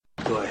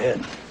Go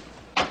ahead.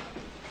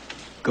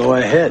 Go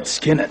ahead,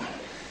 skin it.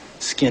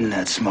 Skin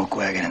that smoke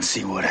wagon and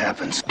see what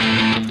happens.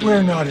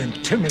 We're not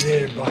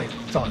intimidated by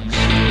thugs.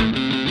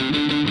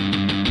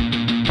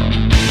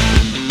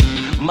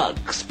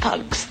 Mugs,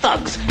 pugs,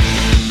 thugs,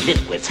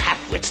 nitwits,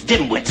 halfwits,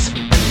 dimwits.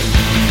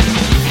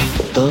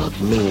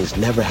 Thug means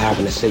never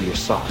having to say you're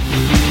sorry.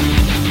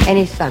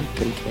 Any thug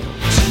can kill.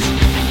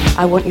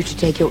 I want you to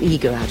take your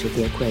ego out of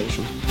the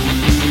equation.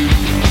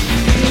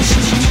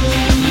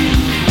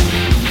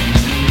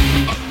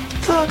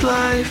 Thug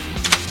life.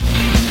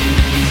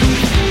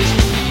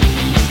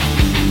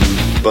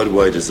 Bud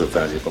White is a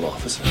valuable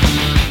officer.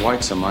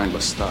 White's a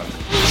mindless thug.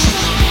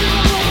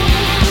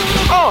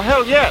 Oh,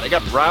 hell yeah. They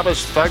got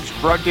robbers, thugs,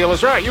 drug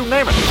dealers, right, you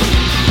name it.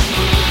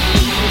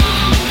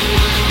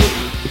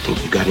 You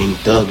think you got any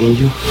thug in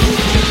you?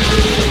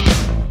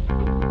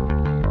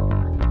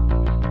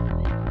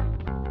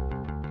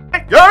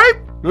 Hey, Gary!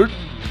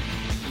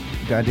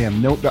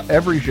 Goddamn, no,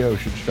 every show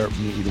should start with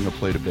me eating a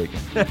plate of bacon.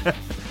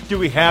 Do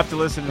we have to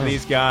listen to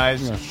these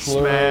guys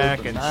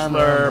smack and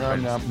slurp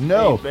and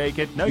no. eat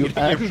bacon? No, you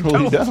actually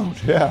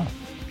don't. Yeah,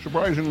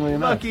 surprisingly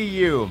enough. Lucky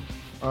you.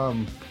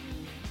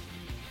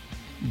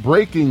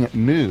 Breaking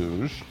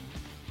news.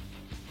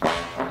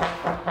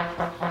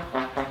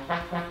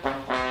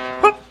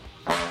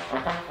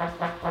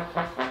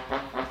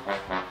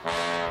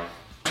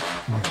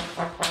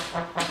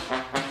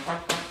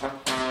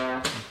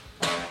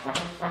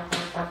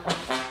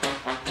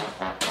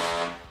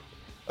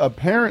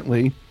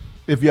 Apparently,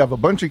 if you have a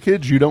bunch of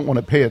kids you don't want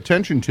to pay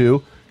attention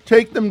to,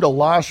 take them to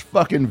Las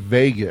fucking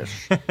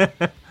Vegas.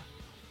 I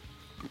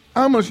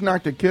almost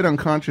knocked a kid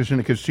unconscious in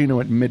a casino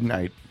at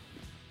midnight.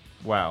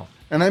 Wow.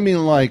 And I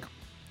mean like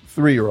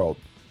 3-year-old.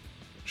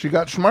 She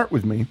got smart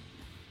with me.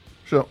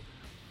 So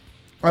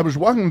I was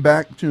walking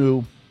back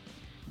to...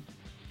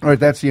 All right,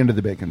 that's the end of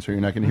the bacon, so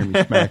you're not going to hear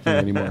me smacking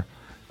anymore.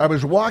 I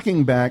was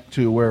walking back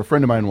to where a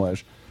friend of mine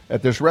was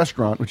at this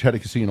restaurant, which had a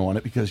casino on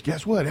it, because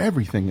guess what?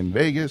 Everything in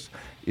Vegas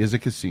is a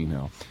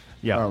casino.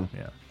 Yeah,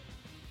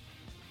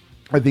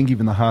 I think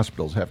even the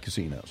hospitals have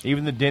casinos.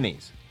 Even the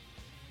Denny's.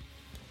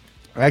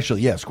 Actually,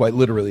 yes, quite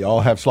literally,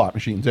 all have slot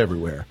machines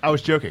everywhere. I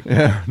was joking.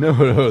 Yeah,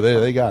 no,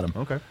 they got them.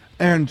 Okay.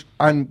 And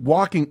I'm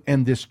walking,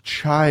 and this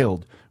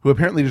child, who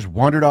apparently just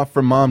wandered off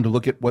from mom to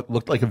look at what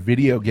looked like a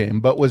video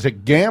game, but was a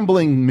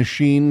gambling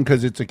machine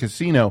because it's a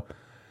casino,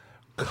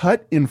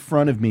 cut in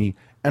front of me,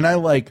 and I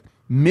like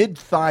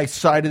mid-thigh,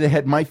 side of the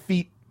head, my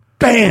feet,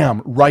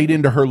 bam, right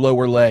into her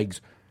lower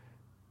legs.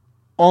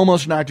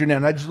 Almost knocked her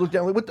down. I just looked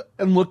down like,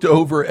 and looked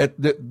over at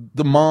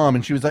the mom,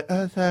 and she was like,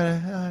 oh,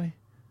 sorry.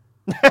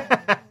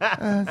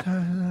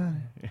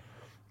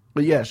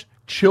 But yes,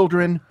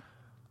 children,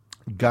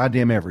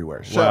 goddamn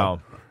everywhere. So,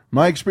 wow.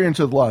 My experience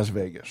with Las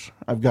Vegas.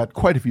 I've got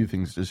quite a few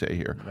things to say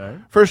here. Right.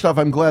 First off,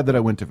 I'm glad that I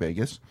went to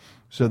Vegas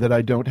so that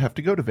I don't have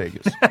to go to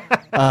Vegas.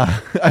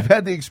 I've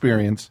had the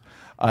experience.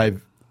 I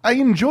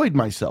enjoyed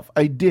myself.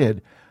 I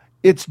did.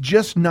 It's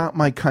just not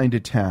my kind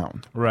of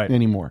town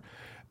anymore.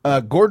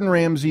 Gordon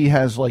Ramsay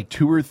has like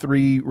 2 or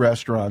 3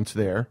 restaurants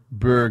there.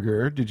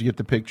 Burger. Did you get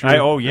the picture?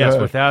 Oh, yes,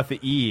 without the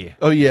E.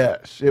 Oh,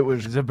 yes. It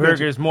was. The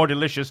burger is more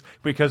delicious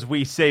because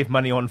we save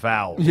money on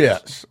vowels.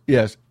 Yes.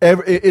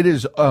 It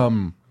is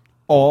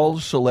all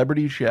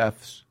celebrity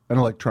chefs and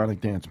electronic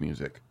dance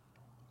music.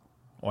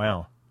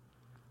 Wow.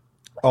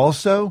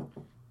 Also,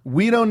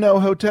 we don't know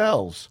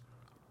hotels.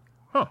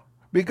 Huh.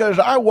 Because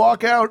I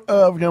walk out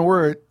of,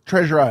 we're at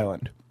Treasure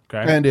Island.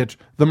 Okay. And it's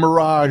the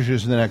Mirage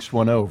is the next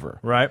one over.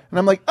 Right. And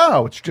I'm like,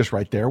 oh, it's just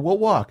right there. We'll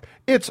walk.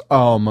 It's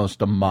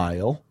almost a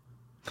mile.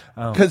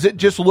 Because it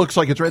just looks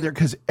like it's right there.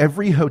 Because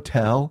every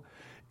hotel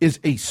is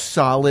a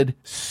solid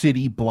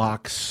city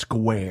block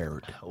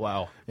squared.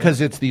 Wow.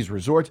 Because it's these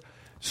resorts.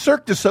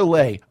 Cirque du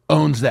Soleil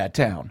owns that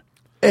town.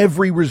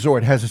 Every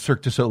resort has a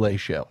Cirque du Soleil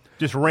show.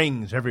 Just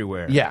rings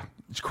everywhere. Yeah.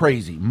 It's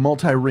crazy.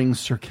 Multi-ring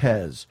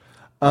cirques.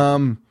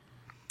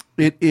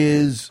 It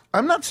is...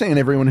 I'm not saying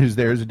everyone who's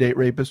there is a date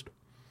rapist.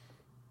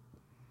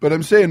 But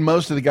I'm saying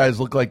most of the guys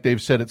look like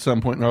they've said at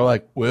some point, and they're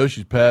like, well,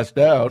 she's passed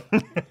out.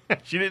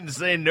 She didn't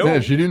say no. Yeah,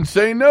 she didn't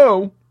say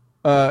no.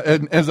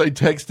 And as I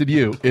texted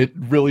you, it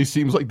really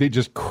seems like they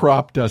just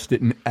crop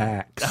dusted an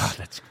axe. Oh,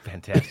 that's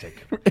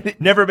fantastic.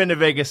 Never been to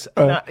Vegas,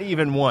 not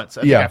even once.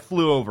 I think I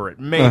flew over it.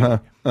 Maybe.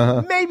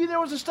 Maybe there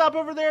was a stop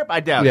over there, but I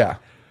doubt it.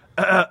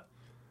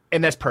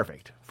 And that's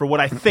perfect for what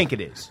I think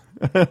it is.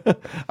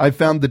 I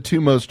found the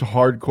 2 most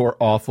hardcore,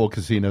 awful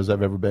casinos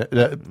I've ever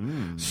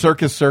been.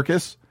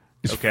 Circus.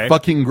 It's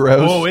fucking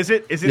gross. Oh, is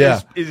it? Is it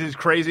as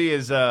crazy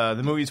as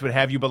the movies would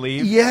have you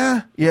believe?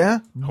 Yeah.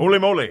 Holy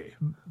moly.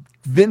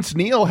 Vince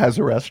Neil has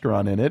a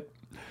restaurant in it.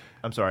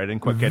 I'm sorry, I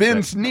didn't quite catch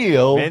Vince that.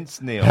 Neil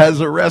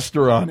has a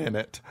restaurant in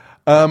it.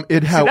 See,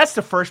 that's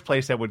the first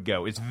place I would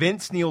go. Is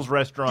Vince Neil's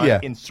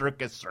restaurant in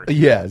Circus.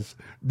 Yes.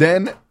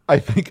 Then I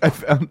think I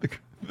found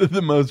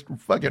the most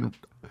fucking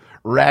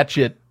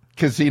ratchet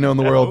casino in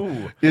the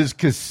world is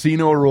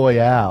Casino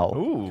Royale.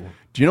 Ooh.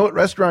 Do you know what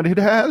restaurant it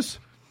has?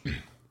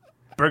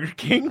 Burger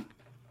King?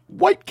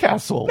 White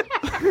Castle.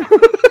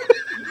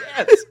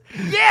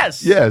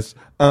 Yes.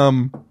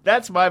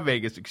 That's my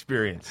Vegas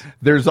experience.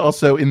 There's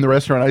also, in the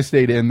restaurant I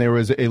stayed in, there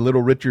was a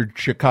Little Richard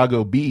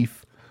Chicago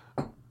Beef,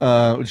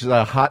 which is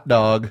a hot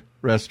dog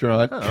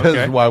restaurant,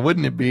 because why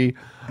wouldn't it be?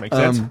 Makes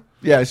sense.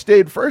 Yeah, I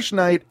stayed first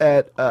night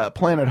at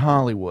Planet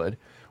Hollywood.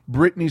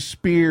 Britney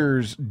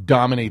Spears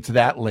dominates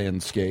that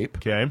landscape.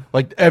 Okay.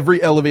 Like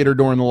every elevator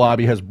door in the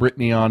lobby has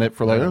Britney on it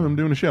for like, oh, I'm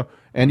doing a show.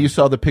 And you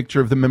saw the picture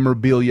of the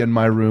memorabilia in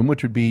my room,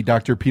 which would be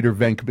Dr. Peter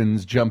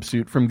Venkman's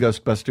jumpsuit from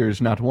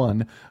Ghostbusters, not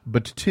 1,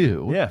 but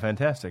 2. Yeah,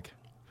 fantastic.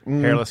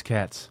 Hairless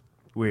cats.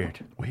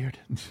 Weird.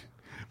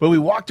 But we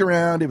walked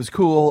around. It was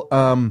cool.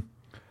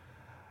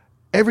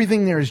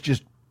 Everything there is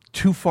just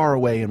too far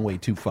away and way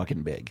too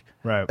fucking big.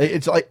 Right.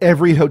 It's like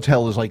every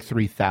hotel is like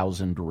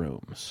 3,000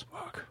 rooms.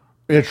 Fuck.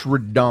 It's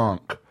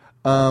redonk.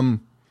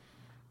 And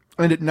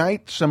at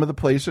night, some of the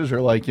places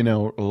are like,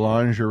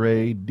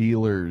 lingerie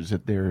dealers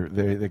at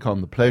they call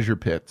them the pleasure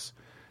pits.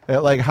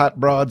 Like hot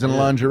broads and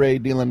lingerie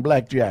dealing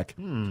blackjack.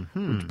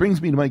 Mm-hmm. Which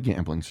brings me to my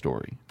gambling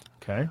story.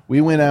 Okay. We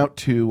went out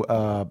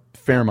to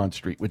Fairmont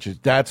Street,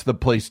 that's the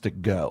place to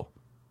go.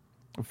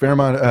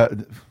 Fairmont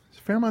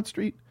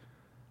Street?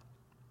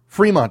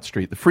 Fremont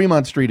Street, the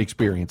Fremont Street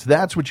experience.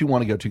 That's what you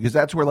want to go to, because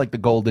that's where like the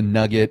Golden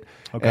Nugget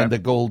and the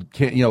gold,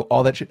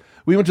 all that shit.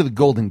 We went to the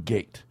Golden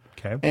Gate.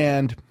 Okay.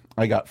 And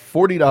I got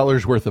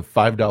 $40 worth of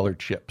 $5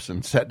 chips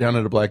and sat down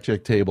at a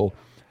blackjack table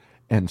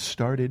and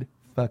started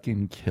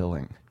fucking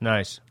killing.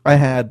 Nice. I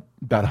had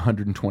about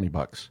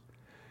 $120.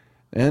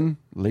 Then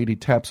lady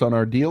taps on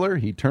our dealer.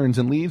 He turns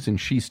and leaves, and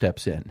she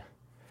steps in.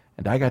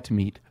 And I got to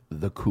meet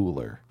the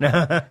cooler.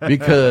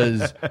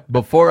 Because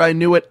before I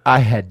knew it, I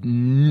had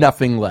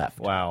nothing left.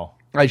 Wow.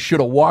 I should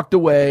have walked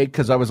away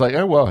because I was like,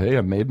 oh, well, hey,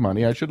 I made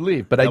money. I should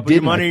leave. But I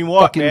didn't. Money I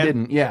walk, fucking man.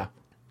 didn't. Yeah.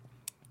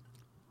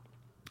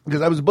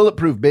 Because I was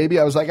bulletproof, baby.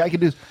 I was like, I could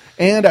do this.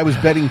 And I was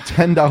betting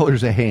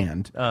 $10 a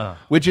hand,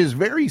 which is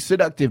very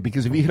seductive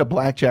because if you hit a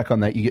blackjack on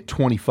that, you get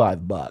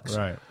 $25.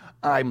 Right.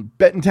 I'm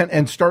betting 10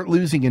 and start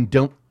losing and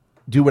don't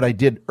do what I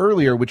did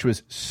earlier, which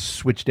was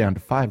switch down to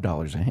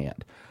 $5 a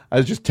hand. I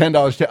was just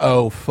 $10 to,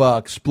 oh,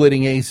 fuck,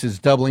 splitting aces,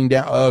 doubling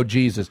down. Oh,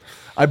 Jesus.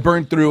 I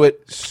burned through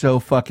it so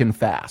fucking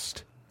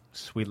fast.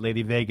 Sweet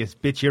Lady Vegas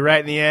bit you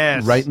right in the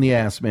ass. Right in the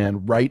ass,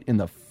 man. Right in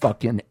the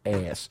fucking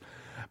ass.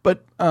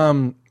 But,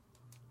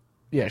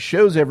 yeah,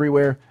 shows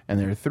everywhere, and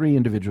there are 3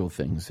 individual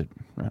things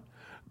that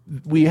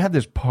we had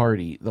this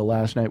party the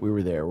last night we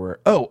were there where,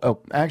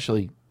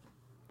 actually,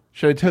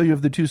 should I tell you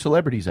of the 2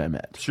 celebrities I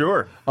met?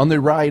 Sure. On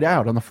the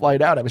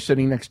flight out, I was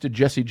sitting next to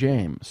Jesse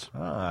James.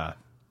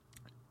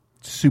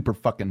 Super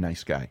fucking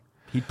nice guy.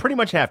 He'd pretty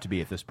much have to be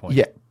at this point.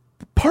 Yeah.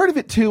 Part of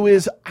it, too,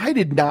 is I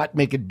did not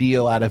make a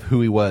deal out of who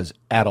he was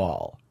at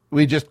all.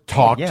 We just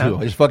talked to him.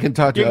 I just fucking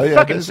talked to him. You're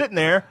fucking sitting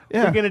there. Yeah.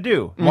 What are you going to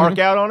do? Mark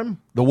out on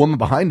him? The woman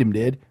behind him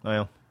did.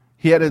 Well.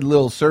 He had a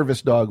little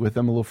service dog with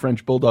him, a little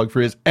French bulldog for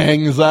his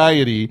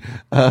anxiety.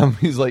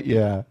 He's like,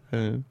 yeah,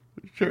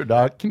 sure,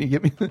 doc. Can you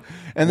get me?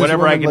 And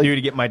whatever I can do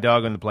to get my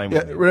dog on the plane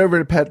with me. Whatever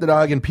to pet the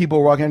dog, and people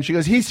were walking in. She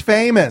goes, he's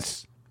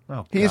famous.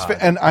 Oh, he's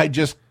and I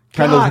just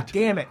kind of. God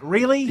damn it!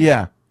 Really?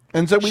 Yeah.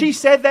 And so she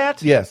said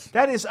that. Yes.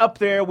 That is up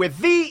there with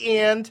the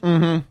end.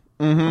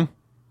 Mm-hmm. Mm-hmm.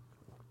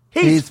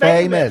 He's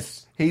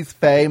famous. He's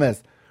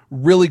famous.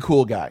 Really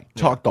cool guy.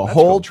 Talked the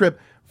whole trip.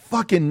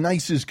 Fucking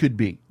nice as could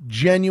be.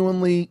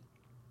 Genuinely.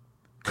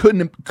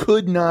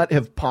 Could not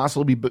have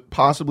possibly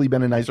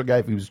been a nicer guy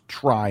if he was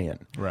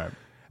trying. Right.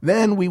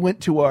 Then we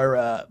went to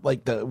our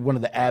one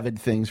of the Avid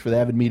things for the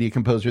Avid Media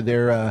Composer.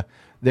 Their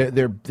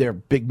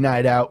big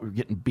night out. We're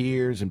getting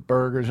beers and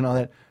burgers and all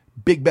that.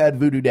 Big Bad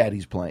Voodoo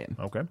Daddy's playing.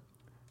 Okay.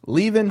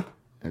 Leaving.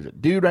 There's a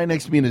dude right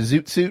next to me in a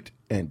zoot suit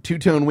and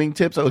 2-tone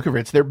wingtips. I look over.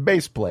 It's their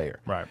bass player.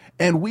 Right.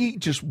 And we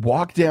just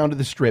walked down to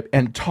the Strip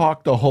and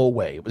talked the whole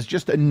way. It was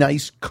just a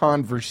nice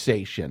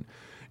conversation,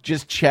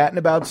 just chatting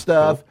about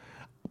stuff. Cool.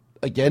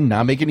 Again,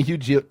 not making a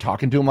huge deal,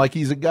 talking to him like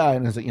he's a guy.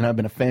 And I was like, I've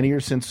been a fan of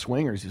yours since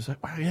Swingers. He's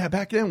like, wow, yeah,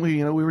 back then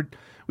we've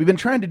been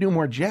trying to do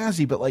more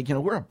jazzy, but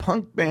we're a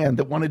punk band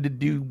that wanted to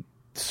do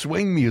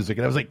swing music.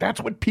 And I was like,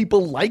 that's what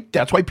people like.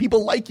 That's why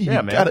people like you.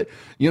 Yeah, you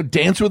gotta,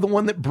 dance with the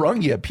one that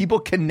brung you. People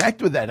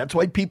connect with that. That's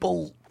why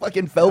people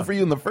fucking fell for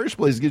you in the first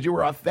place, because you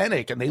were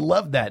authentic and they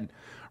loved that.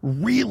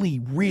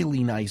 Really,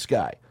 really nice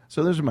guy.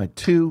 So those are my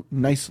 2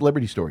 nice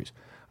celebrity stories.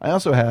 I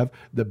also have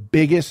the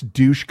biggest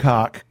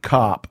douchecock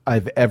cop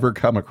I've ever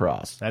come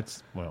across.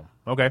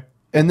 Okay.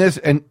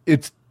 And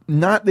it's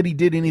not that he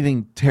did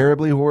anything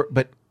terribly horrible,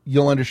 but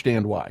you'll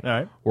understand why. All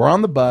right. We're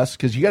on the bus,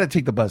 because you got to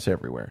take the bus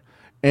everywhere.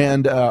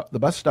 And the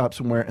bus stops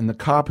somewhere, and the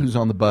cop who's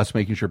on the bus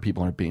making sure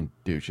people aren't being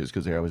douches,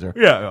 because they're always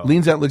there,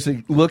 leans out, looks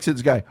at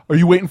this guy. Are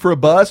you waiting for a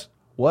bus?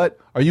 What?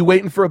 Are you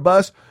waiting for a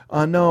bus?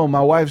 No, my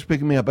wife's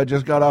picking me up. I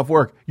just got off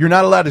work. You're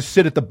not allowed to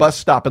sit at the bus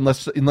stop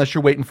unless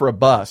you're waiting for a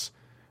bus.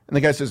 And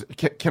the guy says,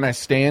 can I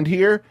stand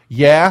here?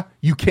 Yeah,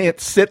 you can't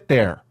sit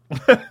there.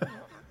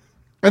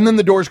 And then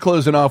the doors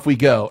close and off we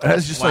go. And I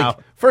was just like,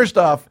 first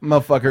off,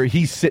 motherfucker,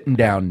 he's sitting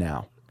down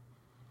now.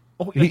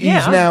 Oh, yeah.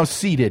 He's now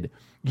seated.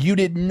 You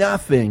did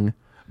nothing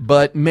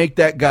but make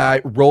that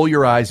guy roll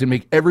your eyes and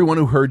make everyone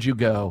who heard you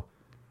go,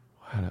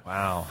 what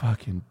a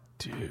fucking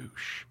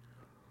douche.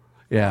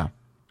 Yeah.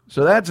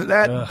 So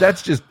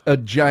that's just a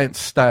giant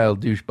style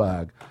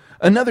douchebag.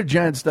 Another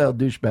giant style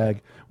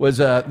douchebag was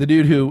the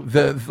dude who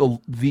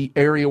the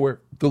area where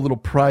the little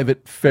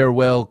private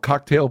farewell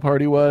cocktail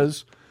party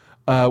was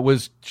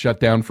shut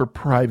down for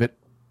private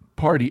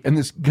party, and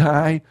this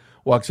guy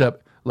walks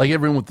up like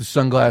everyone with the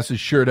sunglasses,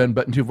 shirt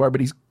unbuttoned too far,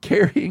 but he's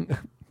carrying a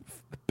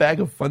bag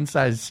of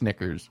fun-sized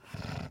Snickers.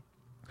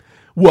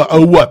 What?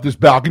 Oh, what? This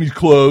balcony's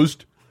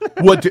closed?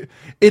 What?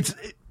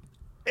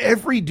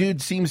 Every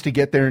dude seems to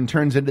get there and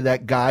turns into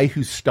that guy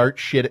who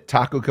starts shit at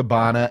Taco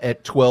Cabana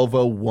at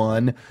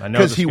 12:01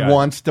 because he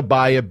wants to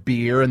buy a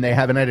beer and they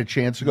haven't had a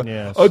chance to go.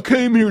 Yes. I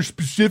came here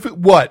specific.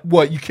 What?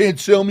 You can't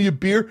sell me a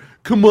beer?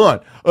 Come on.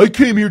 I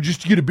came here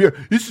just to get a beer.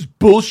 This is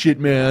bullshit,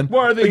 man.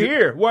 Why are they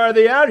here? Why are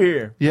they out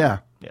here? Yeah.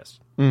 Yes.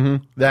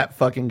 Mm-hmm. That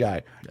fucking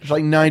guy. It's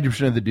like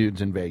 90% of the dudes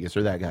in Vegas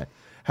are that guy.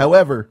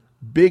 However,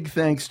 big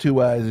thanks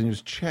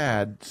to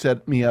Chad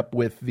set me up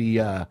with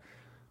the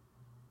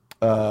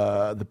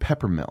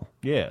Pepper Mill.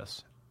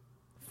 Yes.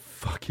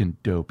 Fucking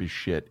dope as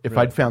shit. If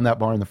I'd found that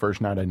bar on the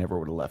first night, I never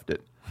would have left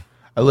it.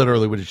 I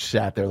literally would have just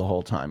sat there the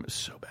whole time. It was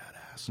so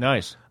badass.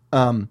 Nice.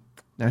 Now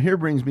here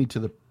brings me to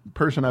the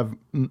person I've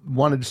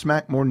wanted to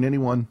smack more than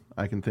anyone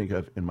I can think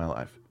of in my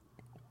life.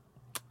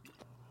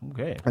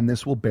 Okay. And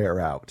this will bear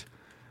out.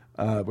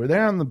 We're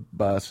there on the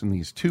bus, and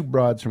these two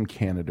broads from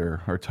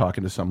Canada are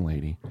talking to some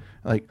lady.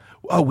 Like,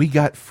 oh, we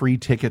got free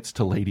tickets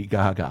to Lady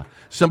Gaga.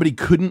 Somebody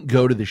couldn't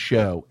go to the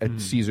show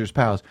at Caesar's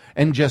Palace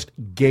and just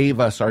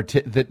gave us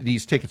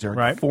these tickets. Are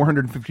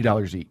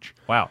 $450 each.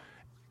 Wow.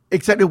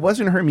 Except it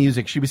wasn't her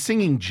music. She was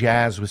singing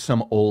jazz with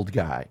some old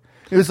guy.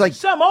 It was like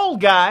some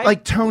old guy,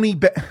 like Tony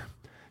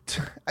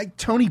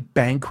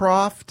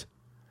Bancroft.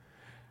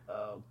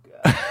 Oh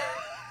God.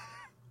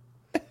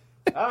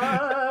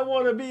 I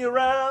want to be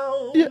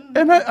around. Yeah,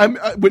 and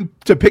I when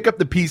to pick up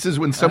the pieces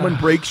when someone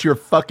breaks your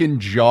fucking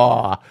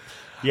jaw.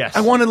 Yes,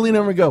 I want to lean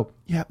over and go,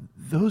 yeah,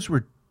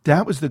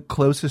 that was the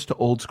closest to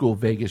old school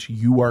Vegas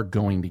you are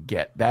going to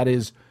get. That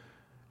is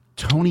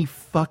Tony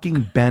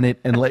fucking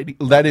Bennett and Lady.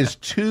 That is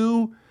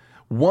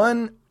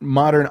one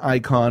modern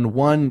icon,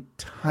 one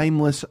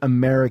timeless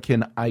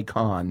American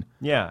icon.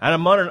 Yeah, and a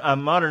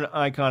modern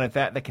icon at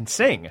that can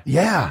sing.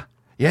 Yeah.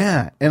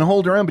 Yeah, and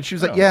hold her on. But she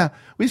was like, yeah,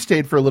 we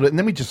stayed for a little bit, and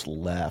then we just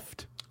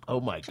left.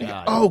 Oh, my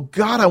God. Oh,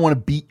 God, I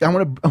want to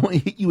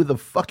hit you with a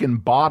fucking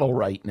bottle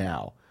right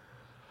now.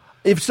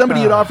 If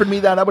somebody had offered me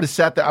that, I would have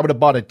sat there. I would have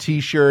bought a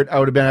T-shirt. I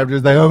would have been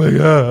just like, oh, my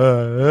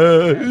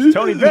God. It's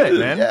Tony Bennett,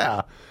 man.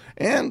 Yeah.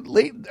 And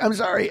I'm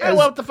sorry.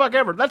 What the fuck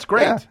ever. That's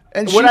great. Yeah.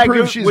 And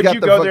would you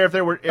go there if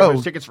there were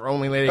tickets for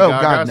only Lady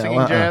Gaga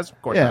singing jazz? Of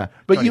course not.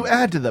 But you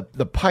add to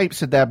the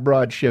pipes that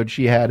broad showed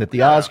she had at the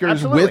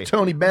Oscars with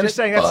Tony Bennett. Just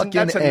saying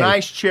that's a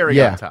nice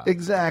cherry on top.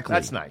 Exactly.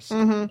 That's nice.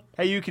 Mm-hmm.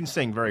 Hey, you can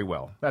sing very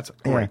well. That's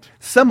great. Yeah.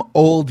 Some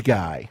old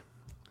guy.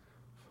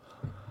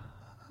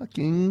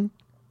 Fucking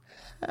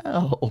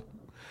hell.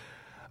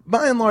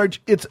 By and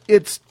large, it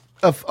is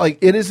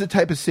the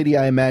type of city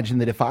I imagine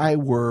that if I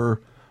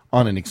were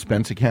on an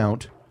expense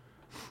account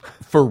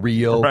for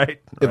real,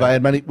 if I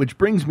had money, which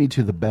brings me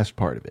to the best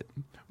part of it.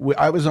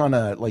 I was on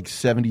a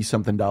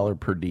 $70-something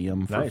per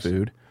diem for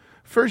food.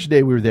 First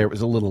day we were there, it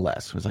was a little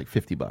less. It was like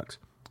 $50.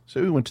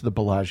 So we went to the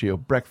Bellagio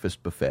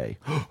breakfast buffet.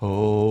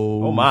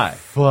 Oh my.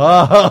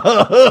 Fuck.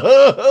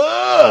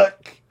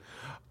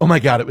 Oh my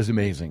God, it was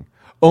amazing.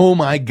 Oh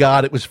my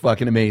God, it was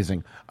fucking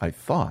amazing. I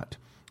thought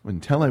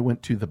until I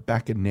went to the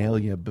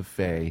Bacchanalia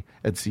buffet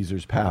at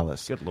Caesar's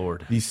Palace. Good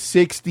Lord. The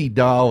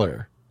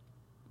 $60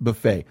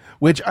 buffet,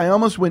 which I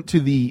almost went to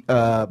the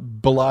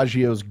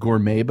Bellagio's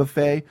gourmet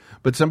buffet,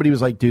 but somebody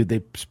was like, dude,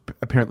 they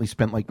apparently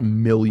spent like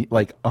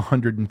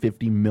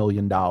 $150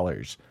 million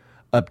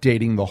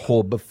updating the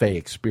whole buffet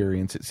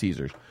experience at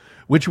Caesar's,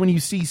 which when you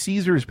see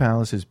Caesar's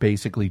Palace is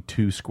basically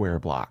 2 square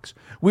blocks.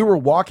 We were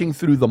walking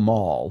through the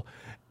mall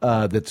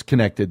that's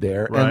connected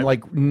there,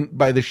 and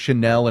by the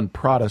Chanel and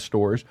Prada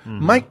stores,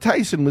 Mike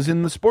Tyson was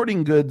in the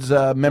sporting goods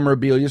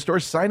memorabilia store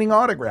signing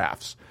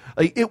autographs.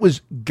 It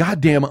was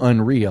goddamn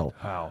unreal.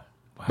 Wow.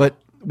 But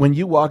when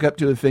you walk up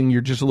to a thing, you're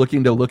just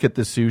looking to look at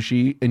the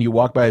sushi, and you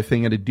walk by a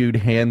thing, and a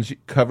dude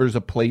covers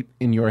a plate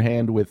in your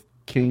hand with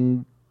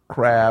king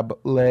crab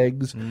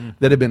legs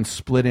that have been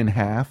split in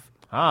half.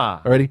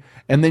 Already,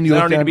 and then you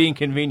look down, to be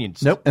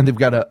inconvenienced. Nope, and they've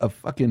got a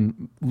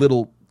fucking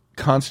little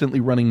constantly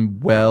running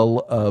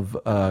well of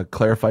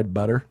clarified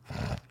butter.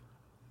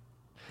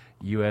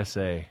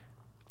 USA.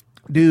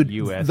 Dude,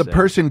 the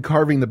person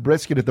carving the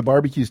brisket at the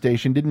barbecue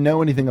station didn't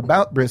know anything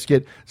about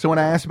brisket. So when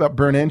I asked about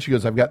burnt end, she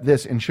goes, I've got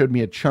this, and showed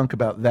me a chunk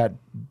about that.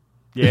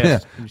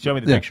 Yes, show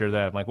me the picture of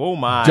that. I'm like, oh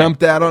my. Dumped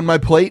that on my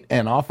plate,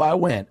 and off I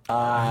went. The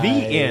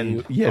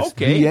end. Yes,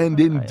 okay. The end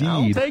indeed.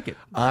 I'll take it.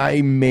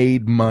 I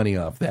made money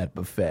off that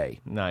buffet.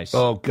 Nice.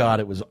 Oh, God,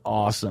 it was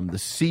awesome. The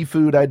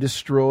seafood I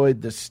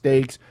destroyed, the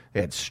steaks.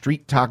 They had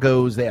street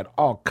tacos. They had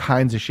all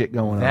kinds of shit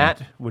going on.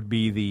 That would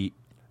be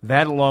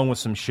That, along with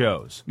some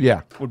shows,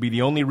 would be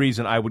the only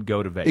reason I would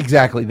go to Vegas.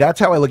 Exactly. That's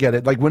how I look at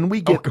it. Like when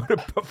we get go to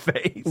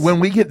buffets,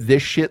 when we get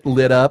this shit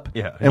lit up,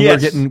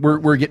 and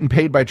we're getting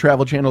paid by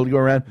Travel Channel to go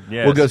around.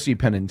 Yes. We'll go see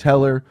Penn and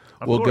Teller.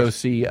 We'll course. go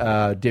see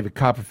David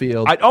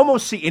Copperfield. I'd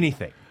almost see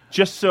anything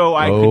just so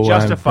I could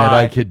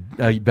justify.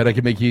 I bet I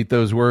could make you eat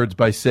those words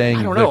by saying.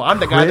 I don't know.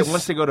 I'm the guy that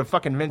wants to go to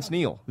fucking Vince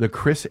Neil. The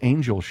Chris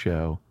Angel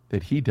show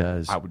that he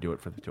does. I would do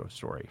it for the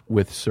story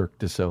with Cirque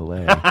du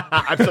Soleil.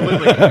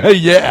 Absolutely.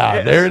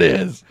 Yes. There it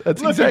is.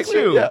 That's Look exactly.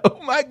 at you. Yeah.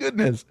 Oh my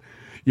goodness.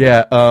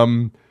 Yeah.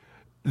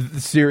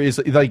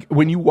 Seriously, like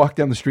when you walk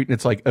down the street and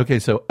it's like, okay,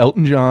 so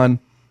Elton John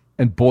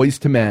and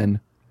Boyz II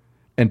Men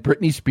and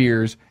Britney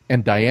Spears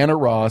and Diana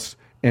Ross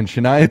and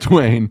Shania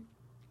Twain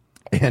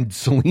and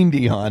Celine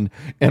Dion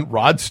and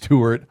Rod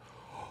Stewart.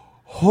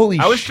 Holy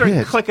shit. I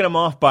was clicking them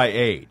off by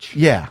age.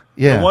 Yeah.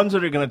 Yeah. The ones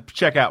that are going to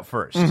check out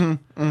first.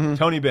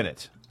 Tony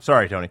Bennett.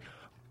 Sorry, Tony.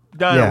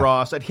 Diana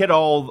Ross. I'd hit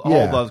all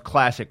those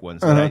classic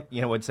ones. And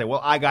I would say,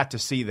 well, I got to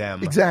see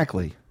them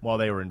exactly while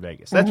they were in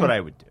Vegas. That's what I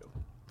would do.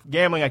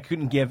 Gambling, I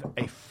couldn't give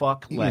a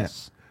fuck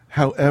less.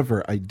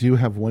 However, I do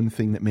have one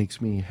thing that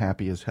makes me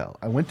happy as hell.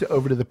 I went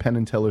over to the Penn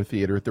and Teller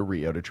Theater at the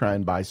Rio to try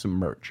and buy some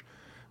merch,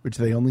 which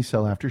they only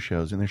sell after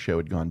shows, and their show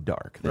had gone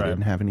dark. They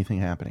didn't have anything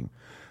happening.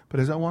 But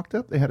as I walked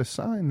up, they had a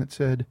sign that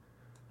said,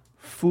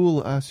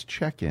 "Fool Us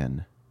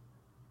Check-In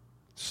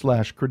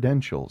 /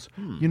 credentials."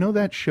 You know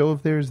that show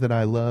of theirs that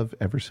I love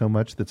ever so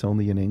much that's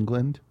only in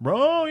England?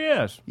 Oh,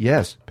 yes.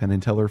 Yes, Penn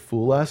and Teller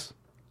Fool Us.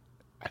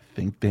 I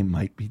think they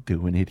might be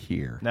doing it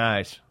here.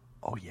 Nice.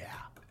 Oh, yeah.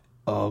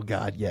 Oh,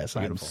 God, yes.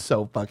 Beautiful. I'm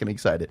so fucking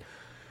excited.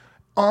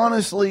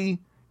 Honestly,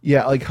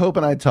 yeah, like Hope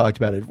and I talked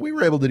about it. If we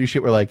were able to do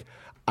shit where, like,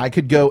 I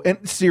could go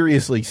and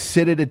seriously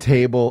sit at a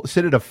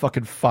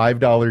fucking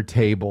 $5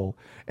 table,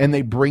 and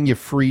they bring you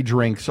free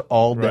drinks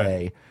all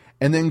day. Right.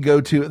 And then go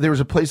to, there was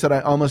a place that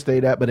I almost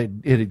ate at, but it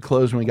had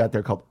closed when we got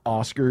there, called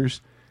Oscars,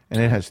 and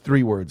it has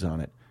 3 words on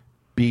it: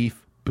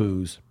 beef,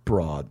 booze,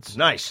 broads.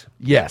 Nice.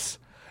 Yes.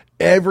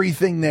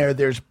 Everything there,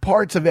 there's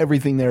parts of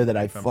everything there that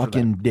I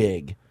fucking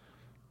dig.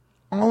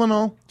 All in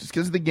all, just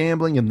because of the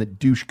gambling and the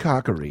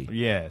douche-cockery.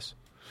 Yes.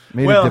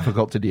 Made it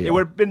difficult to deal. It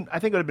would have been, I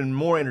think it would have been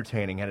more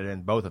entertaining had it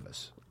been both of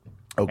us.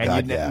 Oh, and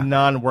God, yeah.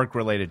 Non-work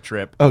related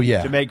trip. Oh,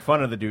 yeah. To make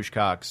fun of the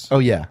douche-cocks. Oh,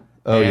 yeah.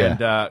 Oh,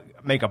 and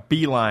make a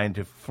beeline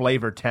to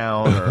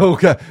Flavortown. Or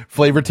okay.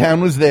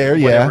 Flavortown was there,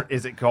 whatever.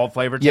 Is it called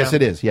Flavortown? Yes,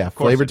 it is, yeah.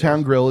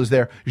 Flavortown Grill is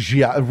there.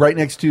 Right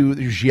next to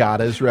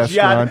Giada's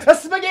restaurant.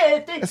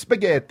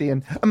 Spaghetti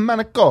and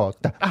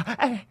manicotta.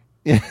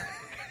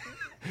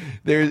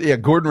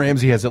 Gordon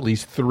Ramsay has at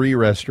least 3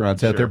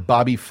 restaurants out there.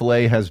 Bobby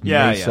Flay has Mesa.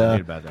 Yeah, I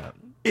heard about that.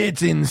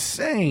 It's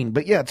insane.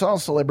 But yeah, it's all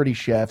celebrity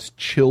chefs,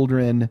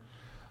 children.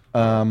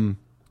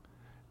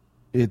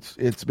 It's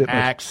a bit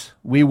Axe. much.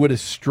 We would have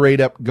straight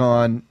up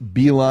gone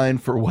beeline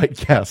for White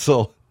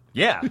Castle.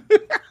 Yeah.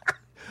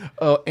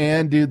 Oh,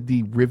 and dude,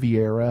 the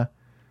Riviera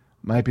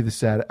might be the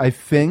sad. I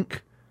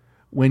think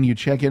when you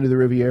check into the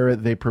Riviera,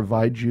 they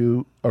provide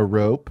you a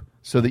rope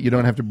so that you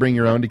don't have to bring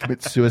your own to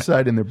commit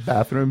suicide in their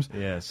bathrooms.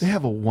 Yes. They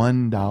have a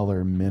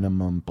 $1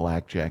 minimum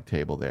blackjack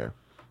table there.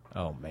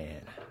 Oh,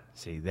 man.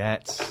 See,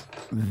 that's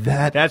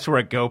where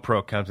a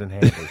GoPro comes in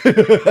handy.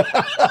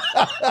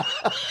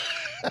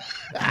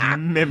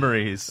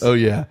 Memories. Oh,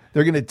 yeah.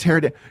 They're going to tear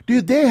it down.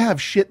 Dude, they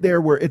have shit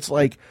there where it's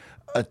like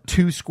a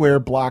 2 square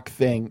block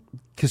thing,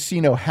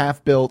 casino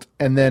half built,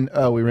 and then,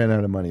 we ran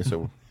out of money,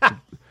 so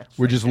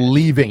we're just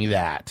leaving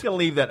that. You'll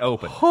leave that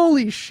open.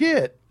 Holy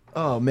shit.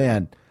 Oh,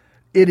 man.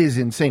 It is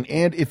insane.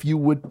 And if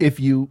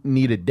you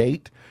need a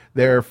date,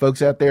 there are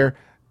folks out there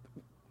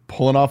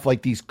pulling off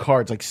like these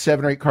cards, like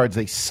 7 or 8 cards.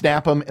 They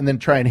snap them and then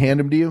try and hand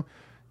them to you.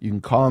 You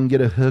can call and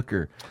get a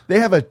hooker. They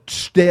have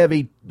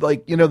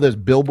like, you know, those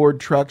billboard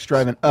trucks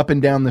driving up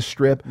and down the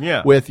strip.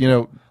 Yeah. With, you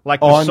know, like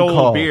the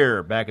Soul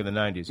beer back in the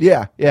 90s.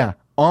 Yeah, yeah.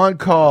 On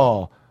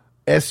call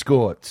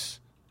escorts.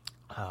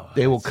 Oh,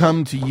 they will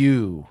come to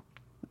you.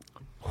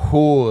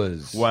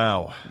 Whores.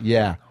 Wow.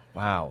 Yeah.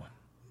 Wow.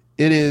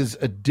 It is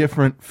a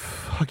different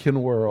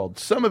fucking world.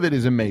 Some of it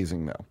is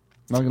amazing, though.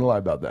 Not going to lie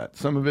about that.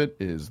 Some of it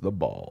is the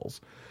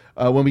balls.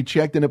 When we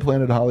checked in at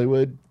Planet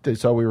Hollywood, they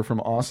saw we were from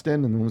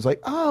Austin, and was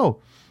like, "Oh,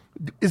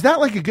 is that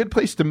like a good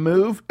place to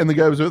move?" And the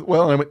guy was like,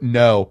 "Well," and I went,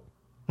 "No.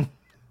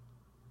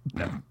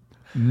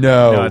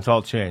 No, it's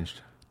all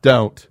changed.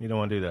 Don't. You don't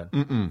want to do that.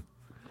 Mm-mm.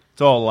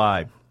 It's all a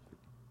lie.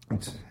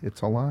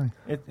 It's a lie.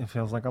 It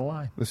feels like a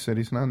lie. The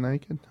city's not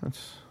naked.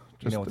 That's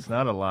just it's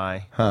not a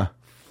lie. Huh.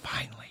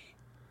 Finally.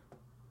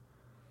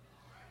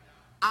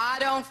 I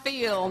don't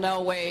feel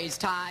no ways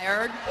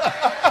tired.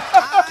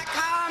 I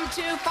come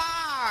too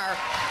far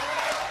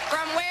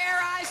from where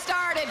I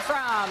started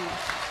from.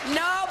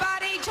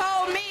 Nobody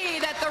told me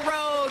that the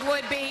road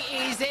would be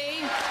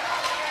easy.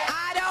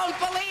 I don't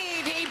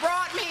believe he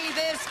brought me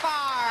this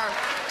far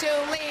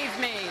to leave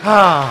me.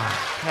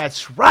 Ah,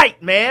 that's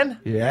right, man.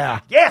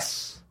 Yeah.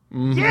 Yes.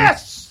 Mm-hmm.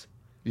 Yes.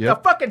 The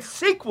fucking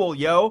sequel,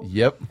 yo.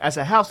 Yep. As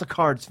a House of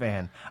Cards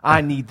fan,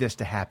 I need this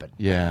to happen.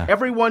 Yeah.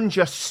 Everyone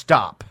just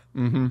stop.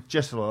 Mm-hmm.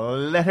 Just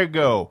let her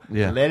go.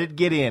 Yeah. Let it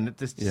get in.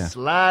 Just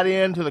slide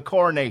into the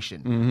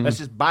coronation. Mm-hmm. Let's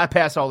just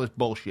bypass all this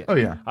bullshit. Oh,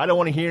 yeah. I don't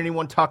want to hear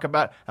anyone talk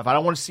about, if I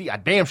don't want to see, I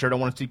damn sure don't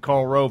want to see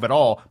Karl Rove at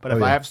all, but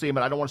if I have to see him,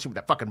 I don't want to see him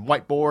with that fucking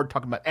whiteboard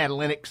talking about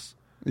analytics.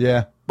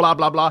 Yeah. Blah,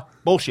 blah, blah.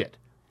 Bullshit.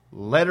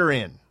 Let her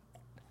in.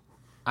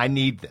 I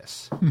need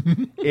this.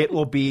 It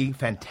will be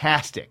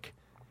fantastic.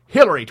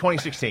 Hillary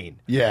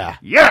 2016. Yeah.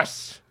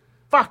 Yes.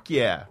 Fuck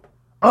yeah.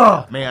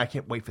 Oh man, I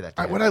can't wait for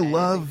that. What I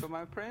love for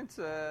my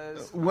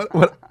princess.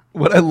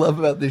 What I love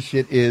about this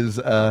shit is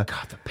God,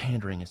 the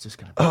pandering is just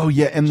gonna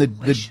be and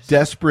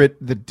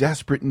the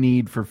desperate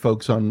need for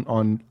folks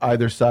on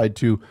either side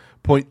to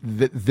point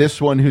that this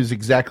one who's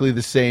exactly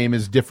the same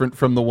is different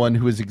from the one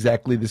who is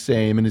exactly the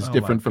same and is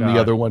different from the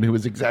other one who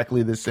is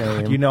exactly the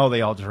same. God, you know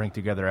they all drink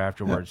together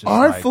afterwards.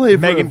 Our like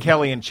flavor Megyn of-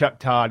 Kelly and Chuck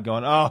Todd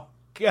going, oh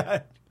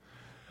God.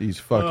 These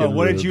fucking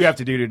what did rubes. you have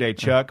to do today,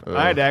 Chuck?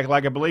 I had to act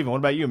like I believe him. What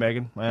about you,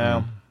 Megan?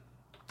 Well,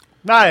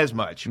 not as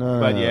much,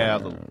 but yeah.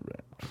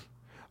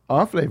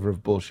 Our flavor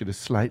of bullshit is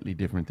slightly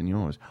different than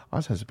yours.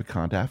 Ours has a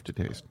piquant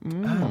aftertaste.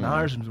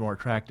 Ours is more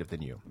attractive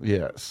than you.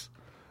 Yes.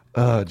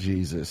 Oh,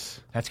 Jesus.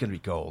 That's going to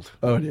be gold.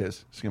 Oh, it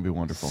is. It's going to be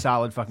wonderful.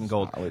 Solid fucking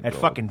gold. Solid That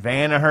gold. fucking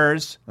van of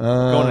hers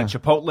going to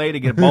Chipotle to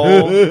get a bowl.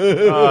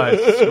 Oh,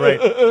 it's great.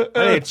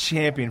 I need a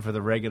champion for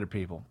the regular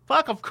people.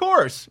 Fuck, of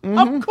course.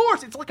 Of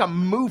course. It's like a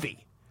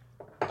movie.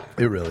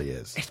 It really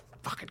is. It's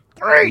fucking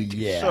great.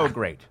 Yeah. So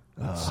great.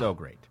 So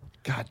great.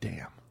 God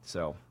damn.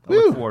 So I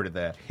look forward to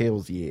that.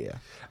 Hells yeah.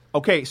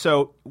 Okay,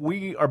 so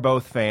we are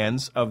both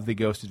fans of the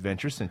Ghost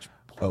Adventure since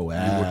we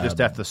were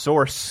just at the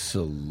source.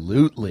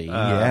 Absolutely.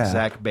 Yeah.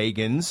 Zach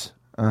Bagans.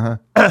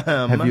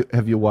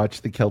 Have you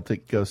watched the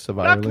Celtic Ghosts of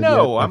Ireland?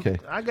 No, yet? Okay.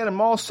 I got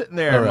them all sitting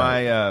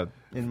there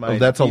in my.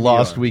 That's a DVR.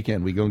 lost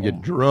weekend. We go and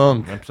get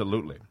drunk.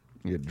 Absolutely.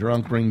 Get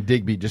drunk, bring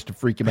Digby just to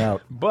freak him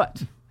out.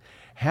 But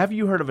have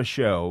you heard of a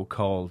show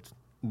called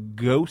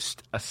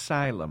Ghost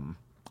Asylum?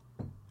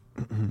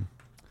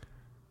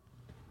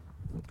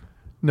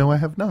 No, I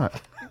have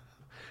not.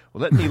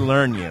 Well, let me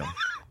learn you.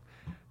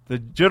 The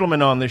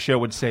gentleman on this show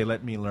would say,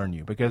 let me learn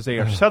you, because they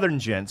are southern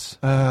gents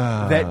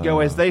that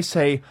go, as they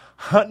say,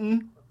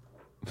 hunting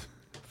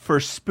for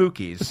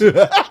spookies.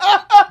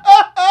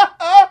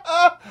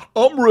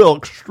 I'm real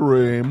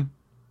extreme.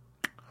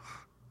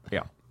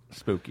 Yeah,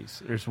 spookies.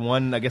 There's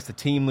one, I guess the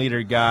team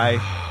leader guy.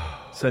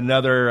 It's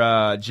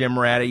another Jim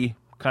Ratty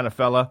kind of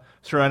fella,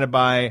 surrounded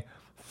by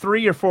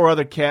 3 or 4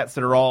 other cats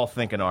that are all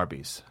thinking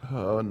Arby's.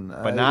 Oh,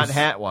 nice. But not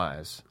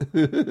hat-wise.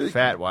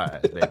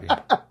 Fat-wise, baby.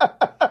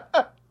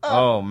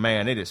 Oh,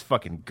 man, it is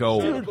fucking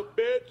gold. Son of a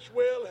bitch,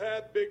 we'll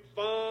have big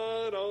fun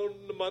on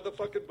the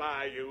motherfucking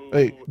bayou.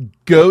 Hey,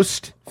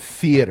 Ghost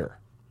Theater.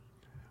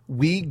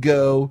 We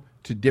go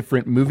to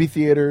different movie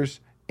theaters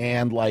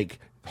and like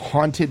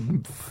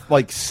haunted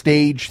like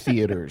stage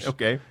theaters.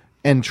 Okay.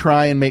 And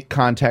try and make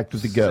contact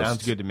with the ghosts.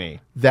 Sounds good to me.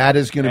 That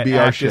is going to be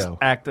our show.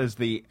 Act as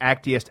the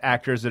actiest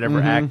actors that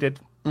ever acted.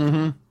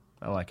 Mm-hmm.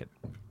 I like it.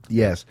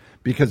 Yes,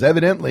 because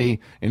evidently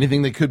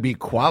anything that could be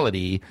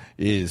quality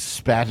is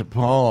spat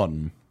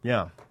upon.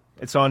 Yeah.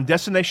 It's on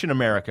Destination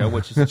America,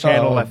 which is a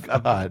channel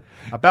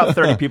about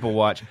 30 people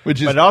watch. But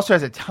it also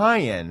has a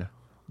tie-in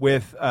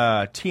with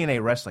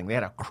TNA Wrestling. They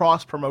had a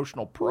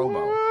cross-promotional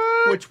promo,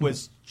 which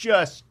was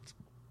just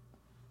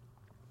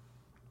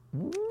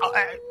too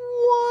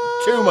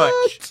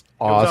much. Awesome. It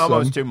was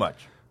almost too much.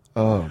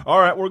 Oh. All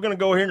right, we're going to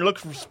go here and look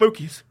for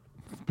spookies.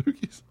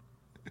 Spookies.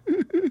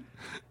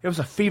 It was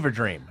a fever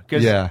dream.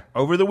 Because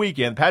over the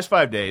weekend, past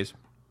 5 days,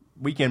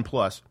 weekend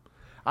plus,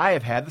 I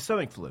have had the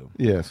stomach flu.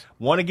 Yes.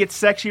 Want to get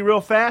sexy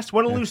real fast?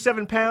 Want to lose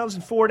 7 pounds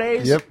in 4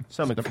 days? Yep.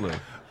 Stomach flu.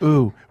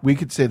 Ooh, we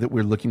could say that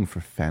we're looking for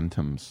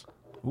phantoms.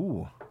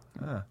 Ooh.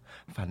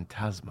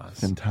 Phantasmas.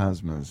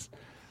 Phantasmas.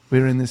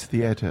 We're in this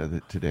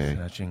theater today.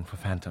 Searching for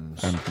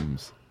phantoms.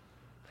 Phantoms.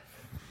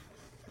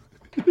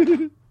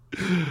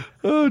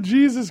 Oh,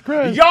 Jesus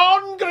Christ.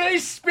 Yon grey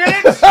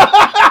spirits!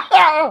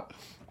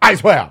 I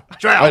swear.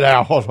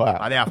 I swear.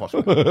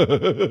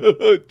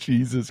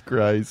 Jesus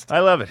Christ. I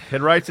love it.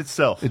 It writes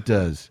itself. It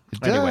does.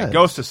 It does. Anyway,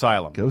 Ghost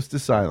Asylum. Ghost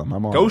Asylum.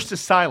 I'm on Ghost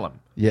Asylum.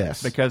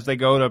 Yes. Because they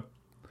go to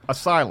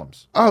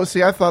asylums. Oh,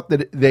 see, I thought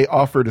that they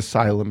offered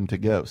asylum to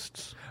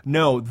ghosts.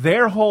 No,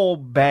 their whole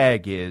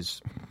bag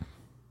is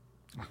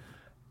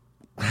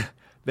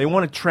they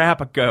want to trap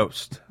a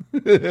ghost.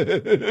 What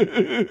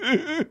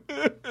the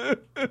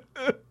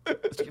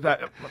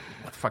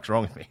fuck's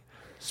wrong with me?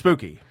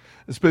 Spooky.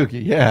 Spooky,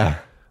 yeah.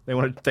 They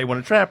want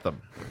to trap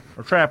them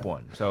or trap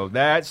one. So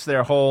that's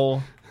their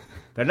whole.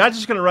 They're not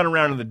just going to run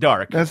around in the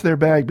dark. That's their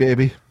bag,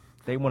 baby.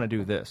 They want to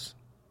do this.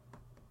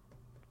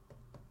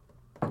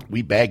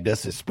 We bagged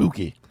us as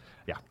spooky.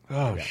 Yeah.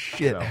 Oh,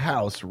 shit. So.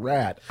 House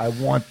rat. I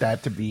want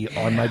that to be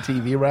on my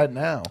TV right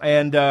now.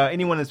 And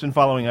anyone that's been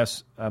following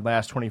us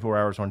last 24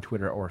 hours on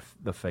Twitter or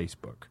the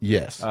Facebook.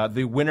 Yes.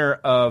 The winner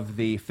of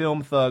the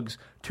Film Thugs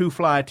Too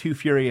Fly, Too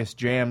Furious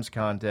Jams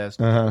contest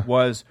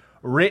was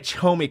Rich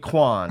Homie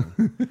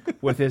Quan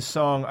with his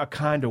song A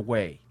Kind of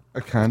Way.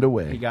 A Kind of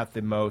Way. He got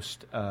the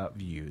most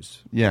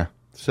views. Yeah.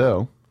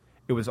 So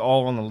it was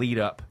all on the lead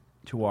up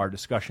to our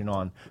discussion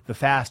on the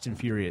Fast and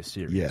Furious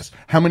series. Yes.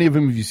 How many of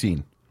them have you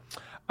seen?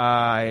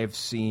 I've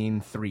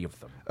seen 3 of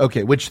them.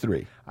 Okay, which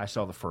 3? I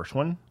saw the first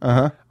one.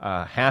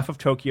 Uh-huh. Half of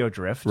Tokyo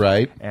Drift.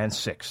 Right. And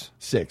 6.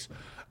 6.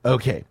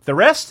 Okay. The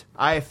rest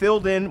I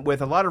filled in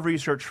with a lot of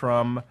research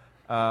from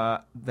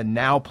the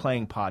Now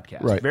Playing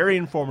podcast. Right. Very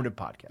informative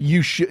podcast.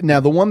 You should now.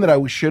 The one that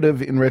I should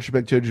have, in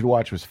retrospect, told you to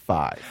watch was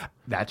 5.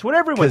 That's what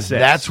everyone says.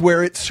 That's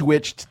where it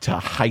switched to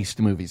heist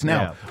movies.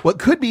 Now, Yeah. what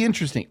could be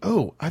interesting?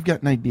 Oh, I've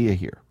got an idea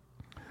here.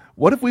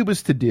 What if we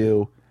was to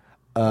do,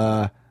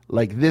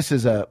 like this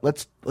is a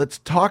let's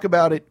talk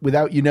about it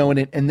without you knowing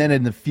it, and then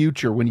in the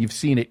future when you've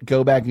seen it,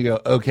 go back and go,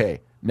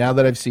 okay, now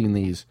that I've seen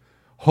these,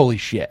 holy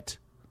shit.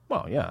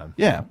 Well, yeah.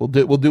 Yeah, we'll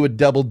do a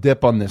double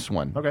dip on this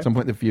one at some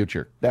point in the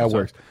future. That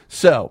works.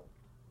 So,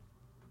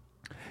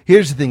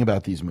 here's the thing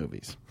about these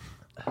movies.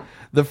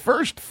 The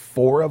first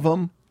 4 of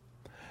them,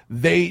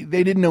 they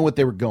didn't know what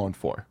they were going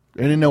for.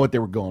 They didn't know what they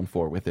were going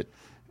for with it.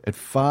 At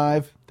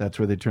 5, that's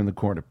where they turned the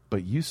corner.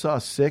 But you saw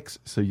 6,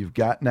 so you've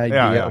got an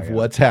idea of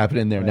what's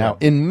happening there. Now,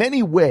 in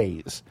many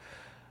ways,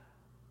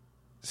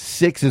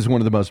 6 is one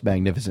of the most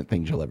magnificent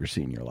things you'll ever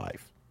see in your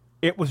life.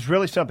 It was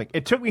really something.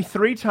 It took me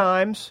 3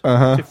 times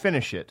to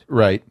finish it.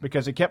 Right.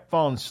 Because I kept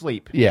falling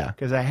asleep. Yeah.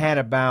 Because I had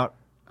about,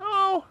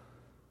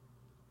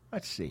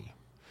 let's see.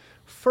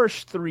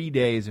 First 3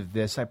 days of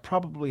this, I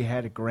probably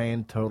had a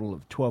grand total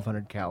of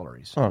 1,200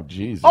 calories. Oh,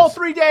 Jesus. All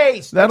 3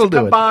 days. That'll That's a do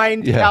it.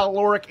 combined Yeah.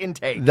 caloric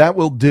intake. That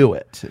will do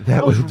it.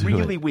 That was will do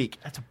really it. weak.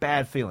 That's a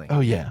bad feeling.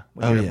 Oh, yeah.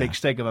 When you're a big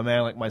steak of a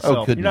man like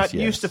myself. goodness, you're not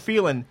yes. used to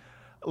feeling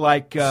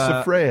like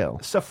So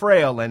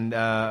frail and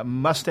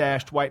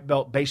mustached white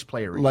belt bass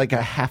player. Like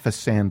a half a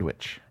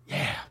sandwich.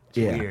 Yeah, it's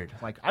weird.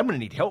 Like, I'm going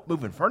to need help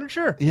moving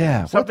furniture.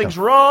 Yeah. Something's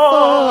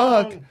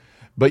wrong. Fuck?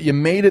 But you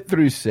made it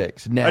through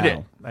 6. Now,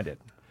 I did.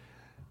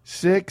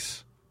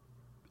 6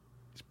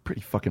 is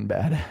pretty fucking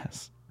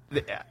badass.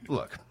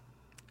 Look,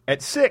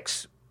 at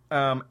 6,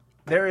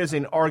 there is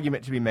an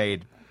argument to be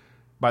made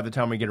by the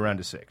time we get around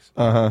to 6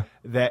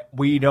 that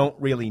we don't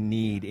really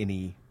need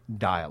any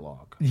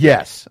dialogue.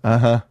 Yes.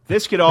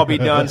 This could all be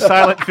done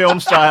silent film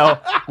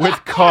style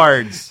with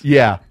cards.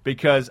 Yeah.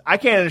 Because I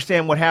can't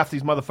understand what half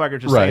these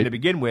motherfuckers are saying Right. to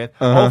begin with.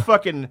 Oh,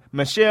 fucking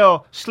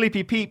Michelle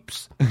Sleepy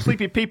Peepers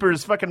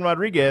fucking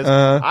Rodriguez.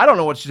 I don't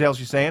know what the hell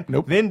she's saying.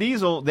 Nope. Vin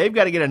Diesel, they've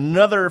got to get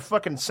another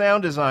fucking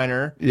sound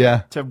designer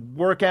to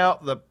work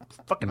out the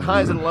fucking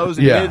highs and lows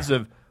and mids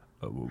of...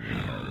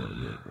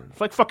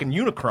 It's like fucking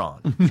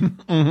Unicron.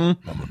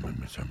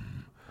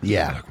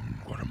 Yeah.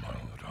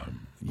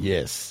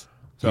 Yes.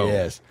 So,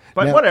 yes.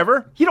 But Now-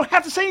 whatever. You don't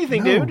have to say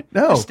anything, dude.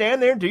 No. Just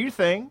stand there and do your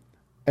thing.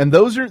 And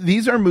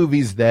these are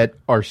movies that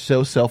are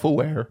so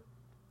self-aware.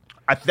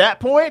 At that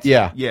point?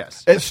 Yeah.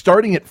 Yes.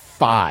 Starting at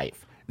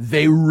 5,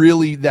 they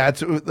really,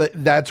 that's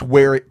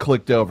where it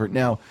clicked over.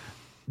 Now,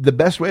 the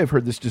best way I've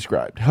heard this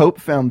described, Hope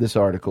found this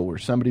article where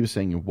somebody was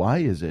saying, why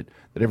is it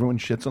that everyone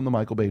shits on the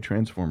Michael Bay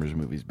Transformers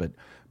movies, but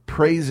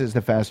praises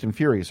the Fast and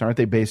Furious? Aren't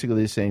they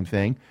basically the same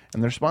thing?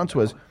 And the response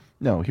was,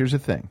 no, here's the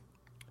thing.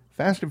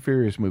 Fast and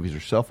Furious movies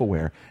are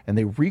self-aware, and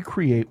they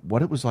recreate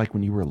what it was like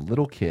when you were a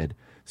little kid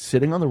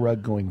sitting on the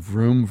rug going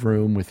vroom,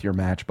 vroom with your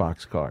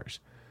Matchbox cars.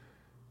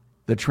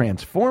 The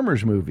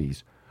Transformers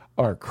movies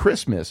are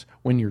Christmas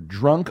when your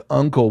drunk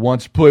uncle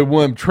wants to play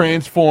one of them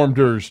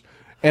Transformers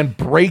and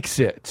breaks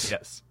it.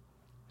 Yes.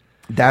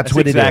 That's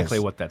what exactly it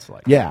is. what that's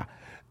like. Yeah.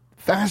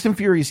 Fast and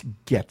Furious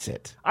gets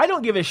it. I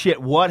don't give a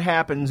shit what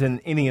happens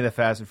in any of the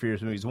Fast and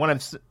Furious movies.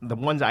 The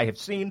ones I have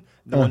seen,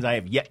 the ones I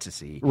have yet to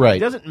see. Right. It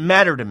doesn't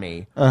matter to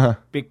me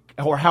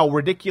or how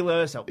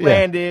ridiculous,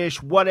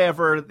 outlandish,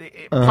 whatever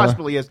it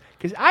possibly is.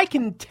 Because I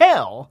can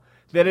tell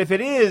that if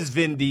it is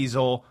Vin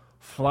Diesel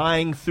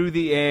flying through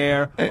the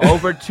air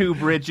over 2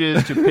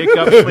 bridges to pick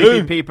up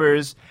Sleepy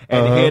Peepers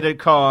and hit a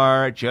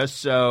car just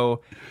so,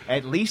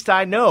 at least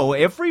I know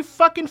every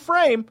fucking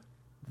frame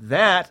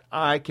that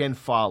I can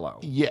follow.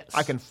 Yes.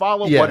 I can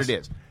follow what it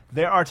is.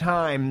 There are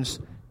times,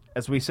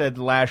 as we said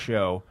the last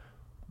show,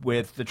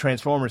 with the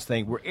Transformers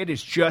thing, where it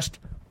is just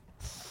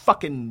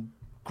fucking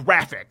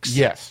graphics.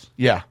 Yes.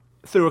 Yeah.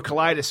 Through a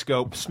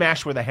kaleidoscope,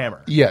 smashed with a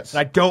hammer. Yes.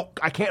 And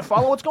I can't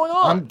follow what's going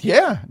on.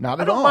 Not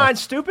at I don't all. mind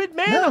stupid,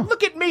 man. No.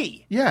 Look at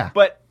me. Yeah.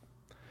 But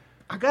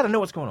I got to know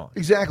what's going on.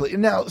 Exactly.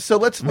 Now, so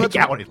let's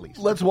out at least.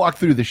 Let's walk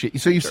through the shit.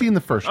 So you've seen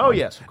the first one. Oh,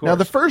 yes, of course. Now,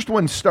 the first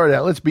one started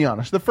out, let's be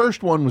honest, the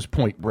first one was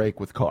Point Break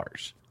with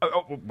cars.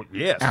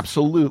 Yes.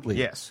 Absolutely.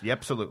 Yes,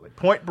 absolutely.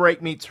 Point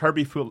Break meets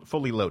Herbie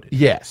Fully Loaded.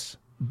 Yes.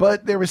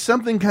 But there was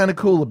something kind of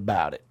cool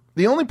about it.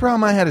 The only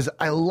problem I had is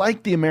I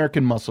liked the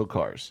American muscle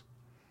cars.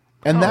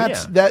 And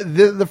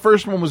the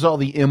first one was all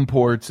the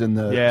imports and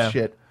the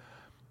shit.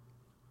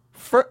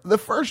 The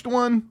first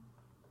one,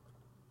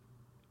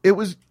 it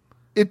was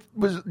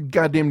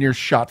goddamn near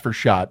shot for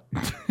shot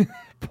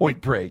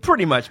Point Break.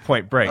 Pretty much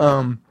Point Break.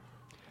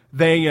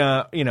 They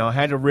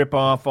had to rip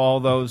off all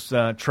those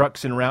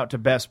trucks en route to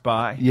Best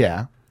Buy.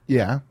 Yeah.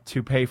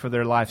 to pay for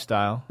their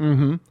lifestyle.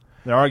 Mm-hmm.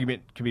 The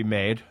argument could be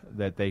made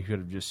that they could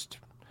have just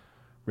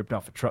ripped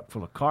off a truck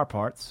full of car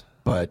parts.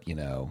 But,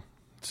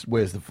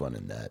 where's the fun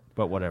in that?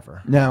 But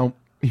whatever. Now,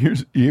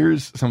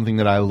 here's something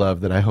that I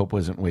love that I hope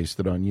wasn't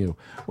wasted on you.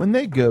 When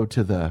they go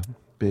to the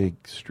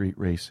big street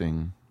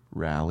racing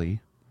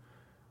rally,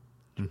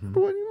 do you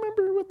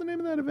remember what the name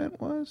of that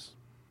event was?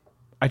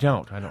 I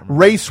don't remember.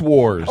 Race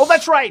Wars. Oh,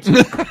 that's right.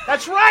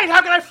 That's right.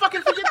 How can I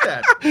fucking forget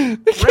that?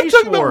 Race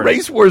Wars. About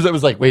Race Wars. I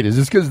was like, wait, is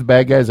this because the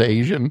bad guy's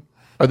Asian?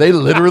 Are they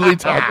literally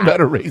talking about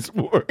a race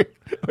war?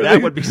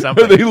 Would be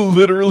something. Are they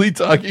literally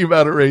talking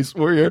about a race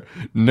war here?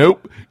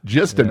 Nope.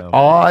 Just an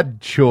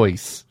odd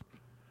choice.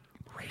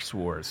 Race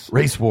Wars.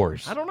 Race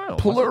Wars. I don't know.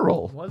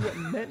 Plural. Was it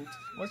meant?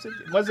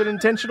 Was it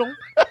intentional?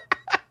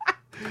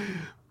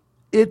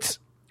 It's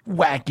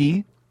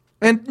wacky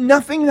and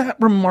nothing that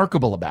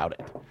remarkable about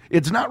it.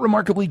 It's not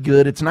remarkably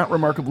good. It's not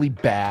remarkably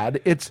bad.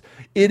 It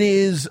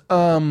is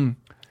Under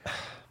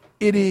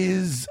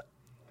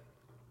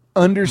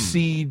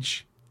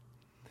Siege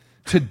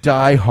to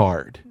Die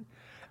Hard.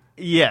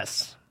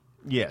 Yes.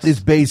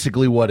 Is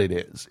basically what it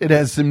is. It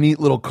has some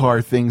neat little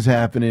car things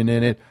happening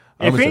in it.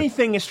 If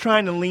anything, it's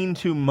trying to lean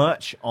too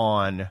much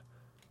on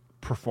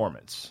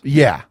performance.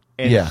 Yeah.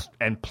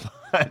 And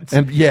plot.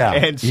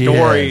 And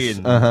story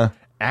and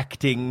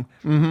acting.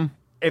 Mm-hmm.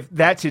 If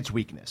that's its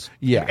weakness.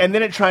 Yeah. And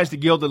then it tries to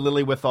gild the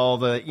lily with all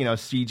the,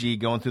 CG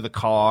going through the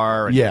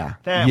car. And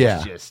That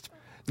was just...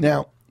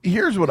 Now,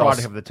 here's what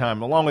product of the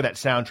time, along with that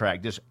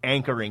soundtrack, just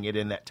anchoring it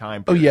in that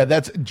time period. Oh, yeah,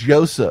 that's...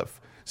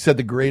 Joseph said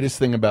the greatest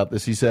thing about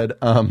this. He said,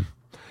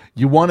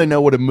 you want to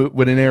know what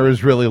an era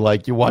is really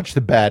like, you watch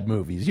the bad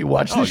movies. You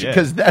watch this,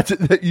 because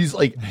he's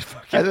like,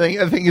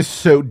 I think it's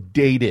so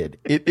dated.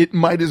 It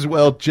might as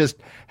well just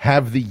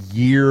have the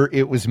year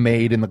it was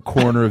made in the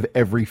corner of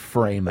every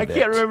frame of it. I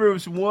can't remember if it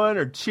was 1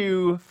 or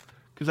 2,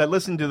 because I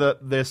listened to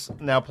this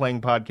Now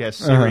Playing podcast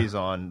series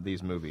on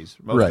these movies,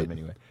 most of them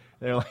anyway.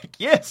 They're like,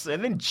 yes,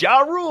 and then Ja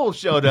Rule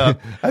showed up.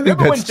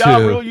 Remember when Ja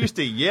Rule used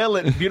to yell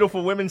at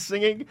beautiful women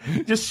singing?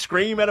 Just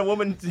scream at a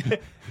woman.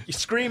 You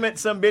scream at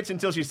some bitch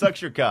until she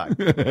sucks your cock.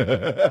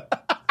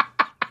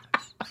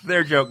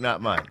 Their joke, not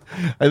mine.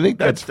 I think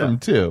that's from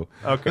 2.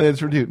 Okay. That's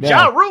from 2. Now,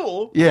 Ja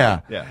Rule?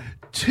 Yeah.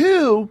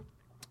 2,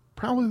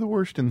 probably the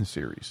worst in the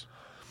series.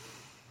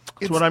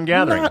 That's what I'm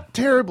gathering. Not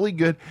terribly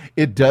good.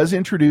 It does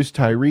introduce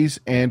Tyrese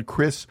and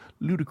Chris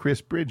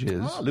Ludacris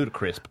Bridges. Oh,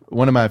 Ludacris.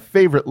 One of my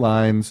favorite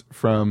lines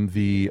from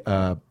the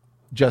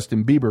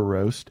Justin Bieber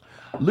roast.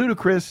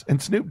 Ludacris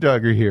and Snoop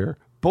Dogg are here.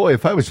 Boy,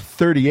 if I was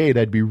 38,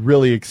 I'd be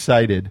really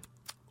excited.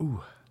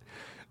 Ooh.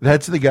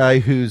 That's the guy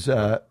whose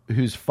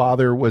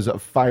father was a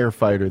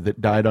firefighter that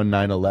died on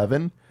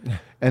 9/11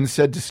 and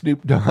said to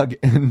Snoop Dogg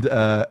and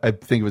I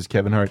think it was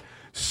Kevin Hart,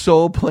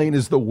 Soul Plane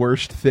is the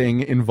worst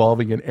thing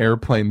involving an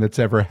airplane that's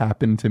ever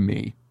happened to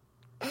me.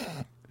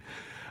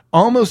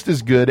 Almost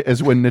as good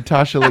as when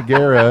Natasha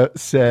Leggera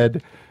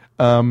said,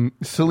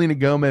 Selena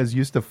Gomez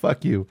used to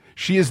fuck you.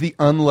 She is the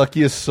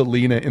unluckiest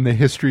Selena in the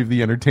history of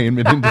the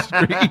entertainment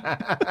industry.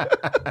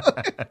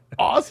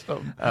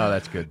 Awesome. Oh,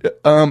 that's good.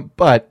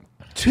 But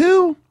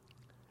 2,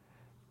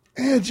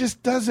 it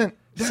just doesn't.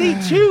 See,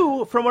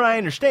 2, from what I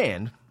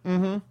understand,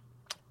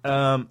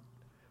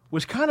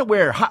 was kind of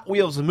where Hot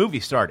Wheels the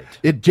movie started.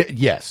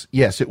 Yes,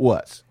 it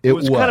was. It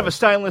was kind of a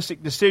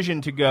stylistic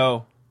decision to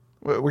go.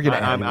 We're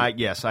gonna.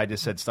 Yes, I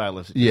just said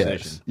stylistic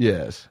decision.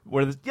 Yes.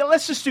 Where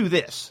let's just do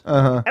this,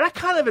 and I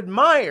kind of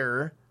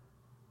admire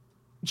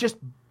just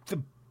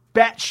the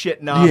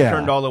batshit knob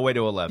turned all the way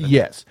to 11.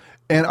 Yes,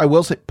 and I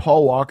will say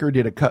Paul Walker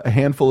did a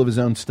handful of his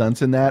own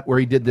stunts in that, where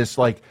he did this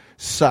like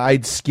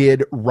side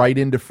skid right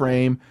into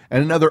frame,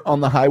 and another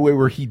on the highway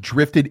where he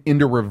drifted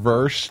into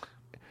reverse.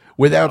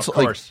 Without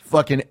like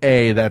fucking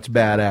that's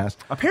badass.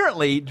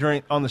 Apparently,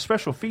 on the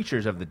special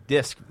features of the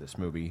disc of this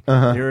movie,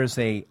 there is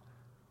a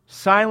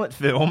silent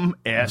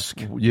film-esque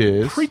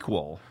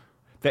prequel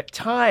that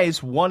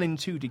ties 1 and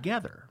 2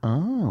 together.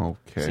 Oh,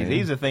 okay. See,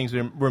 these are things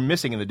we're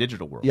missing in the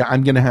digital world. Yeah,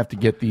 I'm going to have to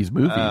get these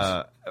movies.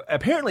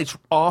 Apparently, it's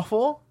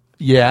awful.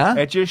 Yeah?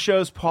 It just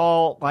shows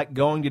Paul like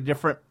going to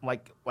different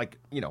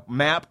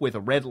map with a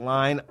red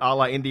line a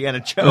la Indiana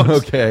Jones.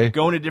 Okay.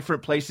 Going to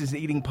different places,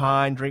 eating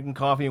pie and drinking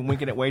coffee and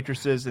winking at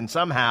waitresses, and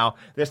somehow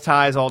this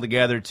ties all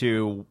together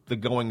to the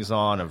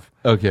goings-on of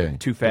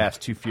Too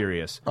Fast, Too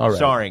Furious,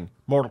 starring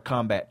Mortal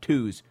Kombat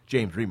 2's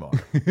James Remar.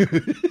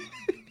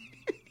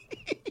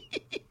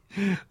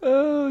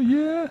 Oh,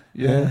 yeah.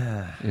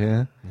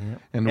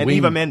 And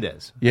Eva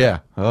Mendes. Yeah.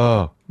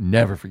 Oh,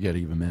 never forget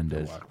Eva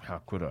Mendes. Oh,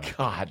 how could I?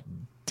 God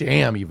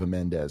damn, Eva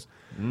Mendes.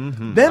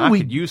 Mm-hmm. Then I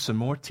could use some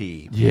more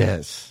tea.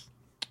 Yes.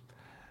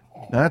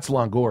 That's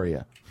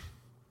Longoria.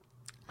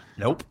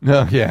 Nope.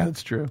 No, yeah,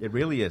 that's true. It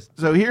really is.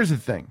 So here's the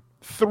thing.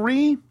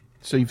 3,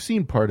 so you've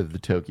seen part of the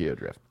Tokyo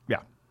Drift. Yeah.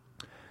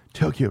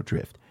 Tokyo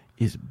Drift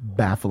is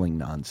baffling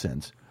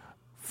nonsense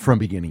from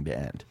beginning to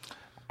end.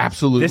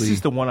 Absolutely. This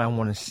is the one I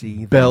want to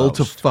see bell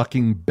to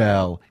fucking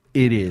bell.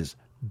 It is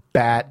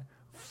bat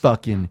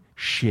fucking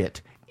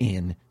shit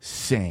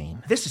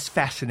insane. This is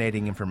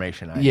fascinating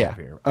information I Yeah. have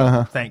here.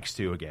 Uh-huh. Thanks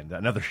to, again,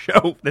 another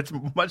show that's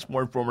much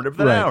more informative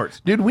than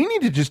ours. Dude, we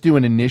need to just do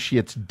an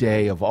initiate's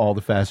day of all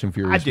the Fast and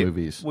Furious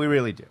movies. We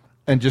really do.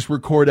 And just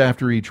record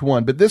after each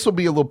one. But this will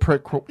be a little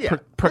precursor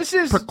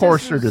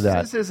to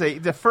that. This is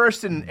the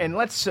first and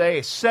let's say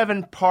a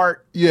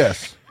 7-part.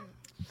 Yes.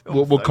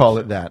 We'll call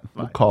it that.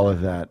 We'll call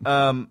it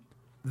that.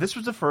 This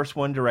was the first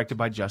one directed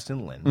by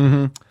Justin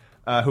Lin,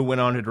 who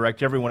went on to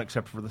direct everyone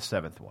except for the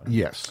 7th one.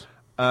 Yes.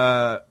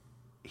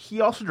 He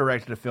also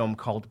directed a film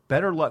called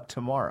Better Luck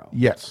Tomorrow.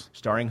 Yes.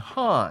 Starring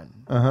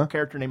Han, a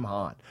character named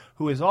Han,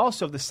 who is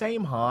also the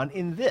same Han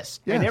in this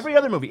and every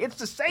other movie. It's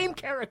the same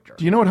character.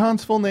 Do you know what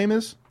Han's full name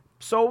is?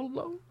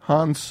 Solo?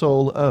 Han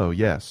Solo,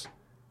 yes.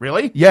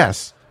 Really?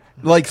 Yes.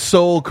 Like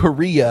Seoul,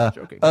 Korea.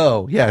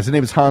 Oh, yeah. His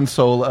name is Han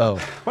Solo.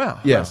 Wow.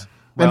 Yes.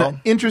 Well, and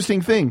an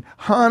interesting thing,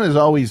 Han is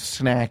always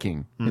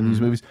snacking in these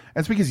movies.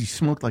 That's because he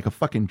smoked like a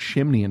fucking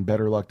chimney in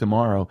Better Luck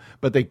Tomorrow,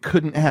 but they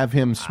couldn't have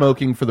him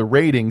smoking for the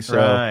ratings. So,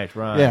 right.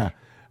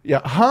 Yeah,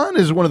 Han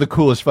is one of the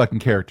coolest fucking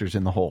characters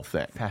in the whole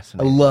thing.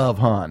 Fascinating. I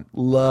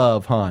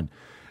love Han.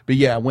 But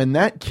yeah, when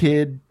that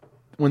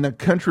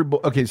country boy,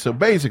 okay, so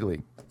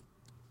basically,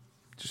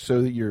 just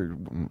so that you're...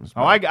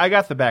 Oh, I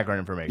got the background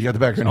information. You got the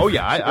background Oh,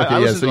 information. yeah.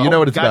 Okay, yeah, so you know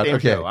what it's about.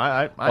 Okay. Show.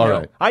 I know.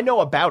 Right. I know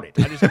about it.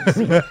 I just haven't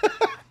seen it.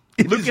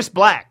 Lucas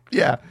Black.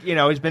 Yeah. You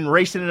know, he's been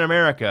racing in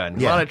America and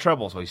a lot of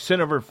trouble. So he's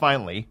sent over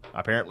finally,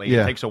 apparently.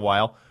 It takes a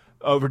while,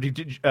 over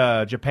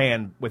to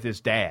Japan with his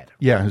dad.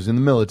 Yeah, who's in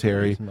the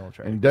military.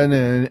 And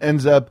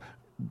ends up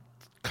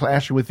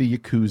clashing with the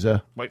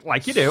Yakuza.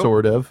 Like you do.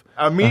 Sort of.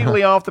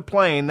 Immediately off the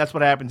plane, that's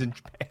what happens in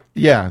Japan.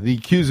 Yeah, the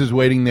Yakuza's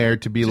waiting there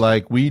to be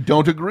like, we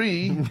don't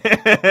agree.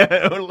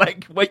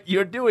 Like what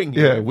you're doing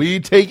here. Yeah, we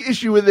take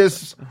issue with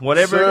this,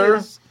 whatever sir. it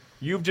is.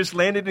 You've just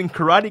landed in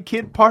Karate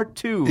Kid Part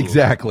 2.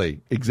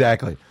 Exactly.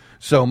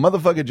 So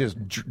motherfucker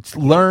just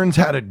learns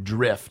how to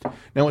drift.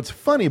 Now what's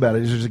funny about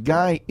it is there's a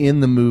guy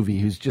in the movie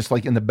who's just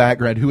like in the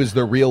background who is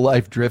the real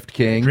life Drift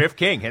King. Drift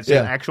King, it's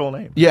an actual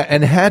name. Yeah,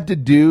 and had to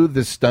do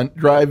the stunt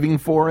driving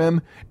for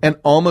him and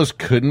almost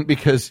couldn't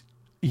because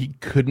he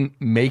couldn't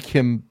make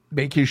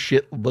his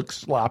shit look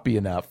sloppy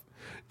enough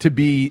to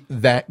be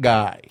that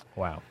guy.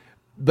 Wow.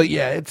 But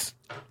yeah, it's...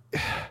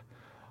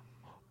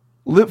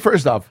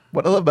 First off,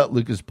 what I love about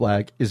Lucas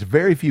Black is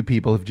very few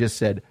people have just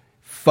said,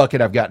 fuck it,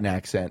 I've got an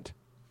accent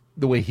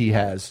the way he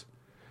has.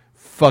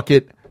 Fuck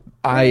it,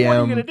 What are you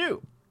going to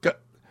do?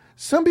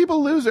 Some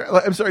people lose their...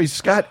 I'm sorry,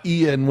 Scott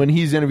Ian, when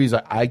he's interviews,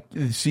 I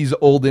sees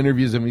old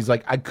interviews of him, he's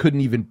like, I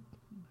couldn't even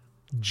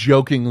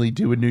jokingly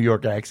do a New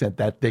York accent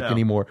that thick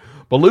anymore.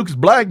 But Lucas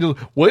Black goes,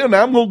 well,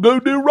 now I'm going to go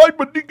do right.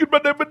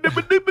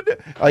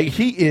 Like,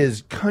 he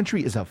is...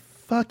 Country is a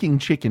fucking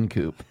chicken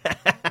coop.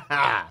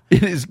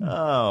 It is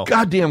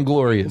goddamn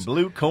glorious.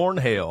 Blue corn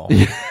hell.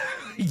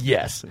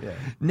 Yes. Yeah.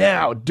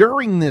 Now,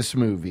 during this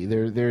movie,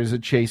 there's a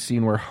chase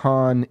scene where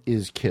Han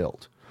is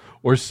killed.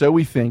 Or so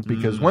we think,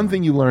 because one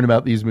thing you learn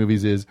about these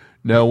movies is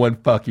no one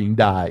fucking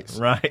dies.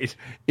 Right.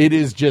 It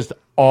is just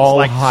all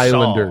like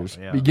Highlanders.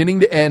 Saw, beginning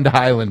to end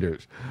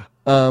Highlanders.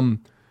 Han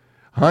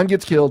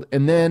gets killed,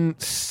 and then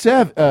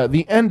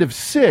the end of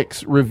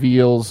 6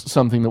 reveals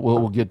something that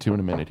we'll get to in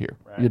a minute here.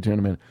 Right. Get to in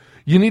a minute.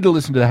 You need to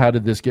listen to How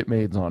Did This Get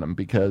Made on them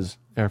because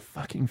they're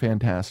fucking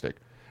fantastic.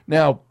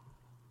 Now,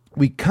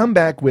 we come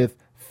back with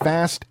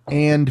Fast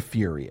and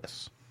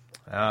Furious.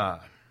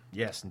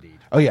 Yes, indeed.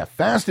 Oh, yeah,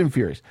 Fast and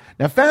Furious.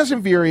 Now, Fast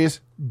and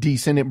Furious,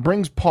 decent. It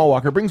brings Paul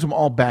Walker, brings them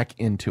all back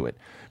into it.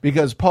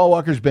 Because Paul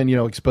Walker's been,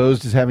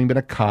 exposed as having been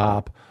a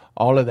cop,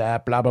 all of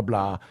that, blah, blah,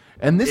 blah.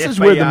 And this is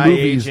where the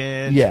movies...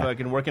 agent,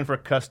 fucking working for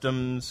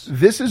customs.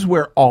 This is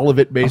where all of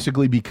it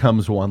basically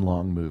becomes one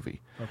long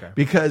movie. Okay.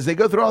 Because they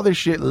go through all this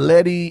shit.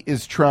 Letty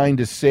is trying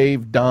to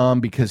save Dom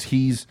because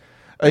he's...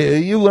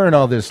 you learn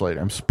all this later.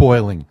 I'm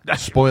spoiling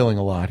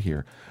a lot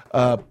here.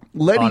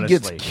 Letty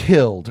gets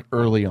killed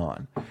early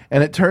on.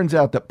 And it turns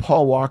out that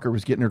Paul Walker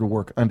was getting her to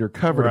work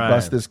undercover to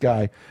bust this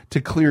guy to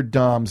clear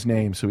Dom's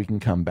name so he can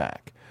come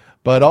back.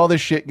 But all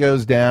this shit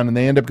goes down, and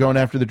they end up going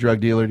after the drug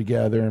dealer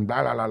together, and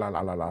blah, blah, blah,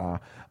 blah, blah, blah.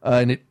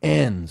 And it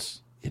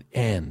ends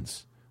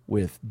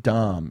with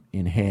Dom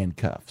in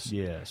handcuffs.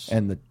 Yes.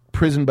 And the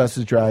prison bus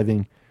is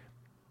driving,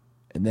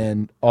 and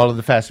then all of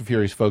the Fast and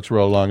Furious folks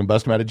roll along and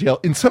bust him out of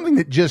jail in something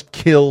that just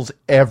kills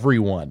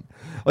everyone.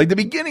 Like the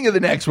beginning of the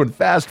next one,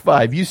 Fast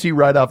 5, you see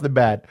right off the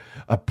bat,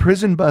 a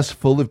prison bus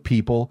full of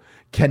people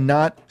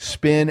cannot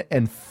spin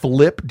and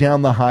flip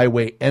down the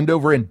highway, end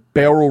over and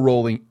barrel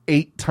rolling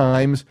 8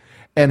 times,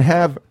 and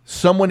have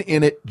someone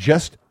in it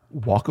just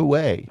walk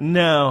away.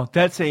 No,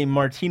 that's a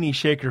martini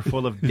shaker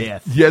full of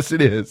death. Yes,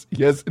 it is.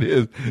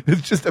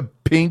 It's just a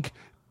pink,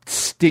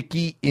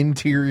 sticky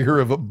interior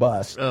of a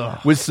bus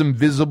with some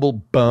visible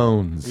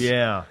bones.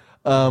 Yeah.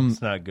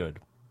 It's not good.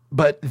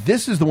 But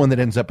this is the one that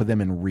ends up with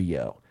them in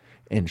Rio.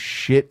 And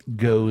shit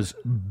goes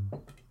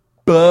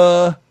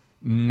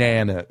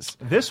bananas.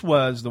 This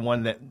was the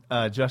one that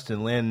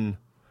Justin Lin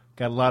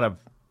got a lot of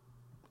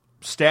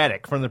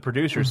static from the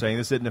producer saying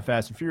this isn't a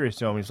Fast and Furious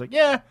film. He's like,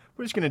 yeah,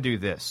 we're just going to do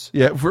this.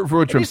 Yeah, for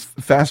which one?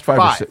 Fast Five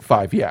or Six?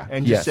 Five, yeah.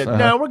 And just said,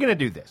 no, we're going to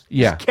do this.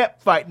 Yeah. Just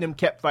kept fighting him,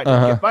 kept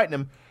fighting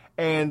him.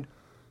 And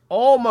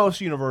almost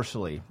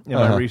universally in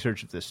my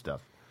research of this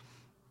stuff,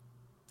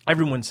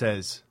 everyone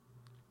says,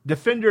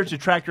 defenders,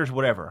 detractors,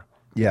 whatever.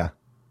 Yeah.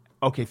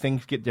 Okay,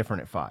 things get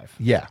different at 5.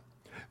 Yeah.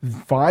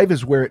 5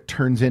 is where it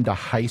turns into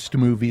heist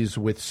movies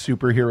with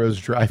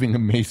superheroes driving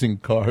amazing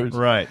cars.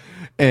 Right.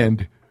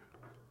 And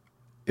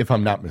if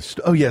I'm not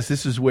mistaken, oh, yes,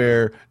 this is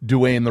where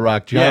Dwayne "The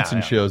Rock"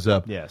 Johnson shows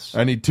up. Yes.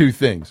 I need 2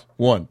 things.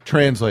 1,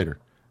 translator.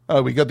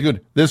 Oh, we got the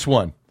good. This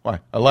one. Why?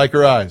 I like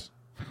her eyes.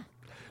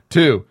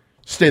 2,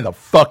 stay the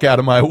fuck out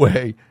of my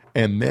way.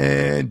 And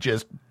then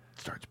just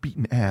starts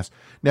beating ass.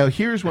 Now,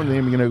 here's one thing.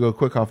 I'm going to go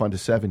quick off onto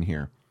 7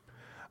 here.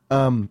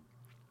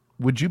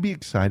 Would you be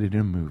excited in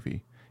a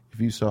movie if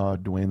you saw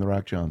Dwayne "The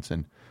Rock"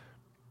 Johnson?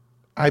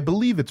 I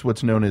believe it's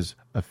what's known as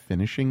a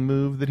finishing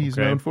move that he's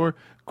known for.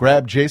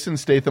 Grab Jason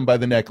Statham by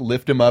the neck,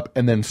 lift him up,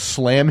 and then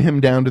slam him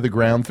down to the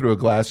ground through a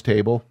glass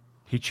table.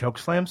 He choke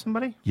slammed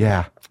somebody?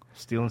 Yeah.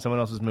 Stealing someone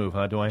else's move,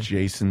 huh, Dwayne?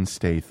 Jason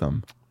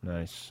Statham.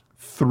 Nice.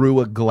 Through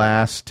a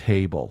glass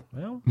table.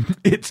 Well,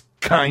 it's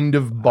kind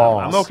of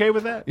boss. I'm okay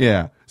with that.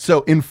 Yeah.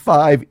 So in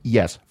 5,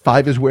 yes,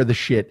 5 is where the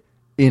shit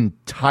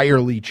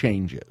entirely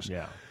changes.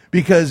 Yeah.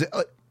 Because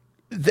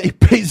they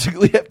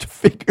basically have to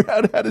figure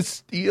out how to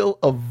steal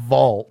a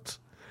vault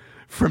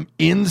from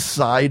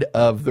inside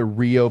of the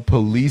Rio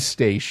police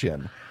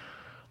station.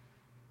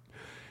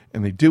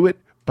 And they do it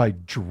by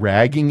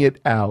dragging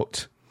it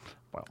out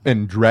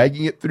and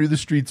dragging it through the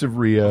streets of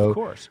Rio. Of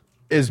course.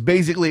 Is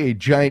basically a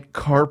giant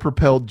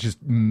car-propelled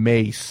just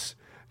mace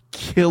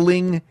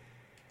killing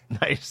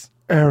nice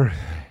everything.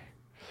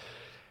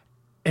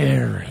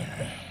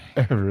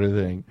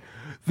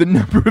 The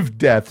number of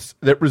deaths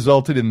that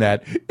resulted in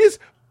that is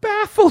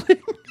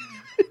baffling.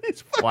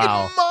 It's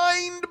fucking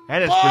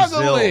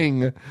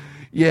mind-boggling.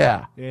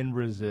 Yeah. In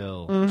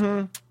Brazil.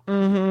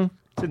 Mm-hmm.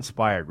 It's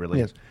inspired, really.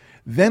 Yes.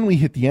 Then we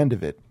hit the end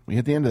of it. We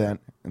hit the end of that,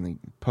 and the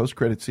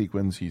post-credit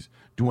sequence,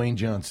 Dwayne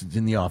Johnson's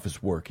in the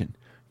office working.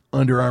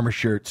 Under Armour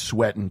shirt,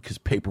 sweating because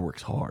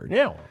paperwork's hard.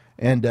 Yeah.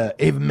 And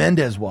Ava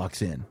Mendez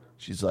walks in.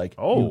 She's like,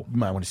 oh, you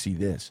might want to see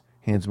this.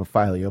 Hands him a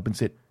file. He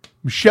opens it.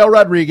 Michelle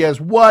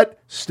Rodriguez, what?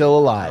 Still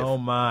alive. Oh,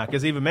 my.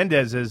 Because Eva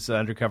Mendez is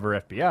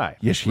undercover FBI.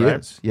 Yes, she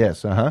is.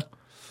 Yes,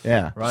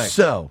 Yeah. Right.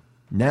 So,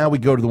 now we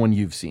go to the one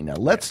you've seen. Now,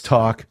 let's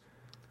talk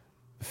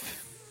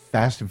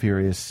Fast and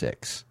Furious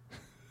 6.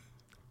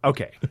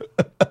 Okay.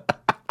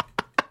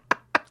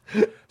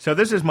 So,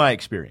 this is my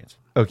experience.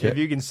 Okay. If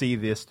you can see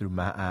this through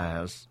my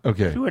eyes.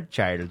 Okay. Through a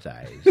child's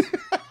eyes.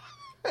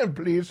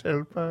 Please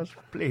help us.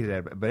 Please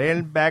help us.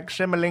 Bring back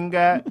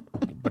Semalinga.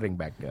 Bring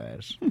back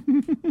guys.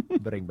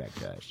 Bring back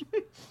guys.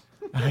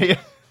 I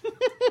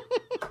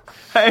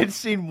had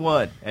seen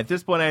one. At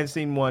this point, I had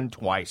seen one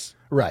twice.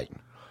 Right.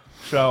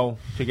 So,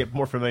 to get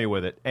more familiar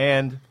with it.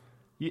 And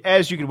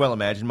as you can well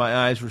imagine,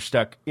 my eyes were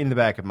stuck in the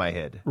back of my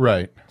head.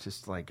 Right.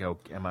 Just like, oh,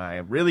 am I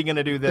really going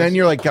to do this? And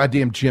you're like,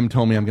 goddamn, Jim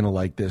told me I'm going to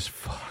like this.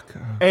 Fuck.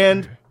 Okay.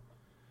 And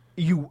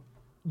you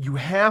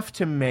have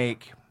to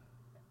make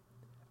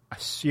a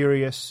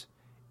serious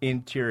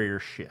interior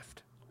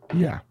shift.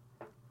 Yeah.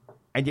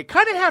 And you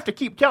kind of have to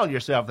keep telling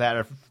yourself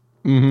that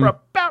for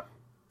about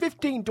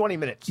 15, 20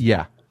 minutes.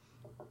 Yeah.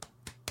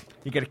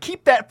 You got to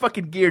keep that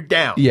fucking gear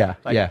down. Yeah,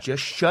 like,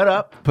 just shut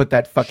up. Put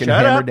that fucking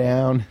hammer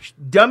down.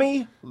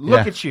 Dummy,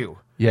 look at you.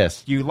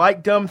 Yes. You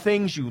like dumb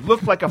things. You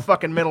look like a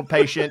fucking mental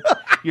patient.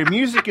 Your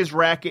music is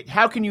racket.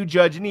 How can you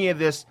judge any of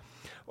this?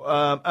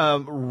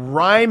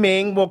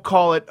 Rhyming, we'll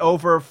call it,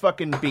 over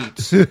fucking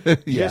beats.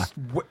 Yeah.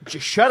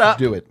 Just shut up.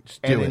 Do it.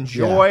 And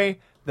enjoy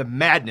the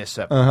madness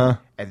of it.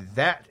 And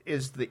that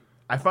is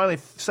I finally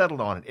settled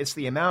on it. It's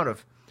the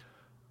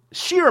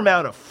sheer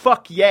amount of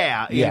fuck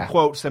yeah, in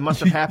quotes, that must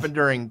have happened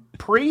during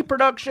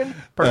pre-production,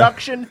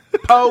 production,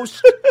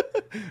 post,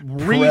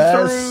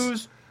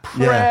 read-throughs,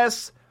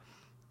 press,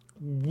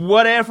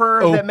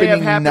 whatever Opening that may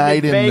have happened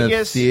night in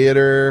Vegas. The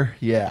theater.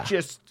 Yeah.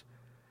 Just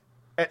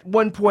at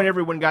one point,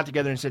 everyone got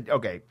together and said,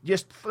 okay,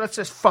 let's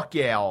just fuck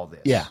yeah all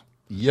this. Yeah.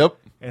 Yep.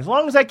 As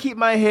long as I keep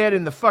my head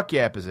in the fuck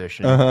yeah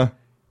position,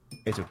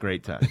 it's a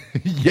great time.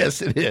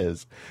 Yes, it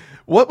is.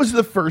 What was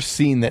the first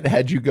scene that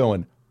had you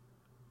going,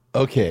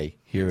 okay,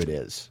 here it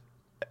is?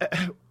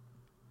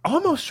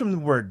 Almost from the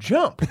word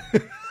jump.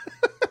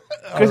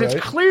 Because it's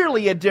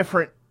clearly a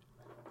different...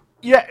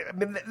 Yeah, I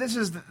mean, this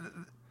is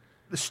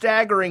the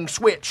staggering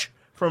switch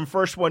from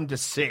first one to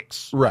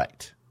 6.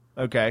 Right.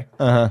 Okay?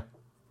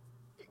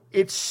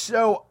 It's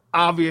so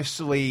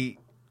obviously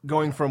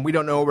going from we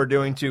don't know what we're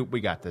doing to we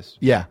got this.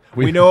 Yeah.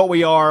 We know what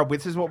we are.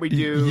 This is what we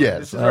do. Yes.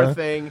 This is our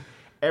thing.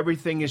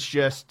 Everything is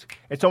just...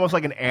 It's almost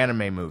like an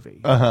anime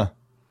movie. It's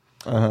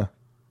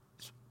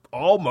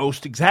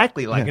almost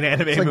exactly like an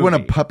anime movie. It's like when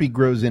a puppy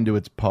grows into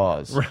its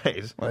paws.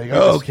 Right. Like,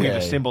 We've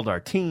assembled our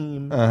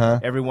team.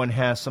 Everyone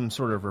has some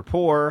sort of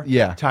rapport.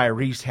 Yeah.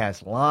 Tyrese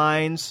has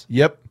lines.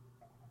 Yep.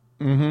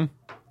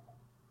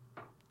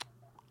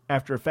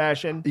 After a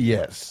fashion.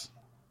 Yes.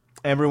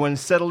 Everyone's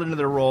settled into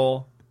their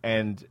role,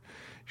 and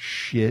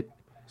shit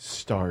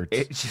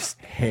starts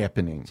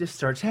happening. Just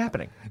starts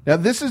happening. Now,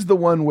 this is the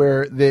one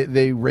where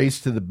they race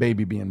to the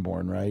baby being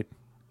born, right?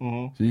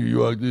 Mm-hmm. So you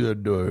walk through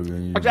that door.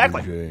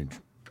 Exactly. Change.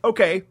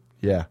 Okay.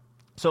 Yeah.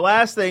 So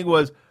last thing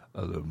was,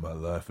 I live my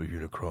life a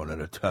unicorn at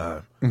a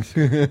time.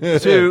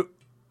 So,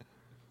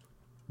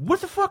 what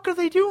the fuck are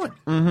they doing?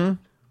 Mm-hmm.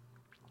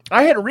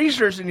 I hadn't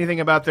researched anything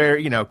about their,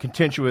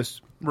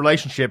 contentious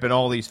relationship in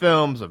all these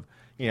films of,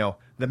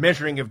 the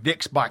measuring of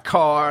dicks by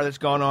car that's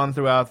gone on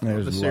throughout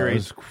the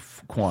series.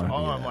 Quantity,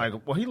 I'm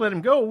like, well, he let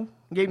him go,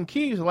 gave him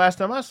keys the last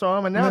time I saw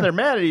him, and now they're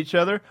mad at each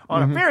other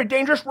on a very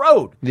dangerous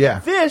road. Yeah.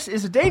 This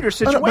is a dangerous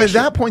situation. But at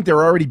that point,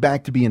 they're already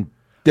back to being,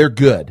 they're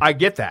good. I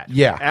get that.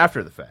 Yeah.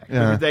 After the fact.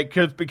 Yeah.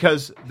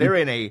 Because they're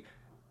in a,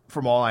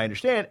 from all I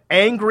understand,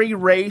 angry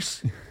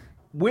race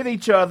with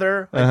each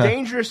other, a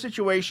dangerous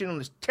situation on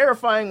this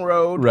terrifying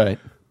road. Right.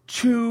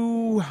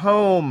 To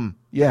home.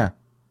 Yeah.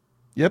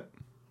 Yep.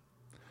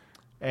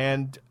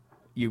 And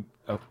you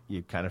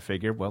kind of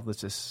figure, well,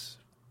 this is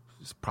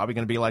probably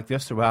going to be like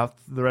this throughout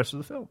the rest of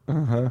the film.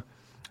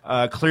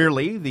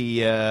 Clearly,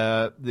 the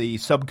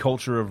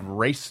subculture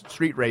of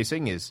street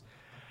racing is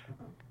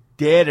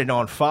dead and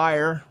on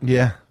fire.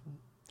 Yeah.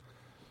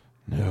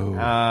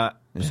 No.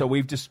 So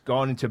we've just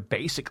gone into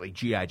basically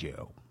G.I.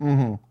 Joe.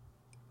 Mm-hmm.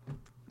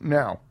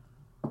 Now,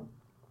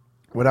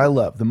 what I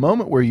love, the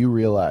moment where you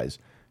realize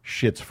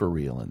shit's for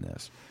real in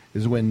this,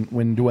 is when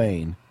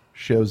Dwayne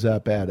shows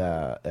up at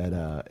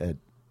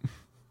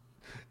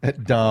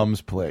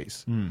Dom's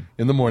place in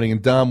the morning,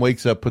 and Dom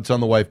wakes up, puts on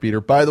the wife beater.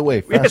 By the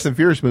way, Fast and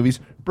Furious movies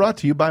brought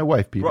to you by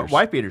wife beaters.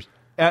 Wife beaters.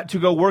 To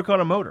go work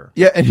on a motor.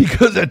 Yeah, and he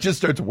goes out, just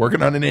starts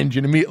working on an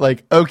engine,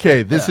 and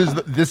okay, this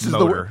is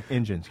motor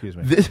engine. Excuse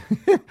me. This,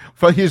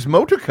 for his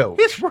motor coach.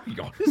 It's working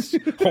on his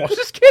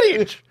horse's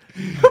carriage.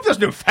 Hope there's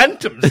no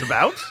phantoms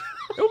about.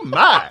 Oh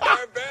my!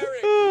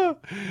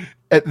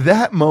 At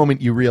that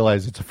moment, you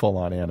realize it's a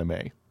full-on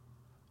anime.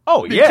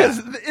 Oh, yeah.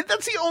 Because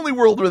that's the only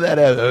world where that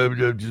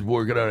I'm just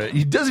working on it.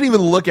 He doesn't even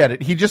look at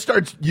it. He just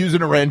starts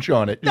using a wrench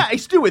on it. Nah,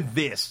 he's doing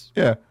this.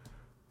 Yeah.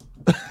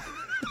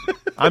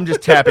 I'm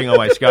just tapping on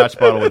my scotch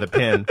bottle with a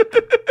pen.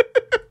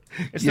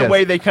 It's the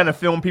way they kind of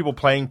film people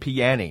playing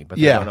piano, but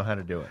they don't know how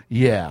to do it.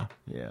 Yeah.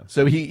 Yeah.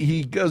 So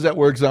he goes out,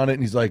 works on it,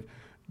 and he's like,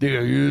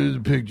 "There, here's a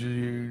picture."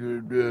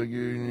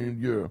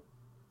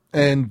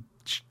 And,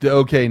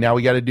 okay, now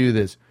we got to do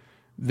this.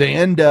 They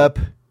end up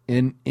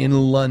in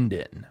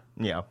London.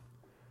 Yeah.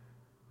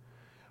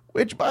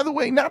 Which, by the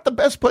way, not the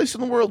best place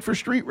in the world for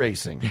street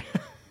racing.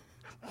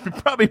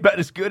 Probably about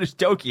as good as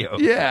Tokyo.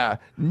 Yeah.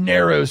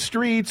 Narrow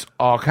streets,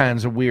 all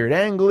kinds of weird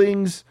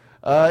anglings.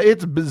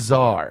 It's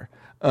bizarre.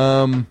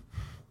 Where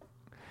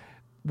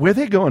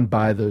they go and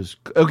buy those?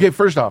 Okay,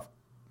 first off,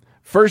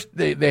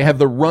 they have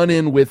the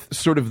run-in with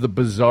sort of the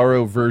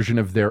bizarro version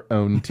of their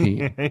own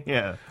team.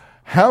 Yeah.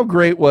 How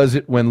great was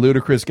it when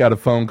Ludacris got a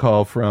phone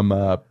call from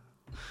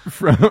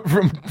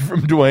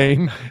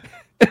Dwayne,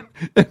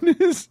 and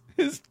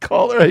his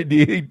caller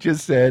ID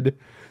just said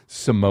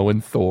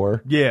Samoan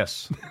Thor.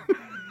 Yes.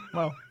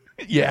 Well,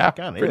 yeah,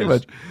 pretty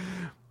much.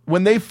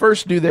 When they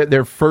first do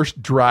their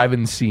first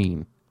driving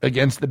scene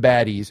against the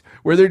baddies,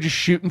 where they're just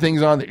shooting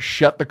things on that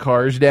shut the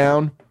cars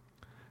down,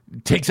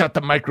 takes out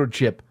the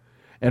microchip,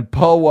 and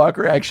Paul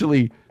Walker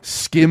actually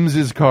skims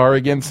his car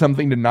against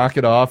something to knock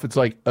it off. It's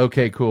like,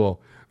 okay,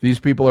 cool. These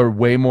people are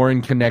way more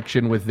in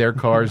connection with their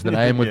cars than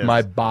I am with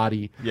my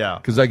body. Yeah.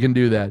 Because I can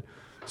do that.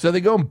 So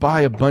they go and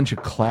buy a bunch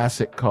of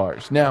classic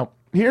cars. Now,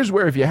 here's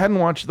where if you hadn't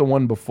watched the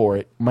one before,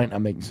 it might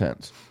not make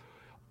sense.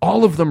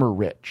 All of them are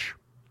rich.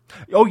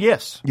 Oh,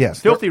 yes.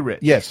 Yes. Filthy rich.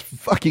 Yes,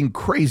 fucking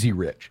crazy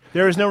rich.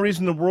 There is no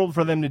reason in the world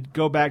for them to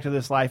go back to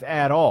this life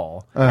at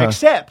all.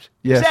 Except,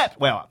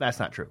 well, that's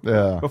not true.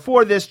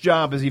 Before this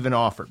job is even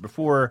offered,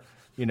 before,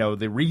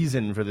 the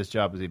reason for this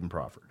job is even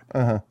proffered.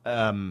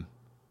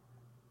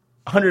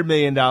 $100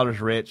 million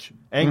rich,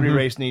 angry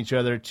racing each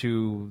other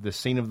to the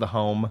scene of the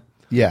home.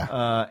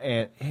 Yeah.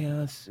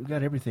 We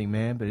got everything,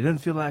 man, but it doesn't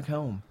feel like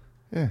home.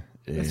 Yeah.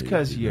 It's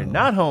because you're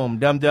not home,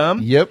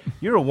 dum-dum. Yep.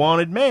 You're a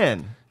wanted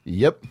man.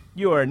 Yep.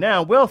 You are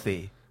now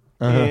wealthy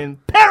in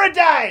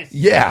paradise.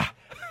 Yeah.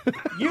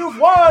 You've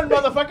won,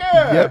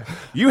 motherfucker. Yep.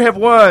 You have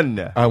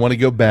won. I want to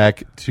go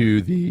back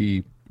to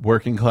the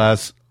working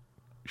class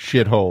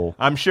shithole.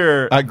 I'm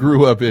sure. I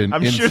grew up in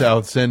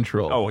South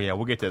Central. Oh, yeah,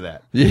 we'll get to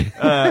that.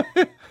 Yeah.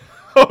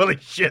 Holy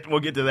shit, we'll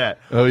get to that.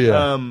 Oh,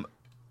 yeah.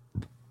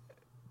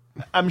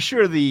 I'm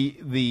sure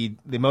the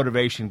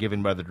motivation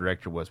given by the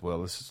director was,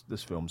 well,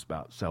 this film's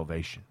about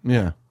salvation.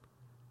 Yeah.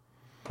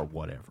 Or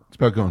whatever. It's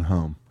about going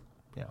home.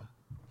 Yeah.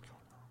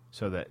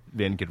 So that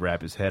Vin could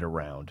wrap his head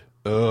around.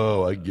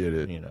 Oh, I get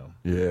it.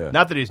 Yeah.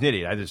 Not that he's an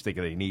idiot. I just think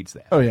that he needs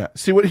that. Oh, yeah.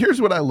 See, here's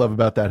what I love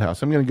about that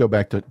house. I'm going to go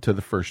back to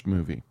the first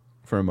movie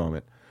for a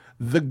moment.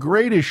 The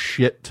greatest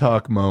shit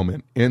talk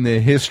moment in the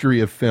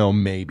history of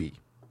film, maybe.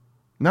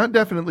 Not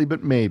definitely,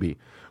 but maybe.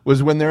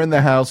 Was when they're in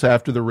the house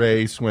after the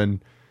race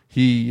when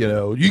he,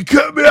 you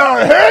cut me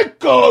out of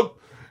handcuff.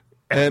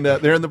 And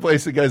they're in the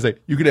place. The guy's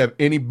like, you can have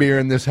any beer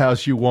in this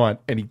house you want.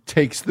 And he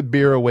takes the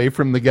beer away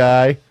from the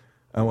guy.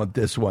 I want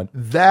this one.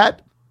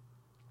 That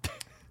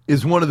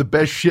is one of the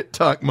best shit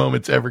talk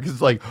moments ever because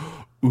it's like,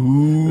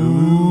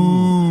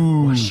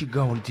 ooh. What's she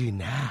going to do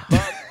now?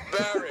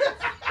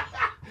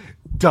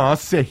 Don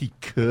said he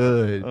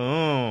could.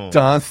 Oh.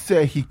 Don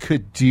said he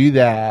could do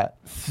that.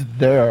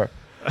 There.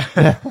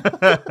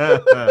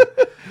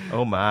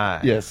 Oh,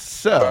 my. Yes,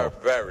 so.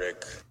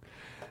 Barbaric.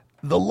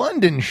 The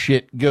London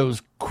shit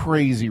goes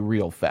crazy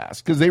real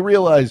fast because they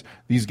realize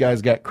these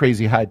guys got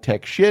crazy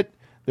high-tech shit.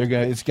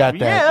 It's got that.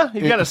 Yeah,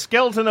 you've got a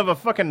skeleton of a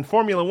fucking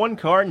Formula One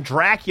car and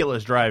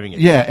Dracula's driving it.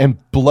 Yeah,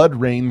 and Blood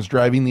Rain's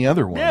driving the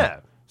other one. Yeah.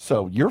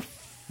 So you're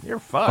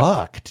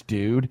fucked,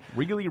 dude.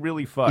 Really,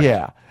 really fucked.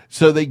 Yeah.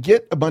 So they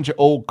get a bunch of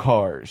old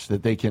cars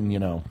that they can,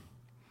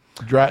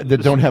 drive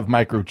that don't have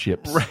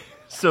microchips. Right.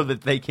 So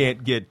that they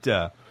can't get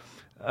computer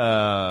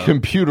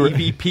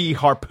EVP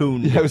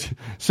harpooned. Yeah,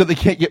 so they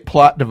can't get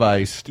plot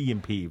device.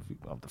 EMP.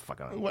 What the fuck?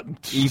 What?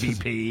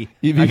 EVP.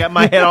 I got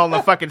my head on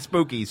the fucking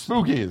spookies.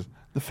 Spookies.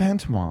 The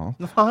Phantom.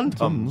 The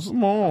Phantoms.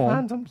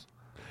 Phantoms.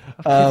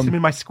 I'll kiss him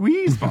in my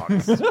squeeze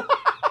box.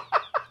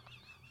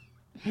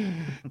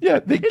 Yeah,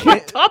 they in can't. my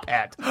top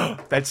hat.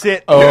 That's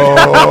it.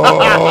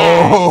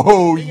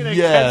 Oh, yes.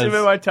 Catch him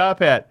in my top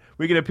hat.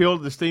 We can appeal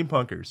to the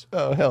steampunkers.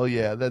 Oh, hell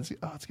yeah. It's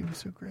going to be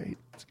so great.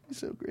 It's going to be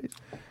so great.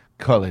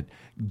 Call it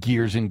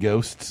Gears and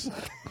Ghosts.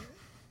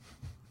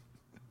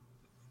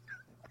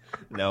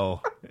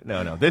 No.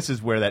 This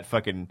is where that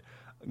fucking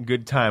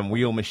good time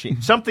wheel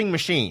machine. Something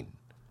machine.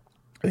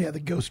 Oh, yeah,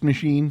 the Ghost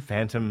Machine.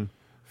 Phantom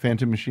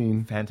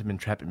Machine. Phantom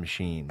Entrapment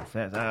Machine.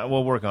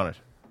 We'll work on it.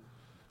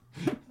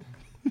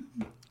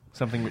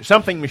 Something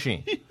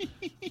machine.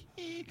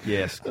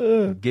 Yes.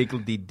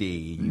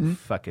 Giggle-dee-dee, you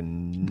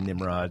fucking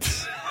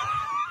nimrods.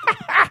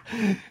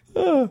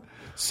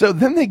 So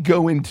then they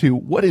go into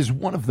what is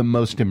one of the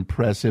most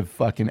impressive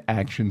fucking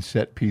action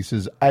set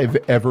pieces I've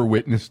ever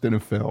witnessed in a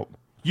film.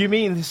 You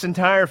mean this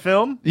entire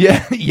film?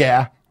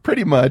 Yeah,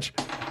 pretty much.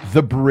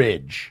 The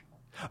bridge.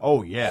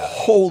 Oh, yeah.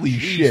 Holy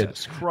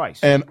Jesus shit.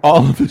 Christ. And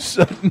all of a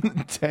sudden,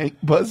 the tank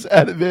busts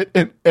out of it,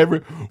 and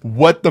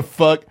what the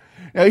fuck?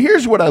 Now,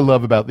 here's what I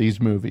love about these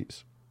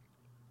movies.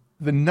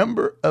 The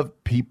number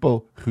of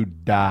people who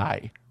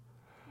die,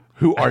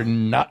 who are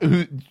not,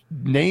 who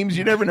names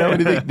you never know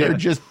anything, they're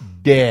just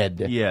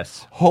dead.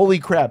 Yes. Holy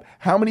crap.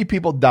 How many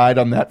people died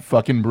on that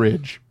fucking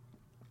bridge?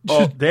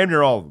 Oh, damn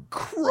near all.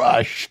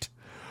 Crushed.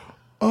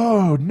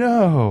 Oh,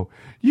 no.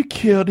 You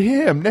killed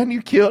him. Then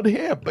you killed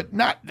him, but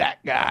not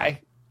that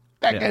guy.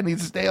 That guy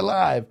needs to stay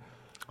alive.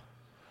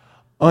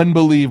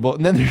 Unbelievable.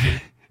 And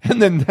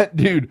then that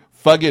dude,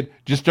 fuck it,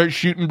 just start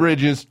shooting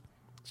bridges,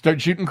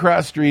 start shooting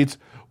cross streets,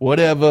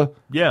 whatever.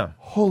 Yeah.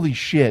 Holy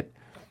shit.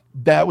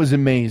 That was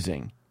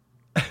amazing.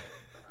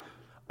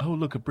 Oh,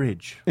 look, a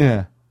bridge.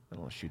 Yeah. I'm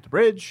going to shoot the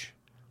bridge.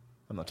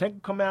 And the tank will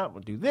come out.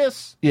 We'll do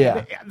this.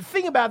 Yeah. The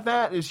thing about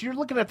that is you're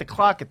looking at the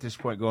clock at this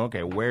point going,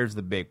 okay, where's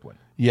the big one?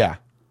 Yeah.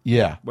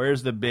 Yeah.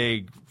 Where's the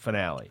big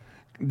finale?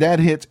 That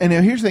hits. And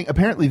now here's the thing.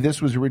 Apparently this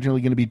was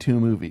originally going to be 2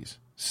 movies.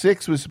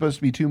 6 was supposed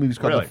to be 2 movies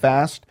called Really? The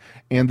Fast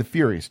and The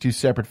Furious, 2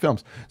 separate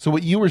films. So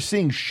what you were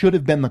seeing should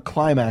have been the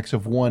climax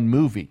of one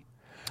movie.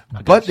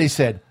 But they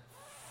said,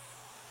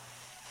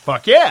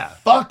 fuck yeah.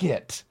 Fuck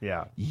it.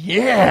 Yeah.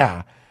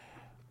 Yeah.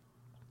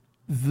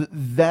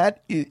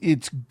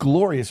 It's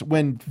glorious.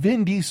 When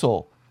Vin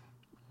Diesel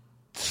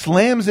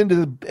slams into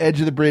the edge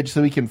of the bridge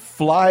so he can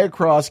fly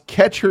across,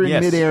 catch her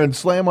in midair, and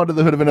slam onto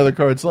the hood of another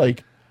car, it's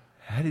like...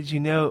 How did you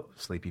know,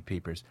 Sleepy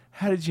Peepers,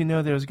 how did you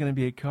know there was going to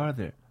be a car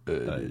there?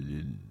 Let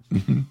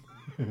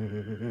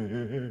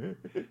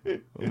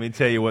me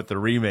tell you what the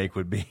remake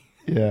would be.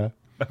 Yeah.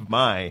 Of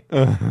my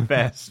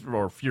Fast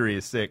or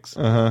Furious 6.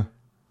 Uh-huh.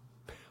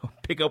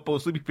 Pick up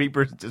both Sleepy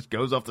Peepers and just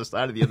goes off the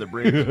side of the other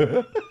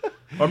bridge.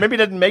 Or maybe it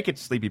doesn't make it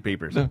Sleepy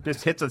Peepers.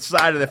 Just hits the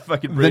side of the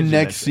fucking bridge. The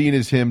next scene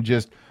is him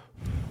just...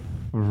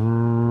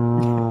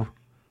 Yeah.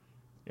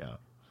 Yeah.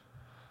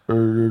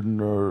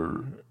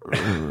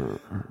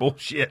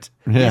 Bullshit.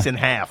 Yeah. He's in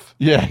half.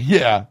 Yeah.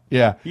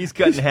 He's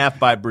cut in half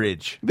by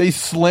bridge. They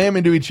slam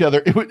into each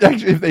other. It would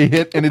actually, if they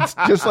hit, and it's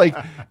just like,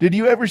 did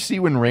you ever see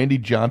when Randy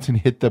Johnson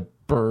hit the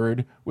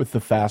bird with the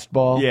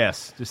fastball?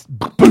 Yes. Just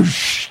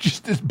boosh,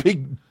 just this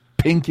big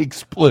pink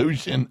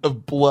explosion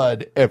of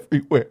blood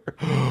everywhere.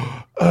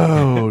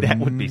 Oh, that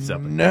would be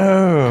something.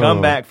 No.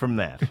 Come back from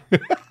that.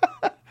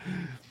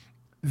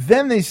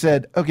 Then they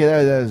said, okay,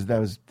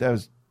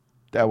 that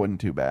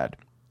wasn't too bad.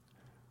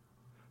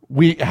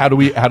 How do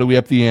we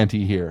up the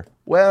ante here?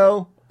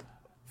 Well,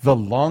 the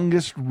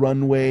longest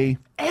runway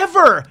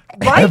ever,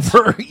 right?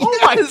 Ever. Oh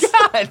my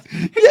god!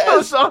 It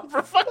goes on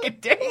for fucking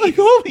days. Like,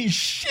 holy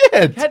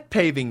shit! That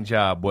paving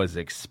job was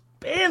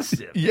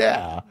expensive.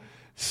 Yeah,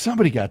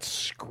 somebody got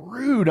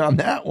screwed on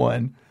that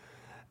one.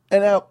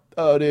 And now,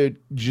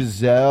 dude,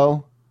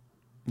 Giselle,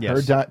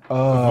 yes,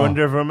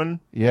 Wonder Woman.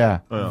 Yeah,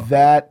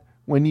 that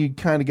when you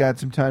kind of got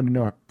some time to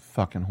know her,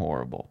 fucking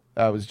horrible.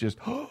 I was just.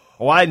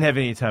 Well, I didn't have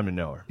any time to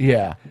know her.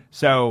 Yeah.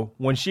 So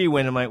when she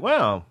went, I'm like,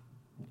 well,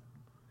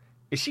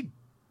 is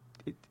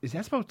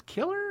that supposed to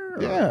kill her?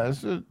 Or? Yeah,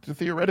 it's a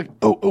theoretical.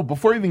 Oh,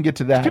 before I even get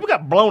to that. People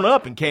got blown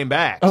up and came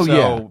back. Oh, so,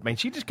 yeah. I mean,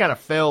 she just kind of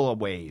fell a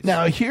ways.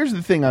 Now, here's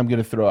the thing I'm going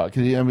to throw out,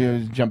 because I'm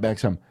going to jump back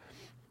some.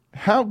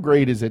 How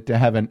great is it to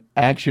have an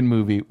action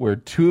movie where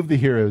two of the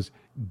heroes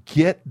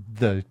get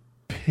the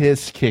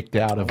piss kicked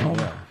out of them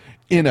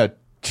in a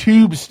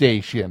tube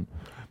station?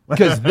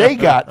 Because they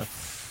got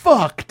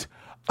fucked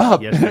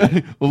up.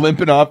 Yes,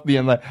 limping off the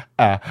end like,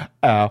 ow,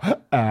 ow,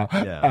 ow,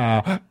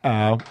 ow,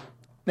 ow.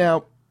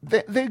 Now,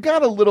 they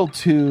got a little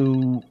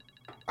too...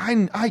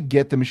 I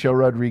get that Michelle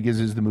Rodriguez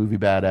is the movie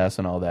badass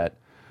and all that.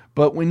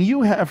 But when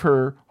you have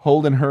her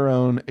holding her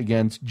own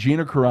against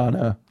Gina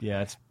Carano...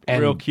 Yeah, it's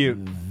real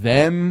cute.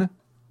 Then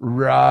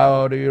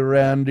Ronda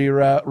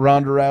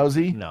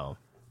Rousey? No.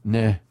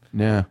 Nah.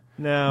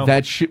 No.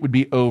 That shit would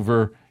be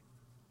over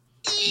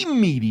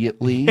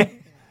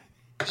immediately.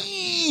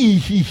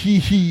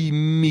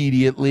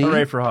 Immediately.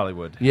 Hooray for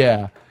Hollywood.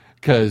 Yeah.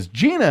 Because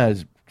Gina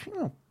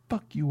will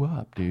fuck you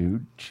up,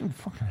 dude. She'll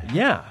fucking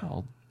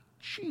hell.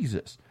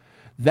 Jesus.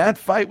 That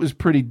fight was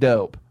pretty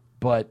dope,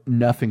 but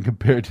nothing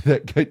compared to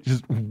that guy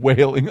just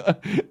wailing.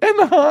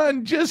 And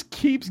Han just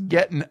keeps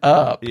getting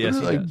up. Yes,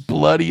 he like does.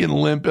 bloody and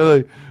limp.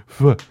 Like,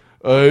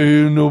 I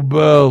ain't no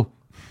bell.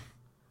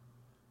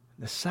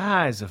 The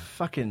size of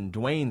fucking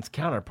Dwayne's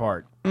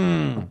counterpart.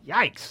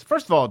 Yikes.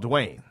 First of all,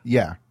 Dwayne.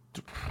 Yeah.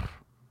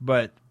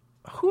 But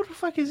who the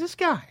fuck is this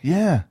guy?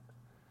 Yeah.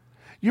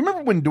 You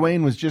remember when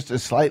Dwayne was just a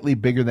slightly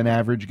bigger than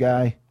average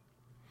guy?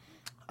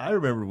 I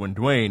remember when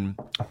Dwayne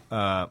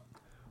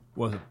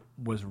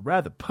was a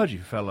rather pudgy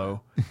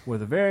fellow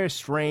with a very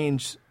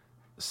strange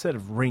set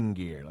of ring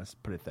gear. Let's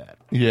put it that.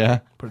 Yeah.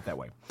 Put it that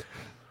way.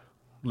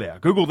 Yeah,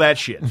 Google that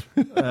shit.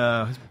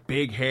 His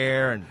big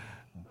hair and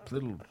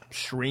little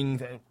string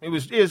thing. It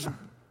was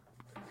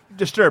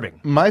disturbing.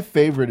 My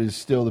favorite is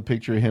still the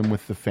picture of him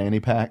with the fanny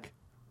pack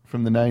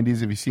from the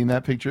 90s. Have you seen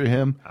that picture of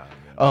him?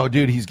 Oh,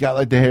 dude, he's got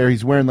like the hair.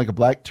 He's wearing like a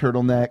black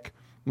turtleneck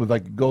with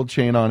like a gold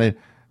chain on it,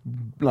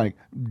 like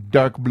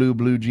dark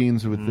blue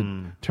jeans with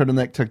the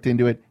turtleneck tucked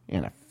into it,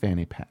 and a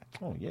fanny pack.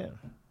 Oh, yeah.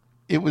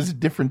 It was a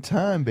different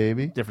time,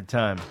 baby. Different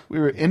time. We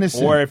were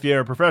innocent. Or if you're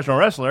a professional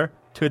wrestler,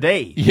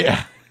 today.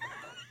 Yeah.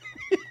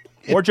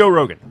 Or Joe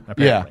Rogan,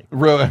 apparently.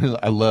 Yeah.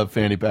 I love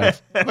fanny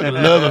packs. I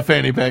love a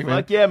fanny pack, man.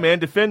 Like, yeah, man,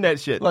 defend that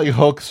shit. Like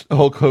Hulk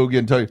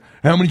Hogan tell you,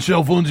 how many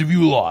cell phones have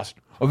you lost?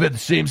 I've had the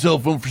same cell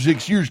phone for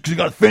 6 years because I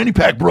got a fanny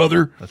pack,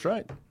 brother. That's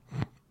right.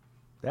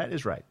 That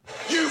is right.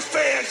 You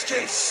fans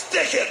can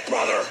stick it,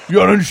 brother. You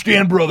gotta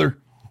understand, brother.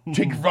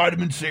 Take your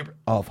vitamin saver.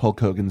 Oh, if Hulk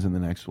Hogan's in the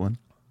next one.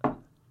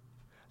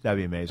 That'd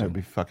be amazing. That'd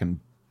be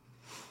fucking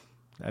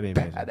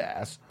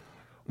badass.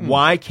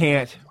 Why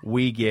can't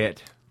we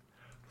get,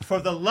 for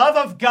the love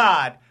of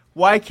God,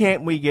 why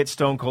can't we get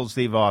Stone Cold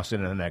Steve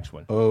Austin in the next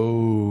one?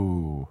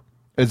 Oh.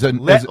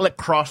 Let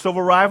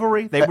crossover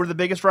rivalry. They were the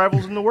biggest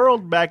rivals in the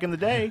world back in the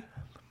day.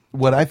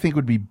 What I think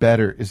would be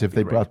better is if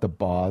they brought the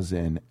Boz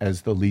in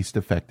as the least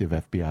effective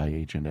FBI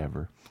agent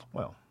ever.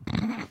 Well,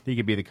 he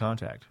could be the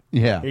contact.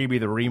 Yeah. He could be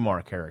the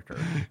Remar character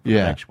for the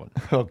next one.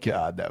 Oh,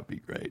 God, that would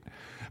be great.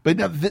 But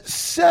now,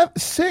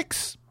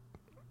 6,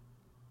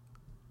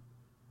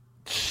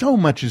 so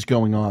much is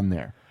going on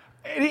there.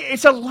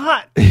 It's a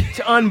lot to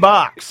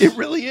unbox. It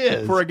really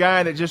is. For a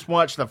guy that just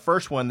watched the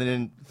first one,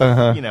 and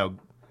then,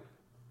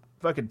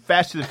 fucking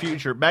Back to the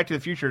Future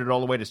did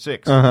all the way to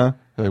 6. Like,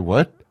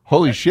 what?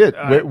 Holy shit.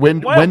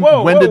 When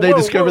did they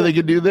discover they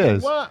could do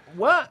this?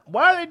 What?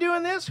 Why are they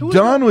doing this?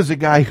 Don was a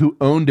guy who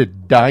owned a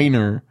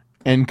diner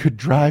and could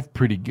drive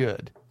pretty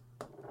good.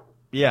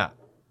 Yeah.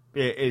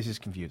 It's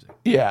just confusing.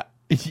 Yeah.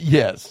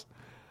 Yes.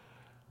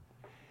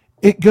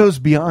 It goes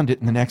beyond it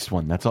in the next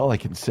one. That's all I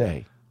can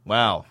say.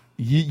 Wow.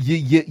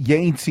 You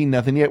ain't seen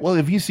nothing yet. Well,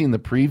 have you seen the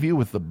preview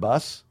with the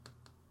bus?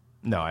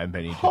 No, I haven't paid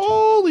any attention.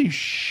 Holy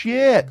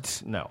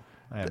shit. No,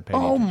 I haven't paid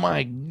any attention.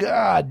 My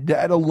God.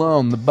 That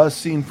alone, the bus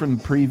scene from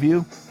the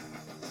preview.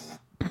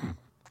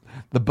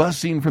 The bus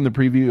scene from the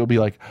preview, you'll be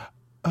like,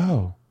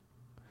 oh.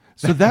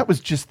 So that was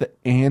just the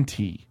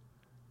ante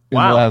in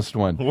the last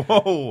one.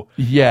 Whoa.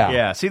 Yeah.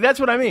 Yeah. See, that's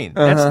what I mean.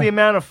 That's the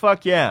amount of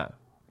fuck yeah.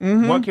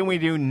 Mm-hmm. What can we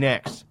do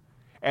next?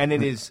 And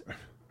it is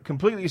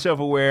completely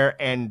self-aware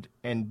and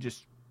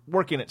just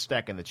working at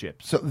stacking the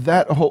chips. So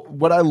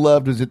what I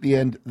loved was at the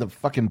end, the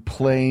fucking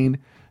plane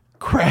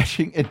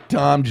crashing and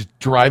Tom just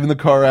driving the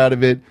car out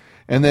of it.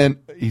 And then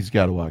he's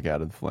got to walk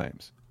out of the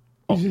flames.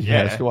 He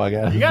has to walk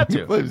out of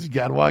the flames. He's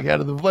got to walk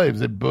out of the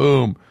flames. And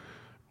boom.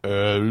 What?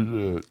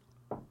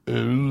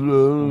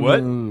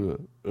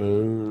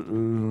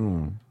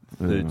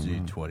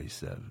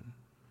 1327.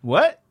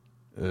 What?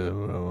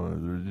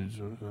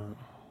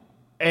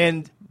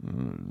 And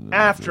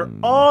after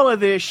all of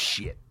this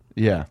shit.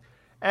 Yeah.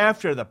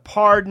 After the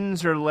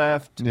pardons are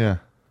left. Yeah.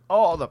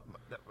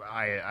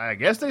 I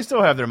guess they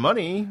still have their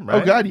money,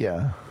 right? Oh, God,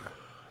 yeah.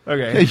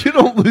 Okay. You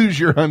don't lose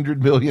your $100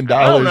 million.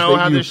 I don't know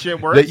how this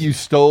shit works. That you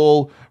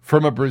stole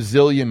from a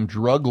Brazilian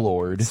drug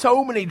lord.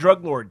 So many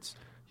drug lords.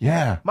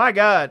 Yeah. My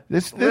God.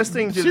 This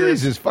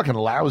series is fucking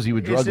lousy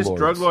with drug lords. It's just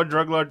drug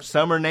lord.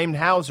 Some are named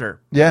Hauser.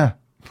 Yeah.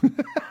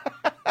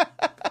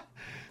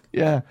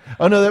 Yeah.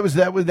 Oh no,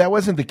 that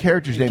wasn't the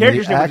character's name.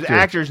 The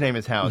actor's name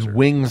is Hauser. It was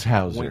Wings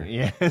Hauser.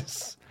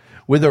 Yes.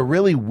 With a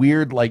really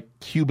weird, like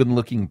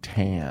Cuban-looking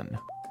tan.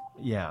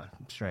 Yeah,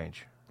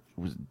 strange.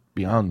 It was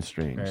beyond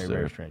strange. Very,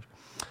 very strange.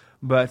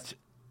 But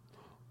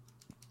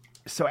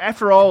so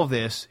after all of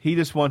this, he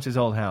just wants his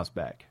old house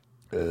back.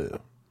 Yeah.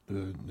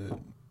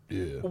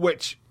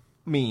 Which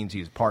means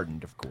he's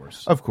pardoned, of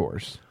course. Of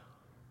course.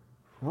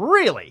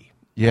 Really?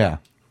 Yeah.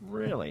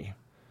 Really?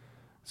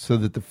 So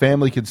that the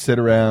family could sit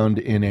around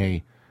in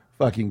a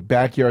fucking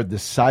backyard the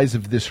size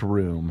of this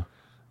room.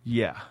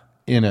 Yeah.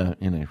 In a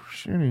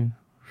shitty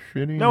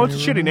No, it's a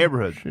shitty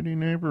neighborhood. Shitty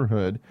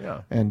neighborhood.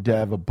 Yeah. And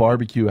have a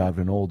barbecue out of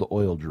an old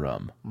oil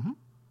drum. Mm-hmm.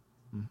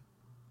 Mm-hmm.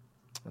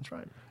 That's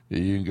right.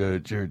 You can go to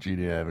church, you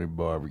didn't have any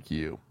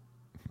barbecue.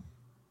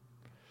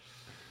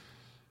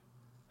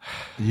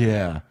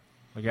 Yeah.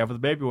 Look out for the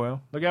baby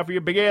oil. Look out for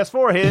your big ass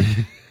forehead.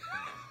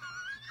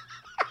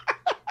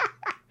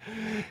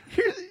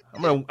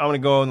 I'm gonna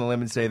go on the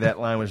limb and say that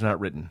line was not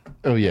written.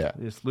 Oh yeah.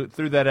 Just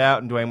threw that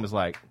out, and Dwayne was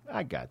like,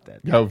 "I got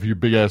that." Out for your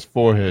big ass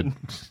forehead.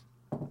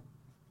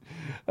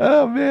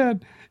 Oh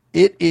man,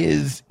 it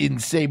is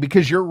insane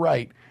because you're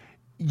right.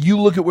 You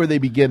look at where they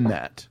begin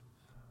that.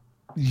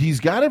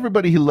 He's got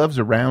everybody he loves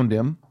around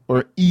him,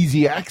 or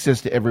easy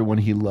access to everyone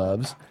he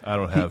loves. I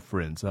don't have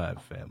friends. I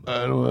have family.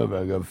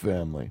 I got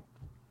family.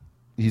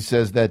 He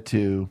says that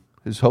to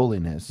His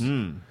Holiness,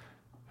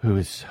 who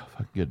is so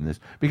fucking good in this.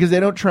 Because they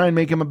don't try and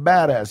make him a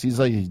badass. He's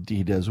like,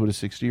 he does what a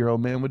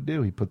 60-year-old man would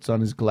do. He puts on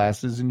his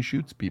glasses and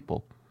shoots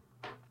people.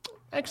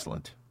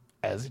 Excellent.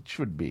 As it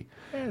should be.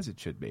 As it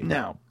should be.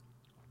 Now,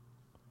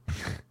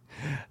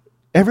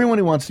 everyone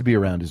he wants to be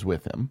around is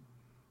with him.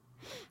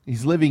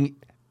 He's living,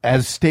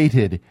 as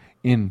stated,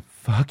 in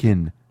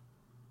fucking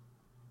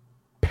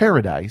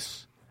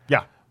paradise.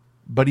 Yeah.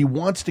 But he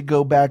wants to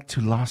go back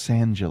to Los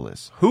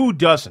Angeles. Who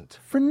doesn't?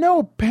 For no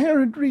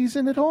apparent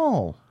reason at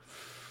all.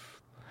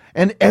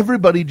 And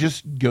everybody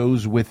just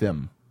goes with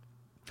him.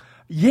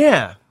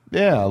 Yeah.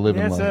 Yeah, I'll live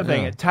in That's Los another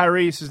thing. Angeles.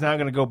 Tyrese is now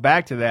going to go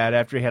back to that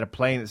after he had a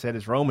plane that said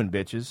it's Roman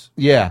bitches.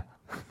 Yeah.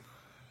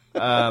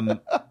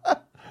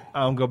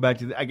 I'll go back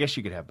to I guess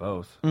you could have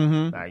both.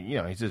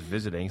 Mm-hmm. He's just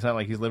visiting. It's not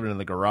like he's living in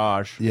the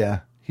garage. Yeah,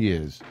 he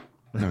is.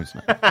 No, he's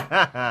not.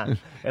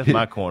 That's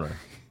my corner.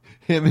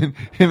 Him and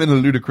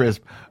Ludacris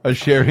are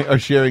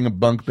sharing a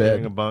bunk bed.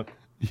 Sharing a bunk.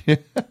 Yeah.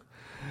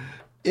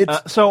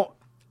 It's so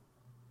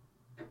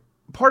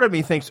part of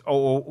me thinks,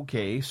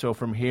 okay, so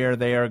from here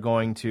they are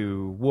going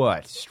to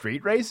what?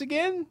 Street race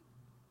again?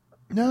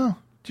 No,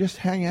 just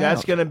hang out.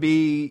 That's going to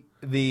be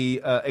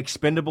the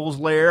Expendables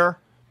lair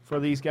for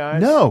these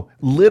guys? No,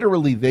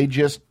 literally they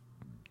just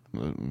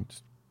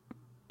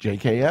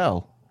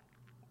JKL.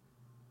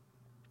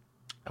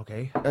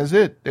 Okay. That's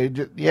it. They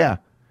just, yeah.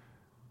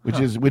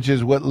 Which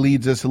is what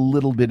leads us a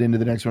little bit into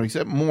the next one,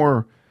 except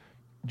more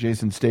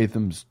Jason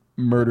Statham's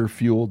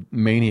murder-fueled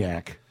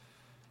maniac.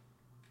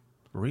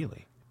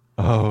 Really?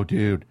 Oh,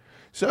 dude.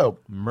 So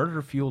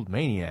murder-fueled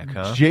maniac,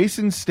 huh?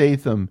 Jason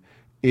Statham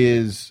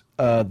is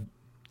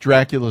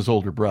Dracula's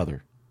older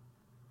brother,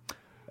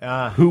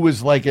 who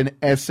was like an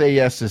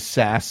SAS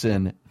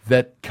assassin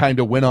that kind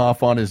of went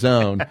off on his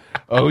own.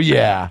 Oh,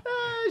 yeah.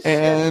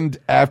 And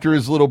after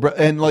his little brother,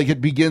 and like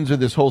it begins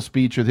with this whole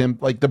speech with him,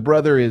 like the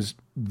brother is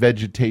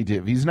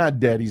vegetative. He's not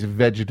dead. He's a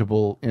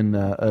vegetable in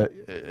the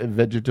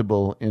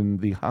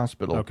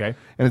hospital. Okay.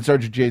 And it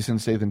starts with Jason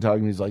Statham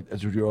talking. He's like,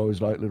 "That's what you're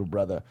always like, little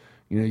brother.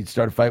 You'd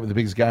start a fight with the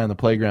biggest guy on the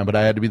playground, but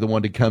I had to be the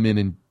one to come in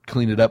and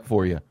clean it up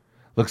for you.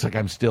 Looks like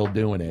I'm still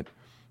doing it."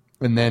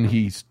 And then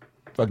he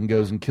fucking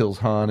goes and kills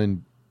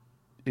Han,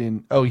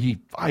 and he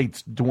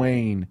fights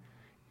Dwayne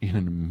in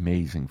an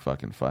amazing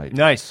fucking fight.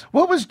 Nice.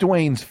 What was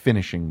Dwayne's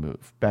finishing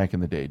move back in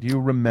the day? Do you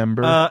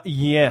remember?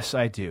 Yes,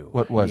 I do.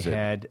 What was it? He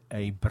had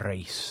a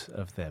brace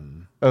of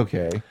them.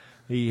 Okay.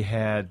 He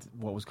had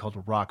what was called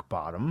a rock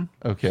bottom.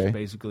 Okay. Which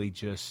basically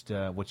just,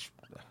 which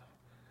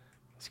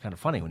it's kind of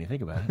funny when you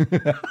think about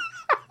it.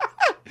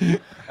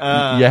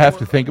 You have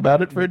to think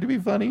about it for it to be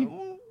funny?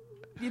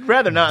 You'd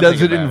rather not.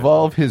 Does it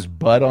involve his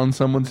butt on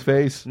someone's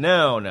face?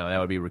 No, that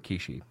would be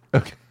Rikishi.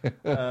 Okay.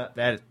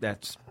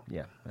 That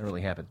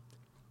really happened.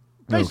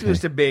 Basically,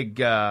 just a big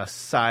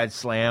side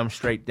slam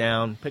straight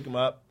down, pick him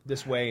up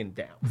this way and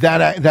down.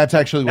 That's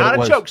actually what not it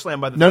was. Not a choke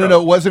slam by the No,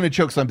 it wasn't a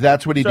choke slam.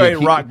 That's what he did.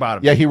 He rock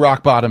bottomed. Yeah, he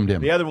rock bottomed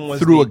him. The other one was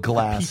through a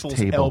glass people's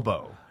table.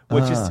 elbow,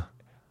 which is.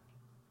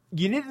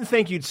 You didn't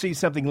think you'd see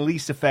something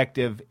least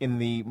effective in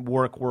the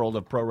work world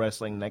of pro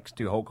wrestling next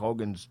to Hulk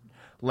Hogan's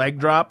leg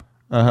drop.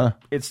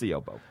 It's the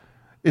elbow.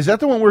 Is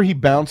that the one where he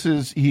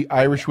bounces, he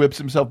Irish whips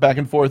himself back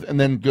and forth, and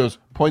then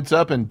points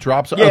up and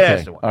drops? Yeah, okay,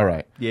 that's the one. all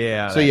right.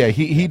 Yeah. So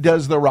he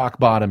does the rock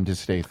bottom to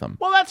Statham.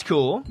 Well, that's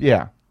cool.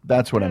 Yeah,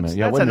 that's what I meant.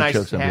 Yeah, that's a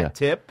nice hat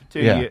tip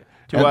to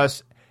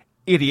us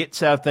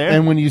idiots out there.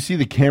 And when you see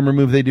the camera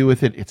move they do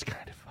with it, it's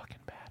kind of fucking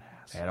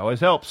badass. That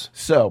always helps.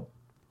 So,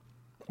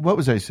 what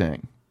was I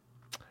saying?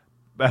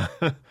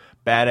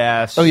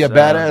 badass. Oh yeah,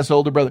 badass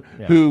older brother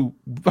yeah. who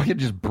fucking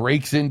just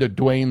breaks into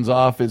Dwayne's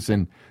office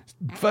and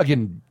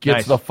fucking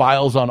gets the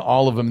files on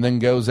all of them, and then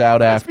goes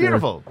out after. That's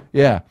beautiful.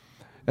 Yeah,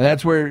 and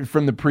that's where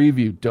from the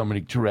preview,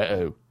 Dominic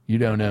Toretto, you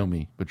don't know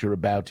me, but you're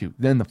about to.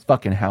 Then the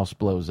fucking house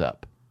blows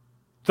up.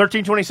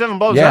 1327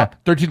 blows Yeah,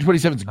 up.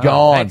 1327's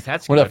gone. Thanks,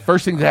 that's one of good. the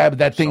first things that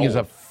happened, that thing is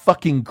a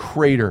fucking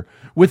crater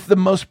with the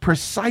most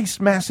precise,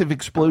 massive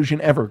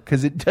explosion ever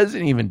because it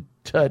doesn't even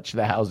touch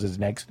the houses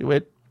next to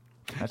it.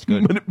 That's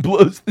good. But it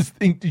blows this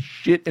thing to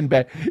shit and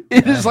back.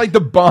 It is like the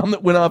bomb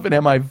that went off in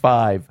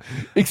MI5,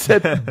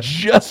 except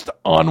just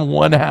on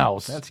one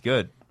house. That's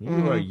good.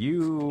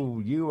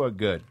 You are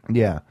good.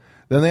 Yeah.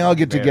 Then they all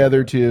get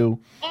together to...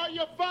 Are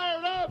you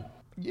fired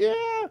up?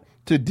 Yeah.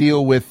 To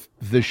deal with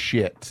the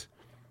shit.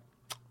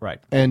 Right.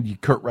 And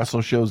Kurt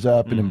Russell shows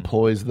up and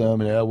employs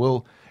them.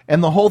 And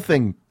and the whole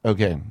thing...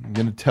 Okay, I'm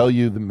going to tell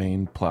you the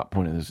main plot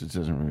point of this. It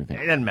doesn't really think.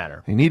 It doesn't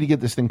matter. They need to get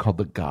this thing called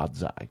the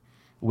God's Eye,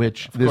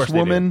 which this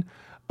woman,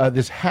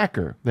 this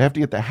hacker, they have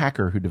to get the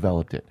hacker who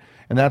developed it.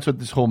 And that's what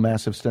this whole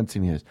massive stunt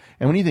scene is.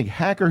 And when you think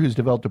hacker who's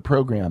developed a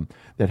program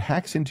that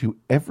hacks into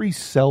every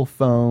cell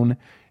phone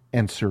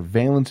and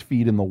surveillance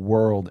feed in the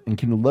world and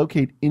can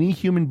locate any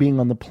human being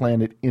on the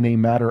planet in a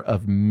matter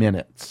of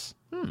minutes.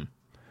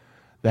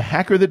 The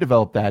hacker that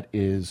developed that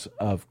is,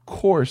 of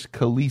course,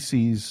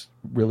 Khaleesi's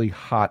really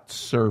hot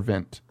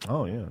servant.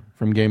 Oh, yeah.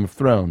 From Game of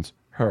Thrones.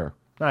 Her.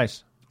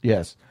 Nice.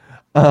 Yes.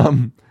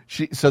 So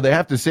they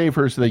have to save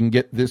her so they can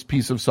get this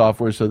piece of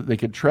software so that they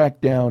can track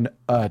down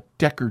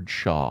Deckard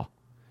Shaw,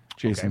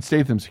 Jason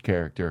Statham's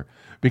character,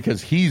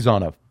 because he's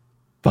on a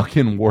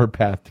fucking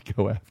warpath to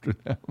go after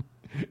them.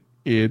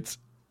 It's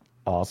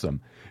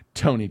awesome.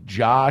 Tony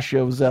Jaa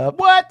shows up.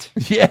 What?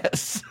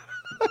 Yes.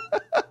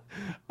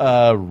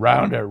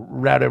 Ronda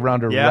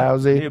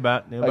Rousey. Knew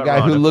about a guy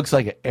Ronda. who looks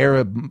like an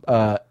Arab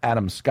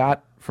Adam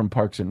Scott from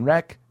Parks and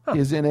Rec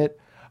is in it.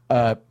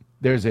 They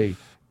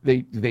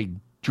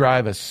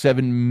drive a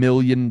 $7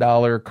 million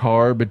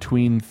car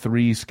between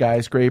 3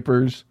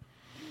 skyscrapers.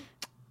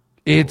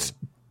 It's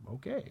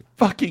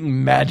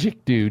fucking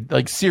magic, dude.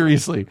 Like,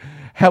 seriously.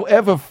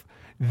 However,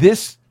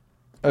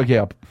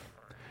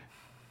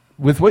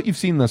 with what you've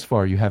seen thus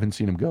far, you haven't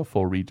seen him go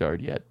full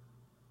retard yet.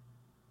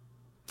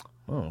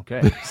 Oh,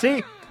 okay.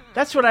 See,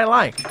 that's what I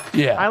like.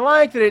 Yeah. I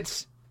like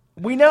that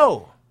we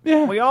know.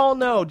 Yeah. We all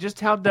know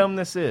just how dumb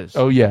this is.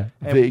 Oh, yeah.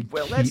 And, They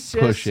let's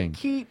keep pushing.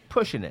 Keep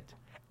pushing it.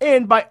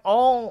 And by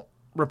all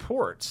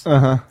reports,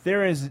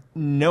 there is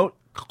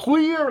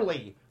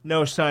clearly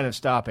no sign of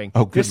stopping.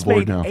 Oh, good this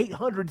Lord, made no.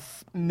 $800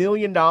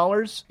 million.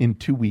 In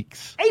 2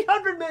 weeks.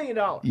 $800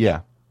 million.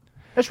 Yeah.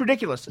 That's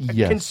ridiculous.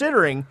 Yes.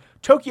 Considering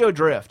Tokyo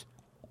Drift,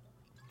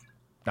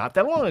 not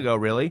that long ago,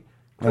 really.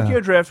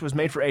 Tokyo Drift was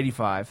made for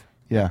 $85.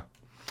 Yeah.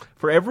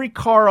 For every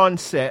car on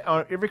set,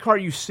 every car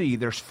you see,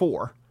 there's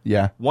 4.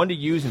 Yeah. 1 to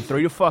use and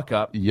 3 to fuck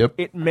up. Yep.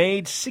 It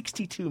made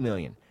 $62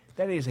 million.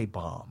 That is a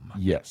bomb.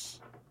 Yes.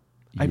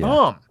 A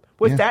bomb.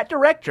 With that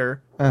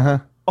director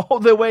all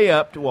the way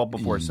up to,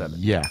 before 7.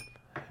 Yeah.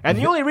 And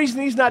the only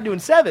reason he's not doing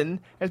 7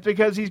 is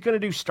because he's going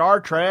to do Star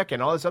Trek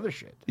and all this other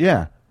shit.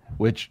 Yeah.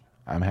 Which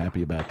I'm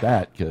happy about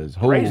that because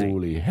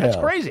holy hell. That's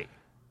crazy.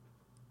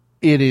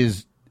 It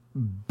is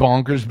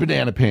bonkers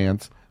banana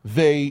pants.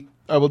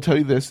 I will tell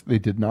you this, they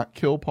did not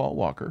kill Paul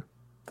Walker.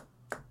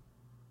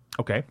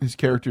 Okay. His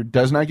character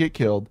does not get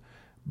killed,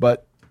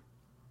 but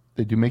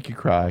they do make you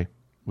cry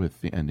with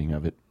the ending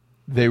of it.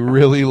 They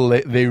really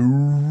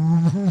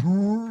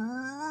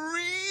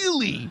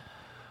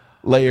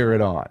layer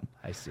it on.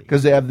 I see.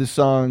 Because they have the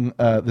song.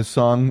 I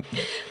want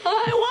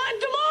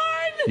to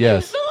mourn.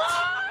 Yes.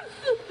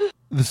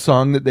 The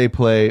song that they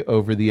play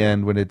over the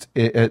end when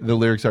the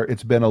lyrics are,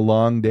 "It's been a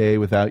long day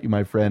without you,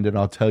 my friend, and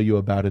I'll tell you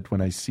about it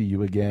when I see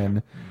you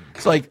again."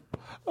 It's like,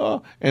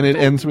 oh, and it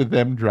ends with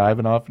them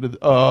driving off into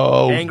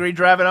Angry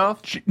driving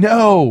off?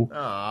 No.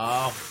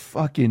 Oh.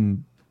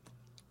 Fucking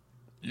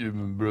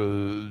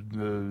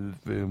brother,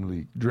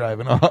 family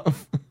driving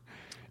off.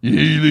 You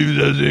leave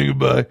without saying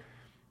goodbye.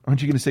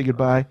 Aren't you going to say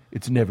goodbye?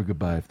 It's never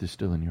goodbye if they're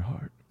still in your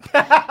heart.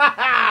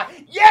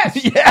 Yes!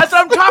 That's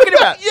what I'm talking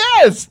about.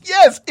 Yes,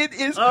 it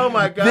is. Oh,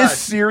 my God. This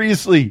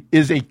seriously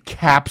is a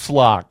caps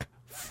lock.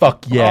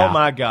 Fuck yeah. Oh,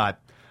 my God.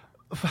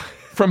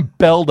 From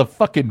bell to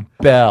fucking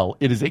bell,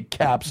 it is a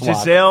caps lock.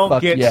 Giselle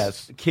Fuck gets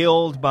yes.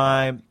 killed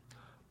by,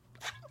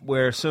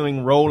 we're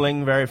assuming,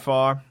 rolling very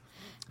far.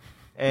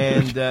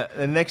 And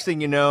the next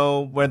thing you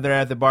know, when they're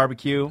at the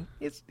barbecue,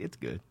 it's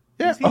good.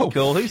 Yeah. He's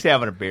cool. He's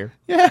having a beer.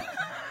 Yeah.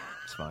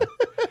 It's fine.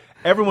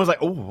 Everyone's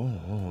like,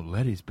 oh,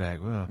 Letty's back.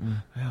 Well,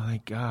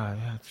 thank God.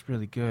 Yeah, it's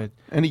really good.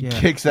 And he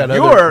kicks that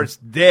Yours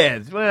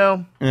dead.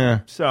 Well,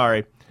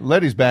 sorry.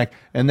 Letty's back.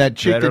 And that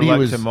chick Better that he luck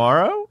was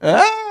tomorrow?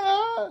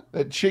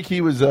 That chick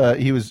he was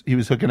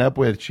hooking up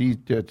with, she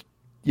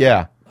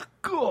yeah.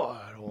 God.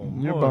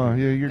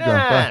 You're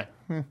done.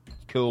 Bye.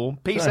 Cool.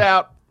 Peace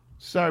out.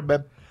 Sorry,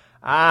 babe.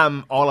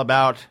 I'm all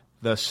about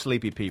the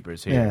sleepy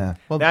peepers here. Yeah.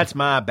 Well, that's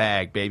my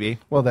bag, baby.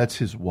 Well, that's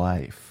his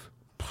wife.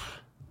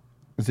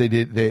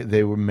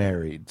 They were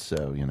married,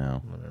 so, you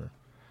know.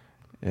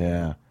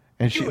 Yeah.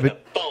 And You're a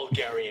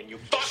Bulgarian, you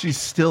fuck. she's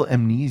still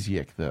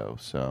amnesiac, though.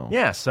 So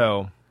Yeah,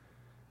 so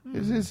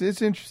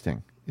it's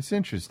interesting. It's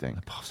interesting.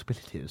 the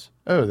possibilities.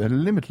 Oh, they're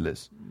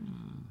limitless.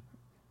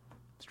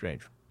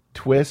 Strange.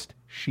 Twist: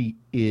 she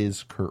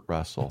is Kurt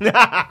Russell.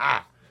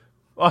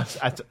 Well,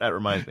 that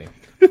reminds me.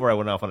 Before I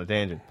went off on a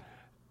tangent.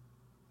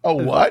 Oh,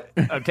 what?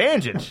 A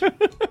tangent.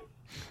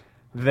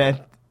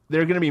 That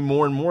there are going to be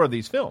more and more of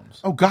these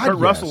films. Oh, God, Kurt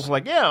yes. Russell's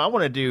like, yeah, I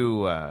want to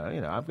do,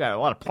 I've got a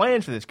lot of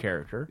plans for this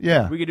character.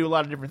 Yeah. We could do a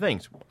lot of different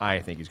things. I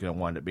think he's going to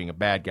wind up being a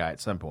bad guy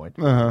at some point.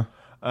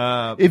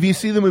 If you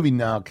see the movie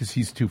now, because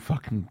he's too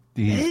fucking...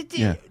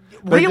 yeah.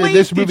 But Really?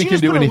 this Did movie you can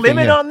just do put anything. a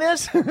limit yeah. on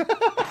this?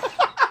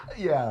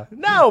 Yeah.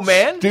 No,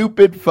 man.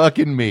 Stupid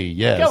fucking me,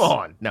 yes. Come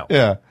on. No.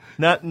 Yeah.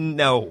 No.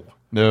 No.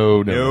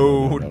 No.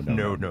 You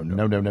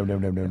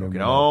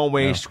can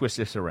always twist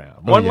this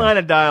around. One line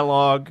of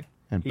dialogue,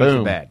 and he's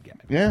boom. a bad guy.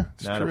 Yeah,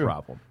 it's Not true. a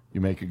problem.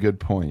 You make a good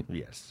point.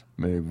 Yes.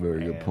 Make a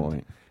very good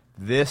point.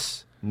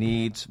 This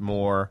needs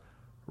more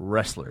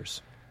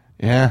wrestlers.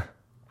 Yeah.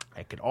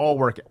 It could all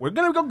work. We're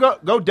going to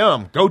go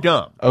dumb. Go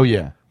dumb. Oh,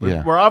 yeah.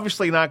 Yeah. We're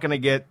obviously not going to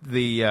get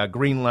the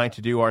green light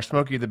to do our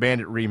Smokey the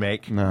Bandit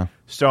remake. No.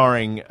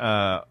 Starring,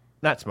 not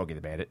Smokey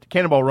the Bandit,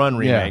 Cannonball Run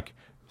remake,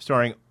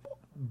 starring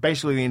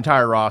basically the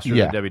entire roster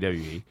of the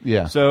WWE.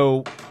 Yeah.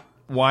 So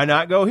why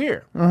not go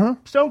here?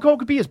 Stone Cold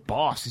could be his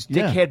boss, his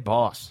dickhead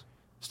boss.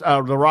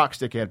 The Rock's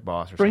dickhead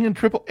boss. Or Bring in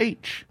Triple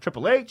H.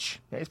 Triple H.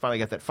 Yeah, he's finally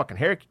got that fucking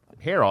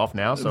hair off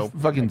now. So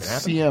fucking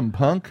CM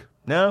Punk.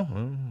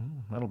 No,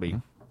 that'll be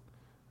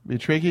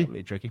tricky. That'll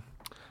be tricky.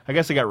 I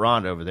guess they got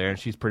Ronda over there, and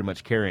she's pretty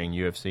much carrying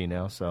UFC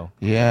now. So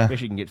yeah, I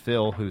guess you can get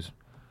Phil, who's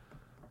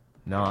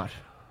not.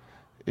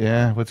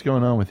 Yeah, what's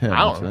going on with him? I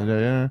don't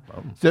know.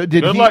 So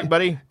did Good luck,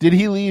 buddy. Did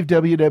he leave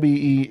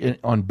WWE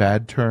on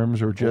bad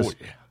terms, or just?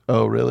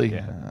 Oh, really?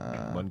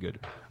 Yeah, one good.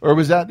 Or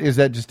is that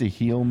just a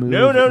heel move?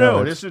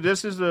 No. This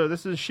is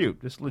a shoot.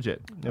 This is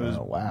legit. It was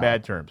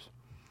bad terms.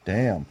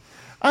 Damn,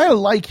 I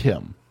like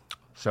him.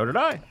 So did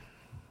I.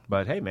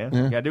 But hey, man,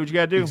 you gotta do what you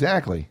gotta do.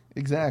 Exactly.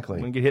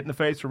 When you get hit in the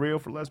face for real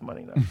for less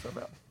money, that's so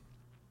bad.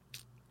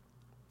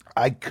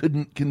 I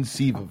couldn't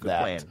conceive of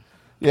that. Plan.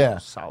 Yeah,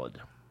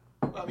 solid.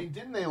 I mean,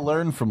 didn't they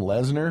learn from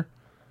Lesnar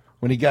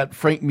when he got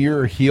Frank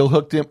Muir heel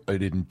hooked him? I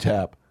didn't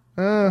tap.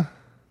 Does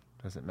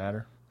it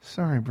matter?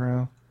 Sorry,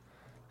 bro.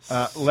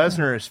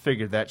 Lesnar has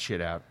figured that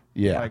shit out.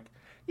 Yeah. Like,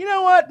 you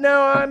know what?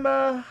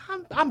 No,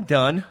 I'm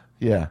done.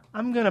 Yeah.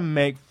 I'm gonna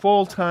make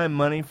full-time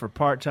money for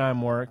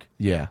part-time work.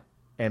 Yeah.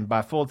 And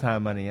by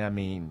full-time money, I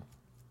mean,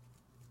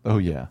 oh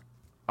yeah,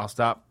 I'll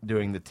stop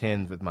doing the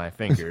tens with my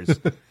fingers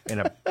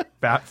in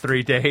about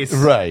 3 days.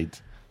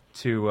 Right.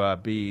 To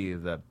be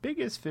the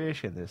biggest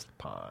fish in this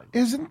pond.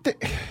 Is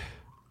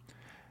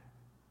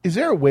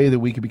there a way that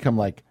we could become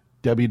like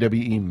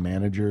WWE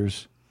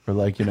managers, or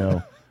like, you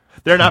know,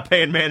 they're not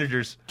paying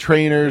managers,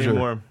 trainers,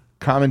 anymore. Or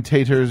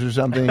commentators, or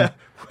something?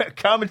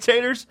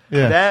 Commentators?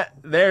 Yeah.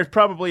 There's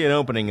probably an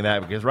opening in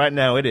that, because right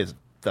now it is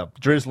the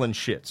drizzling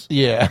shits.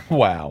 Yeah.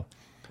 Wow.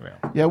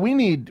 Yeah, we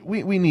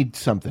need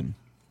something.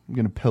 I'm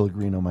gonna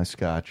Pellegrino my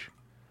scotch.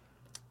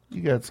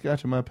 You got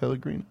scotch in my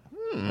Pellegrino?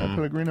 I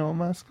Pellegrino on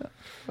my scotch.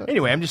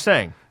 Anyway, I'm just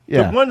saying.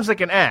 Yeah. The ones that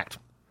can act.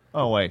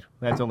 Oh wait,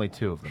 that's only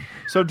 2 of them.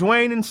 So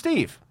Dwayne and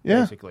Steve,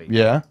 basically.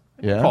 Yeah.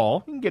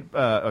 Paul, you can get.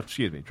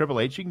 Triple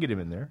H, you can get him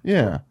in there.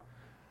 Yeah.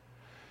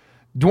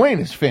 Dwayne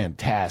is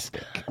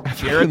fantastic.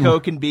 Jericho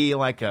can be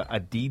like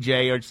a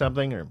DJ or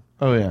something, or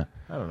oh yeah,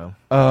 I don't know.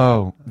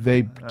 Oh,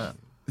 they.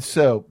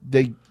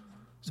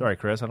 Sorry,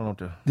 Chris, I don't know what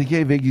to. They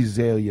gave Iggy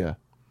Azalea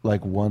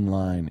like one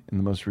line in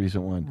the most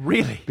recent one.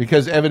 Really?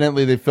 Because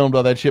evidently they filmed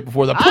all that shit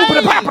before the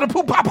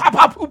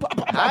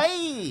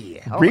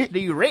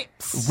do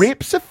rips.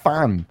 Rips are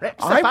fun.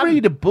 Rips are I fun.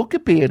 read a book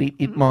about it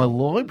in my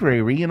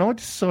library, and I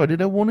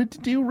decided I wanted to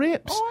do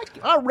rips. Oh,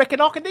 I reckon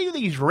I can do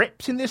these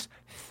rips in this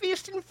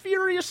Fast and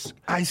Furious.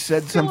 I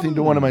said something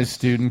to one of my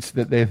students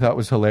that they thought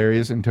was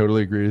hilarious and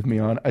totally agreed with me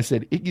on. I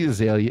said, Iggy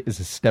Azalea is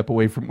a step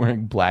away from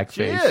wearing blackface.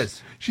 She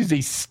is. She's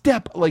a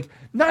step, like,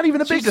 not even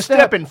a big She's a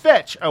step and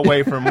fetch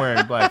away from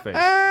wearing blackface.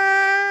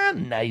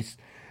 Nice.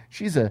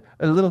 She's a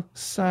little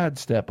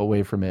sidestep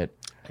away from it.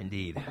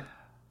 Indeed.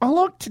 I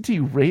like to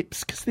do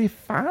rips because they're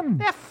fun.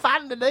 They're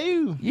fun to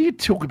do. You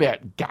talk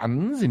about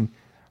guns and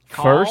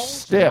Calls,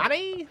 first step.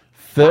 money.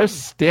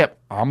 First step,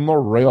 I'm the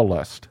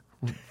realist.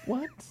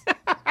 What?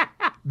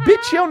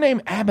 Bitch, your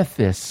name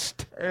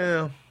Amethyst.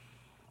 Yeah.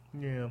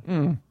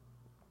 But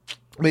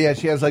yeah,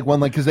 she has like one,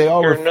 like, because they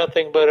all... You're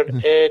nothing but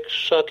an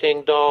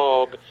egg-sucking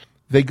dog.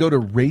 They go to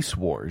Race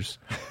Wars,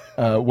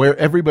 where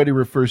everybody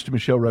refers to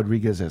Michelle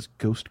Rodriguez as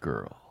Ghost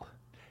Girl.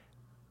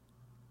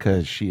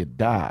 Because she had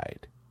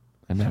died.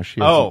 And now she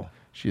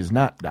has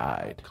not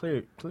died.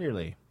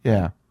 Clearly.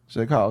 Yeah.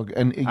 So they call,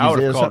 and Iggy I would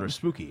have Azalea called her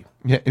Spooky.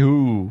 Yeah.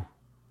 Ooh.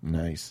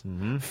 Nice.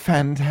 Mm-hmm.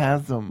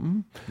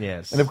 Phantasm.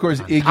 Yes. And of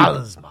course,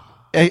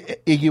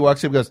 Iggy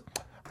walks up and goes,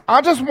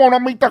 I just want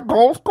to meet the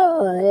Ghost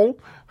Girl.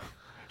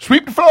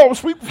 Sweep the floor,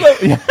 sweep the floor.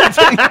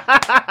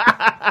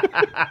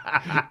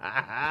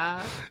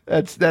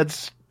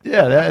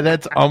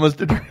 that's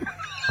almost a...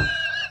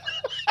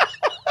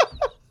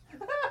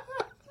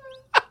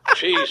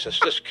 Jesus,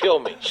 just kill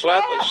me.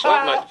 Slap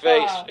my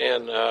face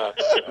and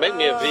make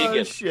me a vegan.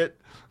 Oh, shit.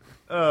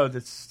 Oh,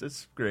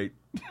 that's great.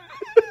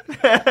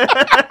 But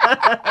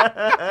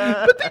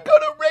they go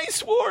to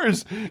race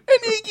wars, and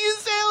Iggy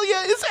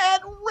Azalea is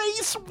at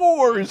race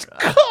wars.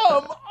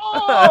 Come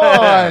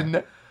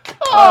on.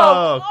 Consider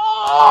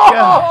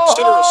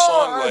a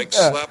song like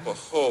Slap a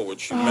Hoe,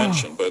 which you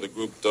mentioned, by the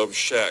group Dove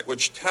Shack,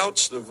 which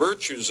touts the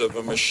virtues of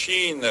a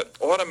machine that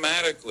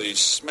automatically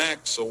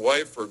smacks a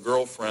wife or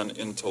girlfriend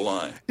into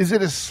line. Is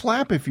it a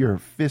slap if your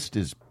fist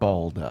is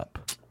balled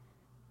up?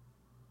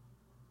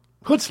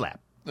 Hood slap.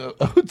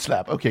 A hood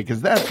slap, okay,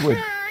 because that's what...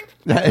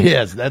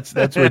 Yes, that's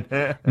what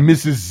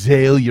Mrs.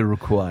 Azalea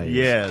requires.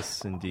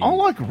 Yes, indeed. I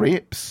like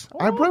rips.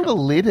 I wrote a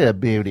letter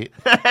about it.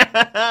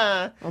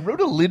 I wrote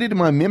a letter to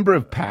my member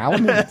of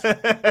parliament.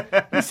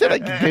 He said I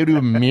could go to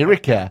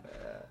America.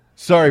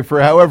 Sorry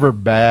for however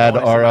bad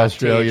our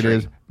Australian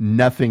is.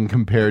 Nothing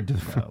compared to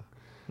the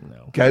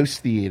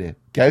Ghost Theatre.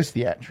 Ghost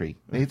Theatre.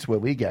 That's where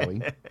we're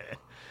going.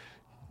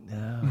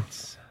 No,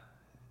 it's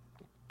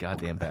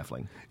goddamn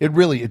baffling.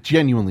 It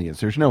genuinely is.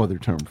 There's no other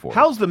term for it.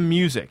 How's the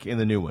music in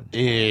the new one?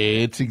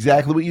 It's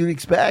exactly what you'd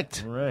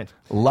expect. All right.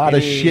 A lot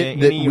of shit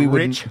that we would.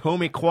 Rich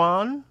homie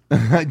Quan?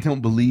 I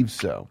don't believe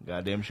so.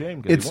 Goddamn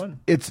shame, because he won.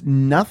 It's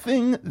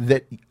nothing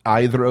that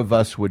either of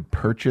us would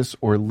purchase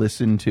or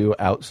listen to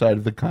outside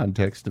of the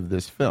context of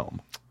this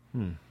film.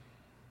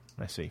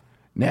 I see.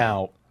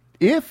 Now,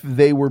 if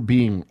they were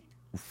being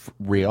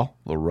real,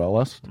 the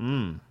realist,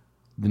 the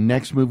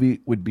next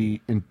movie would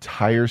be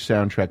entire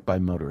soundtrack by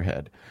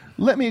Motorhead.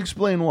 Let me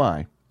explain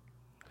why.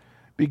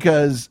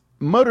 Because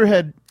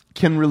Motorhead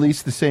can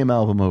release the same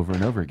album over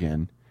and over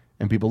again,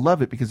 and people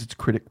love it because it's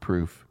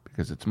critic-proof,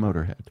 because it's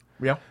Motorhead.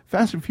 Yeah.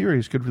 Fast and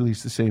Furious could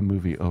release the same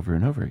movie over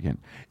and over again.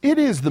 It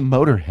is the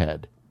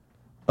Motorhead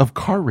of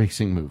car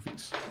racing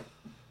movies.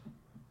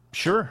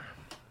 Sure.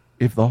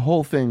 If the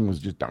whole thing was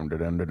just like,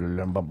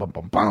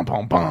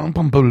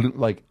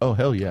 oh,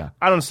 hell yeah.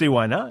 I don't see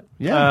why not.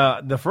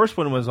 Yeah. The first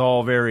one was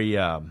all very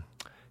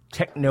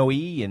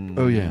techno-y, and,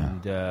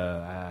 and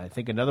I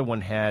think another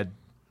one had,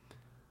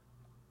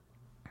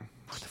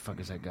 what the fuck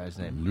is that guy's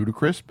name?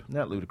 Ludacris?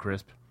 Not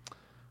Ludacris.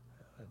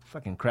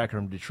 Fucking cracker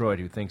from Detroit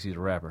who thinks he's a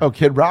rapper. Oh,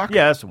 Kid Rock?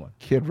 Yeah, that's the one.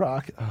 Kid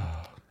Rock?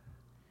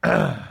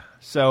 Oh.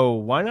 So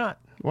why not?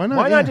 Why not?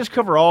 Why not just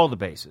cover all the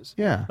bases?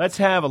 Yeah. Let's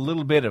have a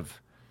little bit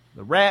of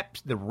the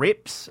raps, the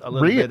rips, a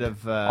little bit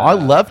of... I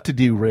love to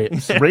do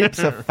rips. Rips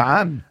are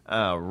fun.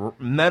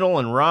 Metal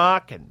and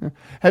rock. And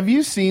have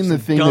you seen the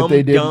thing that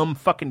they did? Dumb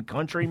fucking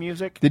country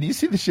music. Did you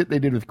see the shit they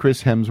did with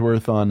Chris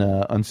Hemsworth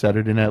on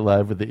Saturday Night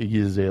Live with the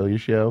Iggy Azalea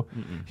show?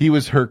 Mm-mm. He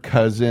was her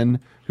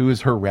cousin, who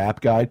was her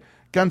rap guide.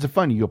 Guns are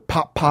funny. You go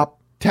pop, pop,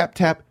 tap,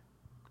 tap,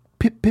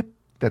 pip, pip.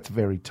 That's a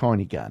very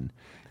tiny gun.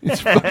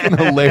 It's fucking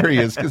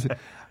hilarious because...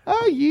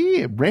 Oh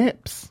yeah,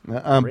 raps.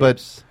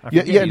 But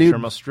yeah, dude,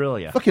 from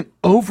Australia. Fucking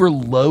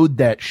overload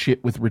that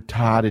shit with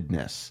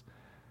retardedness.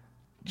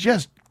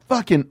 Just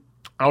fucking.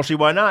 I'll see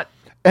why not.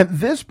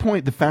 At this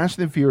point, the Fast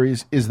and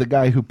Furious is the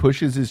guy who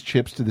pushes his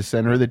chips to the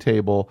center of the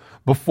table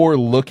before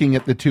looking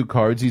at the two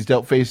cards he's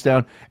dealt face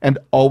down, and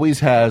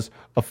always has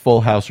a full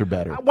house or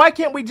better. Why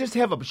can't we just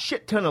have a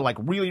shit ton of like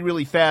really,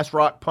 really fast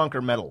rock, punk,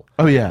 or metal?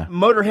 Oh yeah,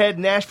 Motorhead,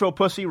 Nashville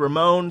Pussy,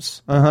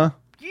 Ramones.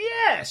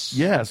 Yes.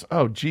 Yes.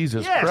 Oh,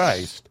 Jesus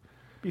Christ.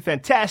 Be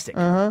fantastic.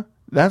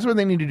 That's what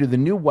they need to do. The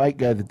new white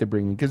guy that they're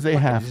bringing, because they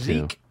have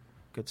Zeke. to.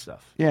 Good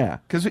stuff. Yeah.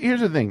 Because here's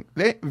the thing.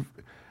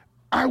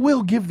 I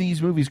will give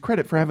these movies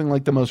credit for having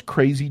like the most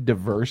crazy,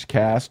 diverse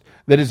cast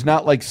that is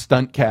not like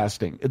stunt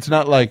casting. It's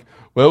not like,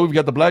 well, we've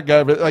got the black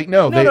guy. But like,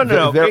 no.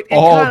 They're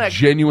all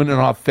genuine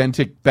and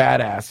authentic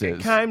badasses.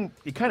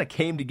 It kind of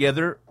came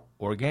together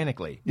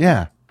organically.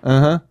 Yeah.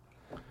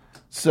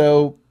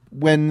 So...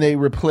 when they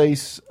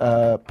replace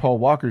Paul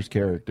Walker's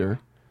character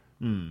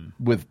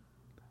with,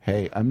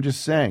 hey, I'm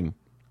just saying,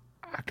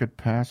 I could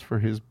pass for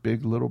his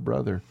big little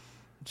brother.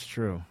 It's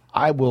true.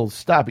 I will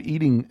stop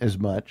eating as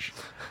much,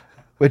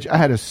 which I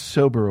had a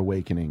sober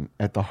awakening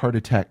at the Heart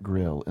Attack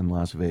Grill in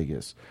Las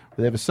Vegas.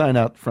 They have a sign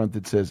out front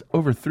that says,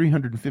 over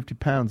 350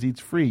 pounds eats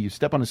free. You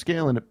step on a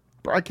scale and it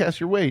broadcasts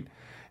your weight.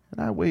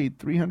 And I weighed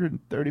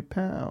 330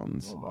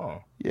 pounds. Oh,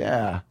 wow.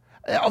 Yeah.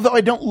 Although I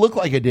don't look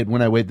like I did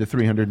when I weighed the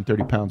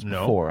 330 pounds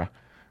before.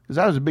 Because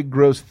I was a big,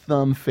 gross,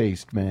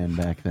 thumb-faced man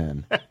back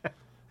then.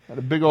 Had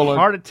a big old...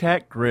 Heart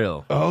Attack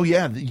Grill. Oh,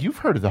 yeah. You've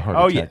heard of the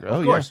Heart Attack Grill.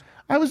 Of course.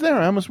 Yeah. I was there.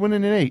 I almost went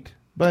in and ate.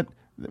 But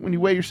when you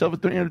weigh yourself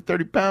at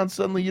 330 pounds,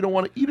 suddenly you don't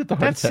want to eat at the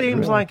Heart Attack Grill. That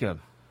seems like a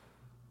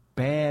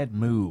bad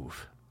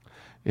move.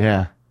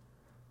 Yeah.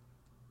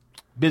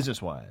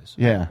 Business-wise.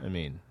 Yeah. I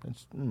mean,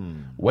 it's...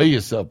 Weigh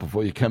yourself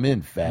before you come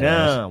in, fat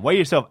ass. Weigh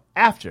yourself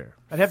after.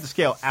 I'd have to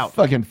scale out.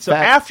 Fucking so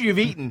fat. after you've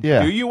eaten,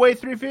 Yeah. do you weigh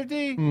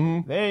 350?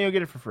 Mm-hmm. Then you'll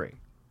get it for free.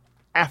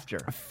 After.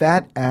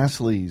 Fat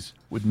assleys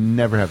would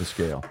never have a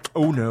scale.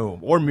 Oh, no.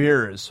 Or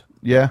mirrors.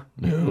 Yeah?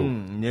 No.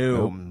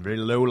 Nope. Very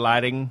low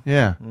lighting.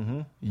 Yeah.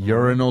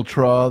 Urinal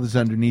troughs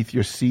underneath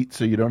your seat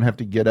so you don't have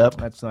to get up.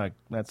 Let's not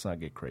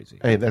get crazy.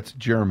 Hey, that's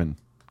German.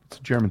 It's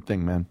a German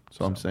thing, man. That's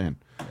all I'm saying.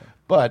 Yeah.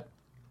 But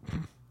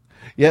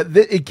Yeah,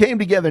 it came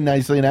together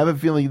nicely, and I have a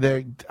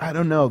feeling I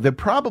don't know, they're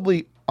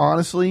probably,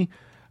 honestly,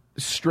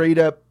 straight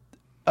up,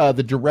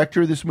 the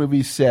director of this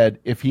movie said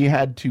if he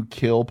had to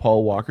kill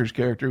Paul Walker's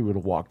character, he would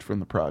have walked from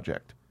the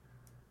project.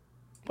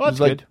 Well, that's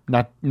good.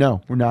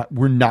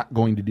 We're not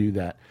going to do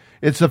that.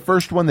 It's the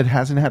first one that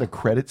hasn't had a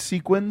credit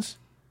sequence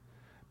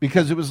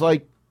because it was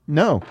like,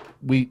 no,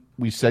 we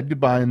said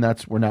goodbye, and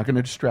we're not going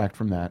to distract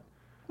from that.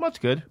 Well, that's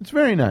good. It's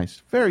very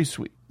nice, very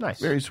sweet, nice,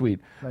 very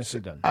sweet. Nicely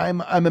done.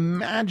 I'm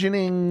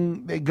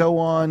imagining they go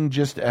on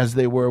just as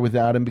they were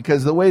without him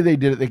because the way they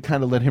did it, they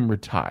kind of let him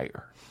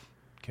retire.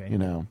 Okay,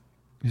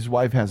 his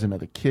wife has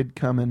another kid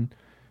coming.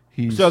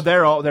 So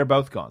they're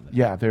both gone. Then.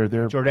 Yeah, they're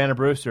Jordana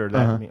Brewster,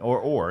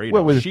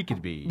 she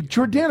could be.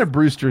 Jordana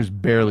Brewster's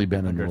barely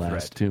been in the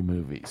last two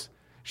movies.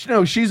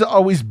 She's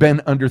always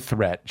been under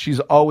threat. She's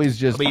always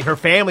just. Her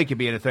family could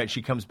be under threat.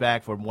 She comes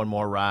back for one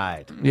more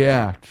ride.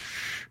 Yeah,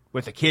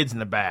 with the kids in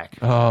the back.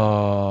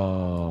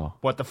 Oh,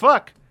 what the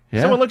fuck?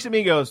 Yeah. Someone looks at me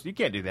and goes, "You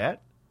can't do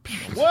that."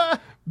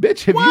 What,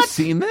 bitch? Have you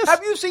seen this?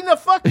 Have you seen the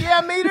fuck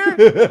yeah meter?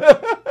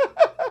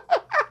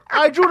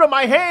 I drew it on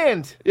my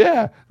hand.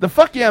 Yeah, the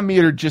fuck yeah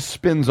meter just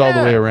spins all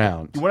the way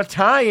around. You want a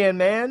tie-in,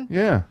 man?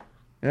 Yeah,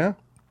 yeah.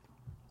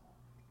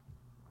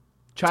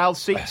 Child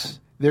seats.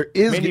 There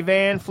is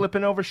minivan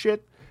flipping over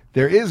shit.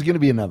 There is going to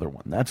be another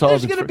one. That's all.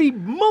 There's going to be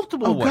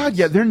multiple ones. Oh God,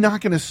 yeah, they're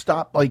not going to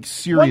stop. Like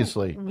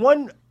seriously.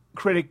 One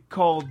critic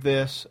called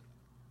this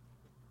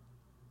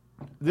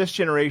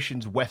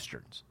generation's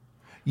westerns.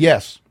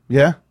 Yes.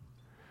 Yeah.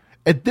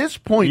 At this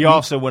point, he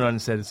also went on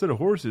and said, instead of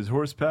horses,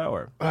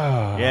 horsepower.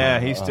 Yeah,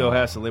 he still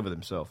has to live with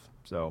himself.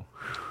 So,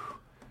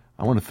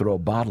 I want to throw a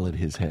bottle at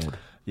his head.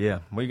 Yeah,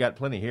 we got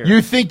plenty here.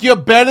 You think you're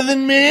better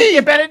than me?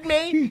 You're better than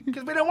me?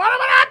 Because we don't want them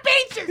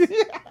on our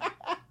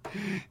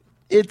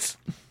beaches.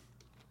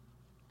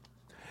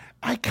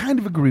 I kind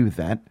of agree with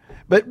that.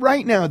 But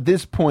right now, at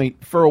this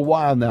point, for a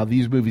while now,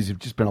 these movies have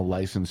just been a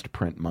license to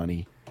print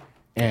money.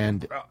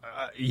 And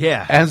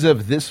yeah, as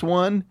of this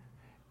one,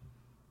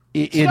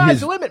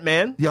 sky's the limit,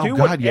 man. Oh, do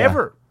God,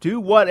 whatever. Yeah. Do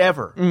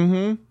whatever.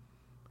 Mm-hmm.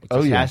 It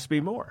just has to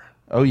be more.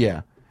 Oh,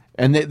 yeah.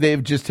 And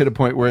they've just hit a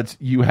point where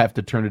you have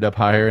to turn it up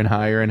higher and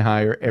higher and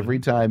higher every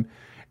time.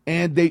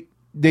 And they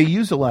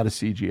use a lot of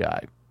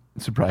CGI.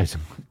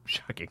 Surprisingly.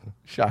 Shocking.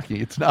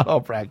 It's not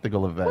all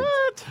practical effects.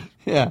 What?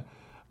 Yeah.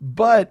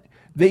 But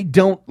they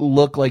don't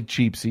look like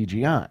cheap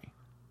CGI.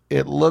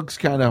 It looks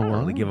kind of... I don't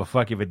really give a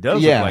fuck if it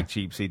does look like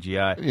cheap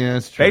CGI. Yeah,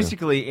 that's true.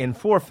 Basically, in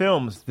 4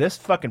 films, this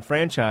fucking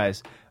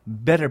franchise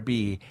better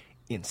be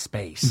in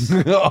space.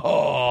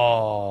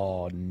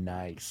 Oh,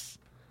 nice.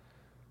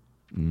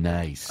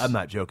 Nice. I'm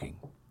not joking.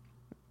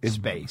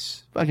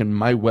 Space. Fucking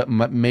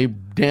may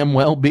damn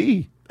well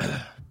be.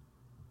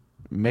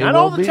 Not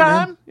all the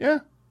time. Man. Yeah.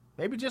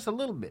 Maybe just a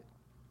little bit.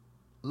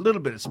 A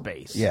little bit of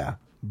space. Yeah.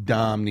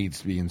 Dom needs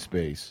to be in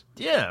space.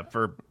 Yeah,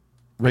 for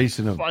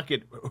racing a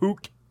fucking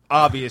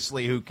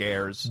obviously who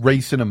cares?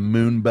 Racing a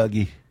moon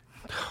buggy.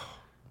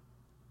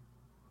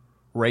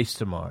 Race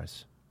to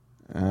Mars.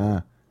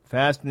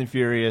 Fast and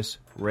Furious,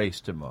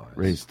 Race to Mars.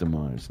 Race to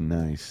Mars,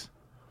 nice.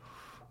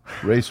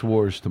 Race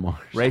Wars to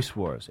Mars. Race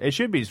Wars. It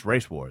should be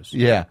Race Wars.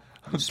 Yeah.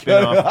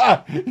 Spin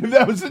off. If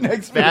that was the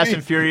next Fast movie.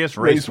 and Furious,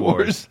 Race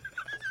Wars.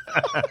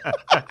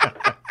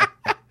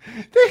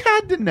 They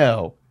had to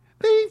know.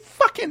 They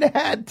fucking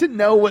had to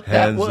know what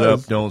that was.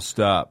 Hands up, don't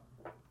stop.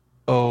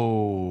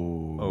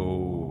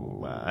 Oh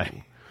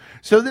my.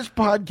 So this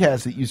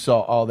podcast that you saw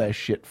all that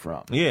shit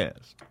from.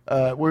 Yes.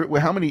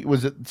 How many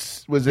was it?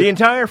 The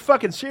entire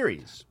fucking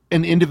series.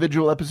 An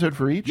individual episode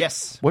for each?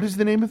 Yes. What is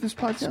the name of this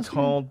podcast? It's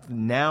called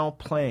Now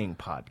Playing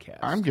Podcast.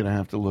 I'm going to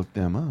have to look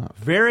them up.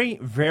 Very,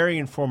 very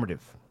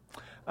informative.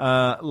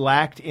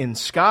 Lacked in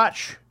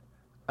scotch,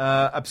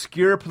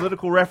 obscure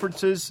political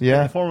references in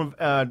the form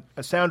of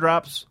sound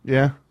drops.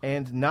 Yeah.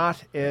 And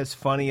not as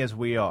funny as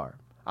we are.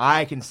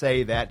 I can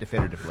say that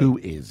definitively. Who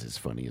is as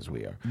funny as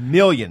we are?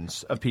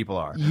 Millions of people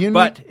are.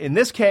 But in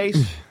this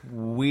case,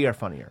 we are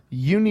funnier.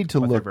 You need to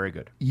look. They're very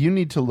good. You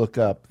need to look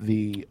up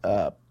the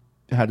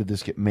How Did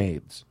This Get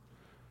Made?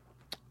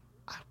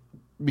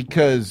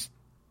 Because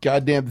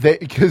goddamn,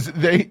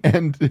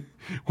 and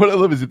what I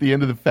love is at the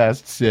end of the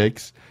Fast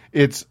Six,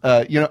 it's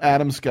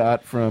Adam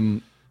Scott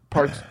from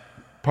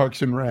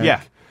Parks and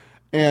Rec,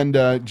 and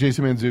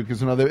Jason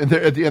Mantzoukas and other. And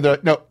at the end, they're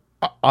like, no,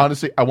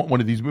 honestly, I want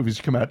one of these movies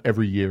to come out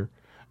every year.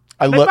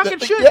 I love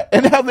that. Yeah,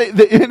 and how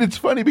and it's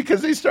funny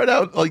because they start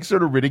out like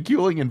sort of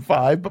ridiculing in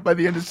 5, but by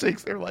the end of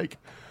 6, they're like,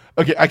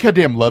 okay, I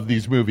goddamn love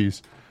these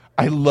movies.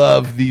 I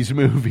love these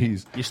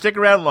movies. You stick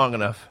around long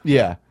enough.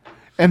 Yeah.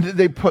 And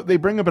they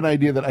bring up an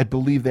idea that I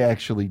believe they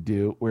actually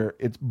do, where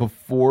it's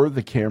before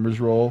the cameras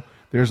roll,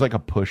 there's like a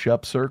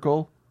push-up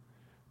circle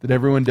that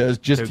everyone does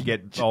just to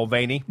get all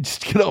veiny.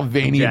 Just get all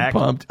veiny and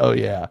pumped. Oh,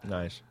 yeah.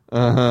 Nice.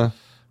 Uh-huh.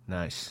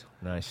 Nice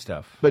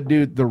stuff. But,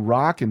 dude, The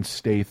Rock and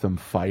Statham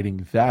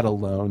fighting, that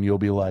alone, you'll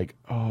be like,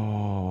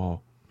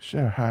 oh,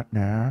 so hot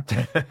now.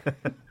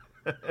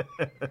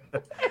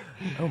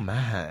 Oh,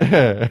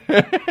 my.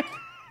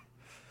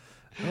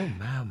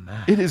 Oh,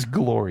 my. It is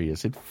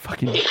glorious. It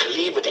fucking... Ich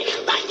liebe dich,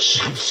 mein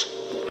Schatz.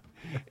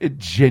 It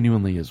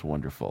genuinely is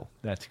wonderful.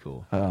 That's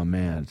cool. Oh,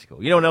 man. That's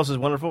cool. You know what else is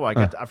wonderful?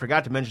 I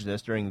forgot to mention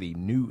this during the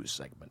news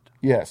segment.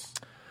 Yes.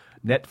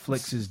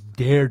 Netflix's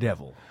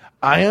Daredevil.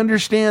 I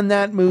understand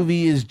that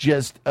movie is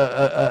just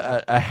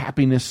a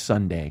happiness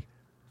Sunday.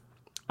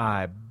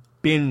 I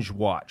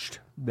binge-watched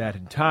that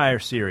entire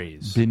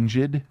series.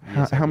 Binged?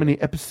 Yes, how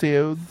many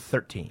episodes?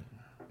 13.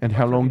 And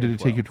how long did it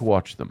take you to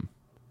watch them?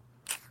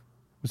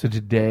 Was it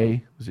a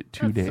day? Was it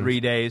 2 days? 3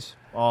 days.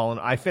 All in.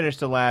 I finished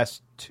the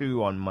last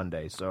 2 on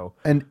Monday, so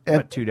and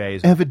 2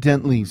 days.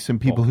 Evidently, some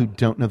people who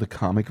don't know the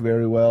comic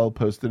very well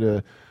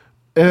posted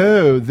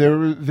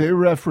they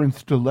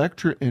referenced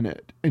Elektra in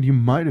it, and you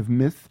might have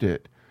missed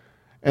it.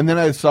 And then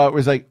I saw it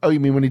was like, oh, you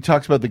mean when he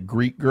talks about the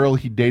Greek girl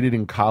he dated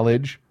in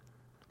college?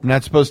 I'm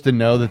not supposed to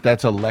know that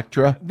that's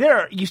Elektra? There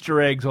are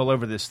Easter eggs all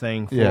over this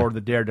thing for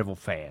the Daredevil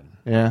fan.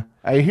 Yeah.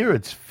 I hear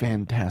it's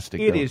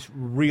fantastic. It is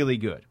really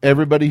good.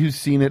 Everybody who's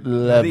seen it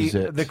loves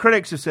it. The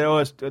critics have said,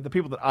 it's the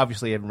people that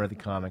obviously haven't read the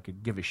comic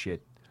and give a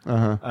shit.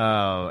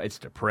 It's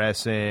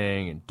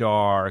depressing and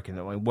dark.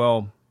 And like,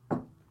 well,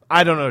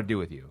 I don't know what to do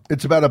with you.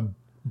 It's about a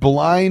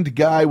blind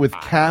guy with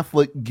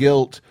Catholic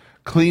guilt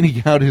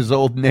cleaning out his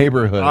old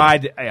neighborhood.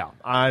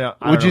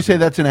 Would you say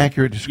that's an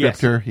accurate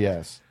descriptor?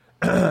 Yes.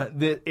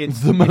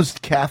 It's the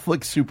most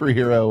Catholic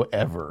superhero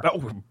ever.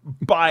 Oh,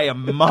 by a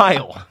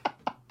mile.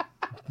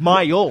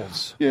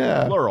 Miles.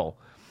 Yeah. Plural.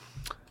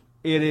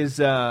 It is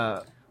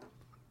the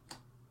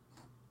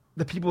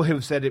people who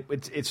have said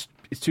it's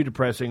too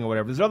depressing or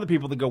whatever. There's other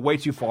people that go way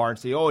too far and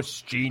say, oh,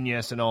 it's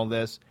genius and all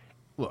this.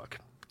 Look,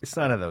 it's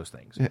none of those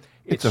things.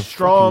 It's a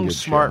strong, good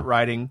smart show.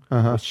 writing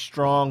with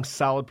strong,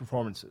 solid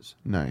performances.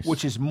 Nice.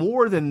 Which is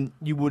more than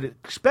you would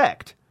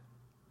expect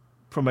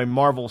from a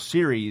Marvel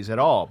series at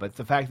all. But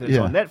the fact that it's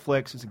on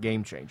Netflix is a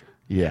game changer.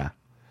 Yeah.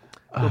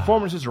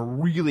 Performances are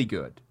really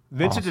good.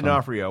 Vincent Awesome.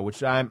 D'Onofrio,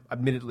 which I'm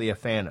admittedly a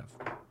fan of.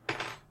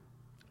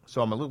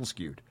 So I'm a little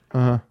skewed.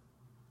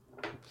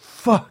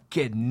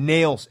 Fucking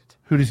nails it.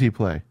 Who does he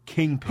play?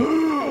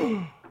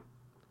 Kingpin.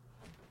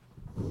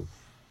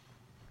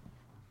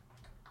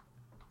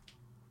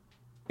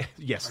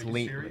 Yes,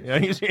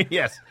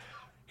 yes.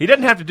 He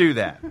doesn't have to do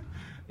that.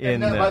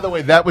 By the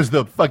way, that was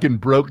the fucking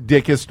broke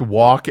dickest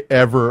walk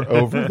ever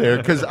over there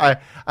because I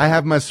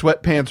have my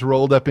sweatpants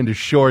rolled up into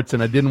shorts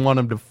and I didn't want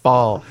them to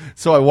fall.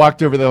 So I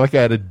walked over there like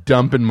I had a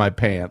dump in my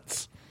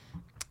pants.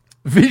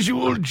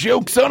 Visual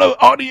jokes on an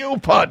audio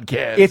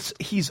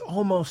podcast. He's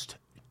almost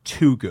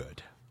too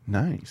good.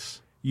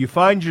 Nice. You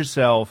find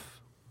yourself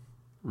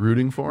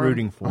rooting for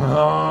him.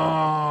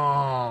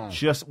 Oh.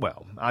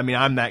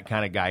 I'm that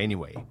kind of guy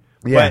anyway.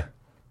 Yeah. But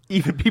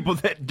even people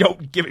that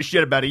don't give a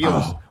shit about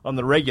heels on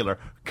the regular,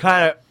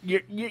 kind of,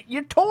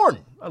 you're torn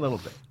a little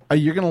bit.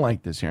 You're going to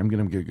like this here. I'm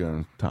going to go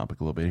on topic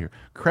a little bit here.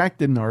 Crack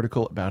did an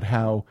article about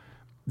how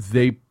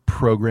they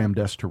programmed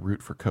us to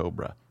root for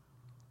Cobra.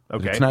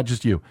 Okay. It's not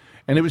just you.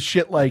 And it was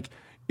shit like,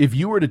 if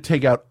you were to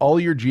take out all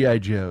your G.I.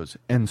 Joes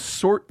and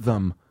sort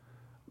them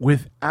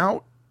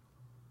without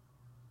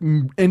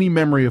any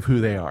memory of who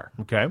they are,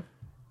 okay,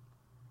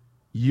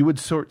 you would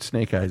sort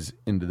Snake Eyes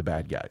into the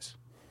bad guys.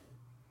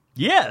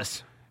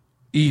 Yes.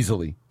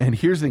 Easily. And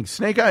here's the thing.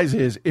 Snake Eyes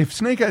if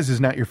Snake Eyes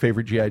is not your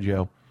favorite G.I.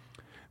 Joe,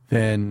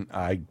 then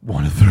I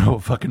want to throw a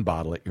fucking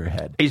bottle at your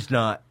head. He's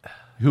not.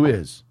 Who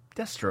is?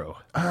 Destro.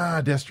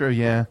 Destro,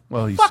 yeah.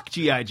 Well, he's... Fuck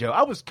G.I. Joe.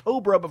 I was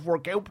Cobra before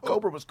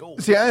Cobra was cool.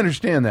 See, I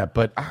understand that,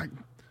 but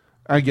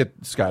I get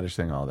Scottish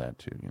thing, all that,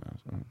 too. You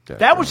know.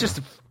 That was just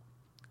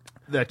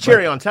the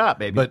cherry on top,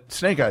 baby. But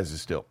Snake Eyes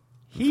is still...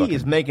 He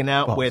is making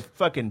out with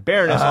fucking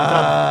Baroness on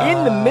top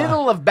in the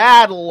middle of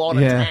battle on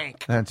a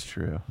tank. That's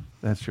true.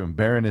 That's true. And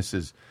Baroness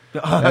is...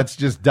 That's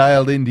just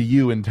dialed into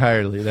you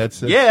entirely.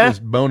 That's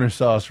just boner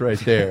sauce right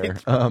there.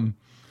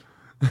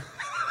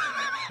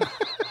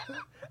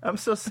 I'm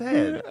so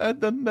sad. I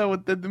don't know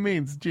what that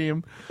means,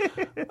 Jim.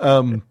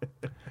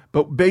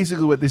 But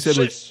basically what they said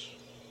was...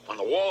 on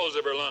the walls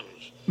of her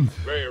lungs.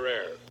 Very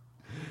rare.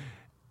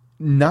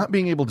 Not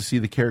being able to see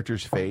the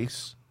character's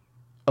face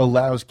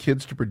allows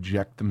kids to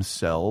project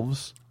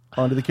themselves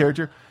onto the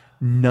character.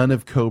 None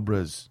of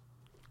Cobra's,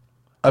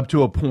 up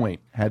to a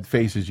point, had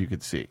faces you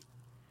could see.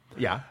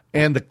 Yeah.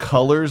 And the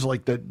colors,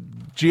 like the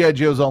G.I.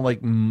 Joe's all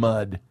like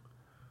mud.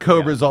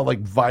 Cobra's all like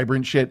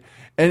vibrant shit.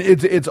 And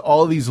it's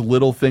all these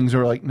little things that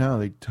are like, no,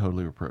 they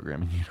totally were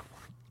programming you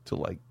to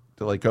like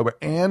Cobra.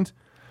 And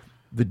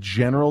the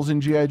generals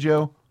in G.I.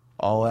 Joe,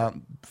 all out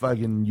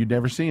fucking, you'd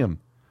never see them.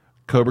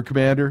 Cobra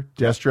Commander,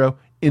 Destro,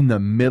 in the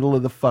middle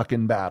of the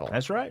fucking battle.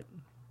 That's right.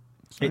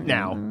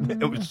 Now,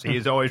 he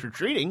is always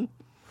retreating,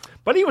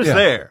 but he was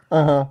there.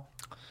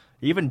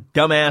 Even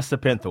dumbass the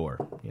Penthor,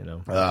 you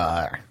know.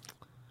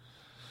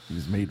 He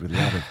was made with a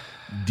lot of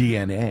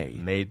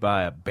DNA. Made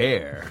by a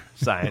bear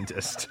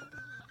scientist.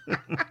 I'm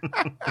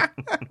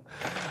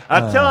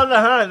telling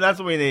the hunt, that's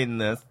what we need in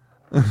this.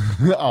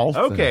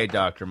 Okay,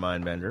 Dr.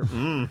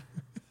 Mindbender.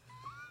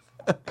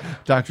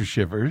 Dr.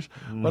 Shivers.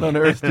 What on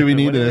earth do we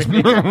need in this?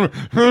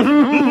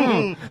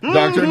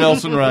 Dr.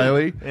 Nelson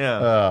Riley.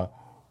 Yeah.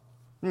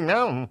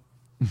 No.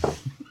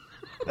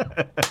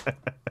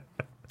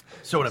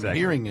 That's what I'm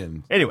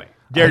hearing. Anyway,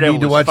 Daredevil. I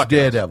need to watch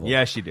Daredevil.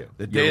 Yes, you do.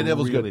 The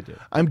Daredevil's really good.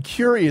 Do. I'm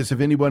curious if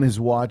anyone has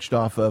watched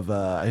off of,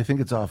 I think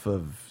it's off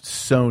of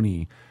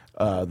Sony,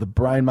 the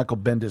Brian Michael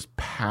Bendis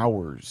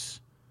Powers.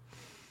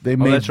 They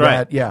made that's that.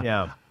 right.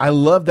 Yeah. I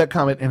love that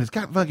comic, and it's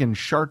got fucking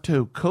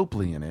Sharto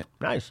Copley in it.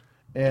 Nice.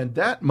 And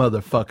that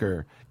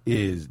motherfucker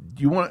is.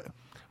 Do you want?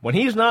 When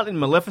he's not in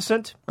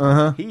Maleficent,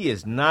 he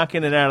is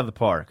knocking it out of the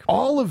park.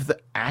 All of the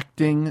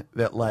acting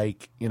that,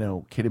 like,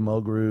 Kitty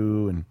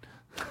Mulgrew and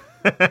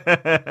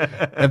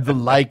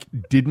the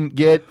didn't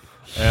get,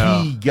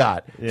 he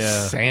got.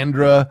 Yeah.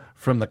 Sandra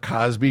from The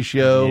Cosby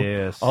Show.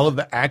 Yes. All of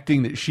the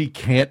acting that she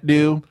can't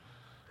do,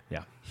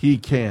 he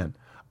can.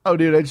 Oh,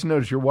 dude, I just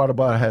noticed your water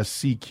bottle has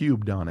C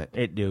cubed on it.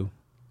 It do.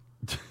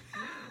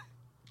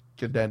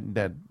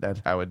 That's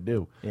how it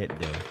do. It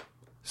do.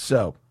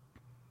 So.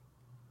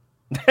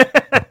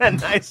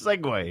 Nice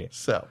segue.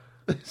 So.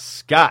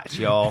 Scotch,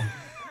 y'all.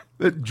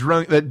 That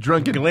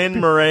drunken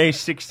Glenn Murray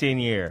 16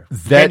 year.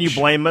 Can you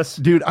blame us?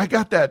 Dude, I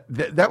got that.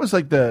 That was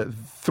like the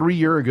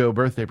 3-year ago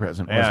birthday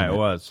present, wasn't it? Yeah, it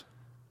was.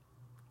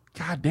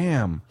 God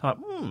damn. Thought,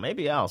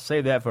 maybe I'll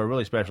save that for a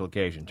really special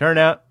occasion. Turned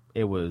out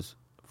it was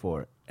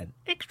for an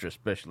extra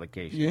special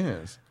occasion.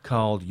 Yes.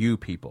 Called You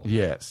People.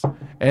 Yes.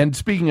 And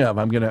speaking of,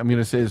 I'm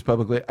gonna say this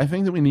publicly. I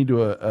think that we need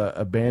to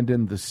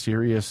abandon the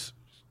serious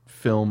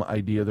film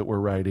idea that we're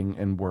writing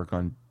and work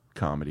on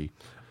comedy.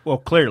 Well,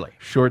 clearly.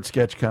 Short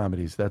sketch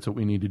comedies. That's what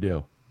we need to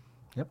do.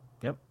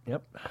 Yep.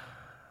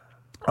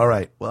 All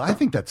right. Well, I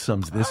think that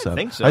sums this up. I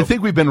think so. I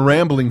think we've been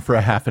rambling for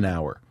a half an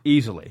hour.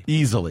 Easily.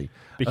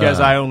 Because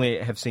I only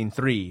have seen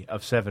 3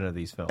 of 7 of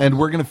these films. And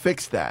we're going to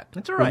fix that.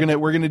 That's all right.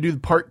 We're gonna do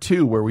part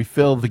 2 where we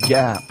fill the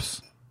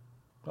gaps.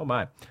 Oh,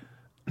 my.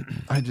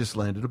 I just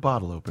landed a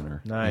bottle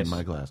opener in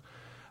my glass.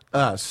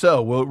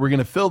 So we're going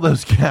to fill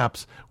those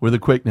gaps with a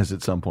quickness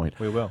at some point.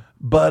 We will.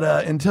 But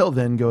until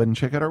then, go ahead and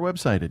check out our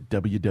website at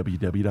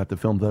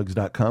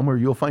www.thefilmthugs.com, where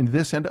you'll find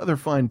this and other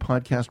fine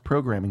podcast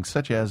programming,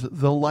 such as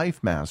The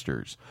Life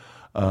Masters,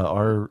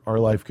 our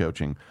life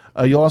coaching.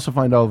 You'll also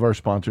find all of our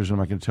sponsors, and I'm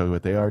not going to tell you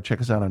what they are.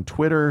 Check us out on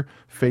Twitter,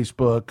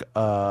 Facebook,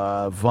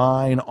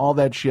 Vine, all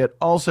that shit.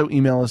 Also,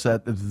 email us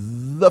at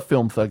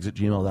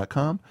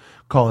thefilmthugs@gmail.com.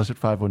 Call us at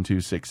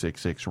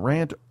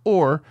 512-666-RANT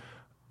or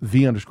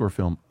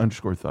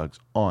 _film_thugs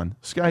on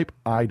Skype.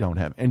 I don't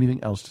have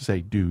anything else to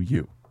say. Do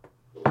you?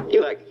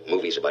 You like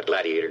movies about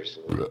gladiators?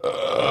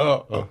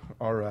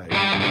 All right.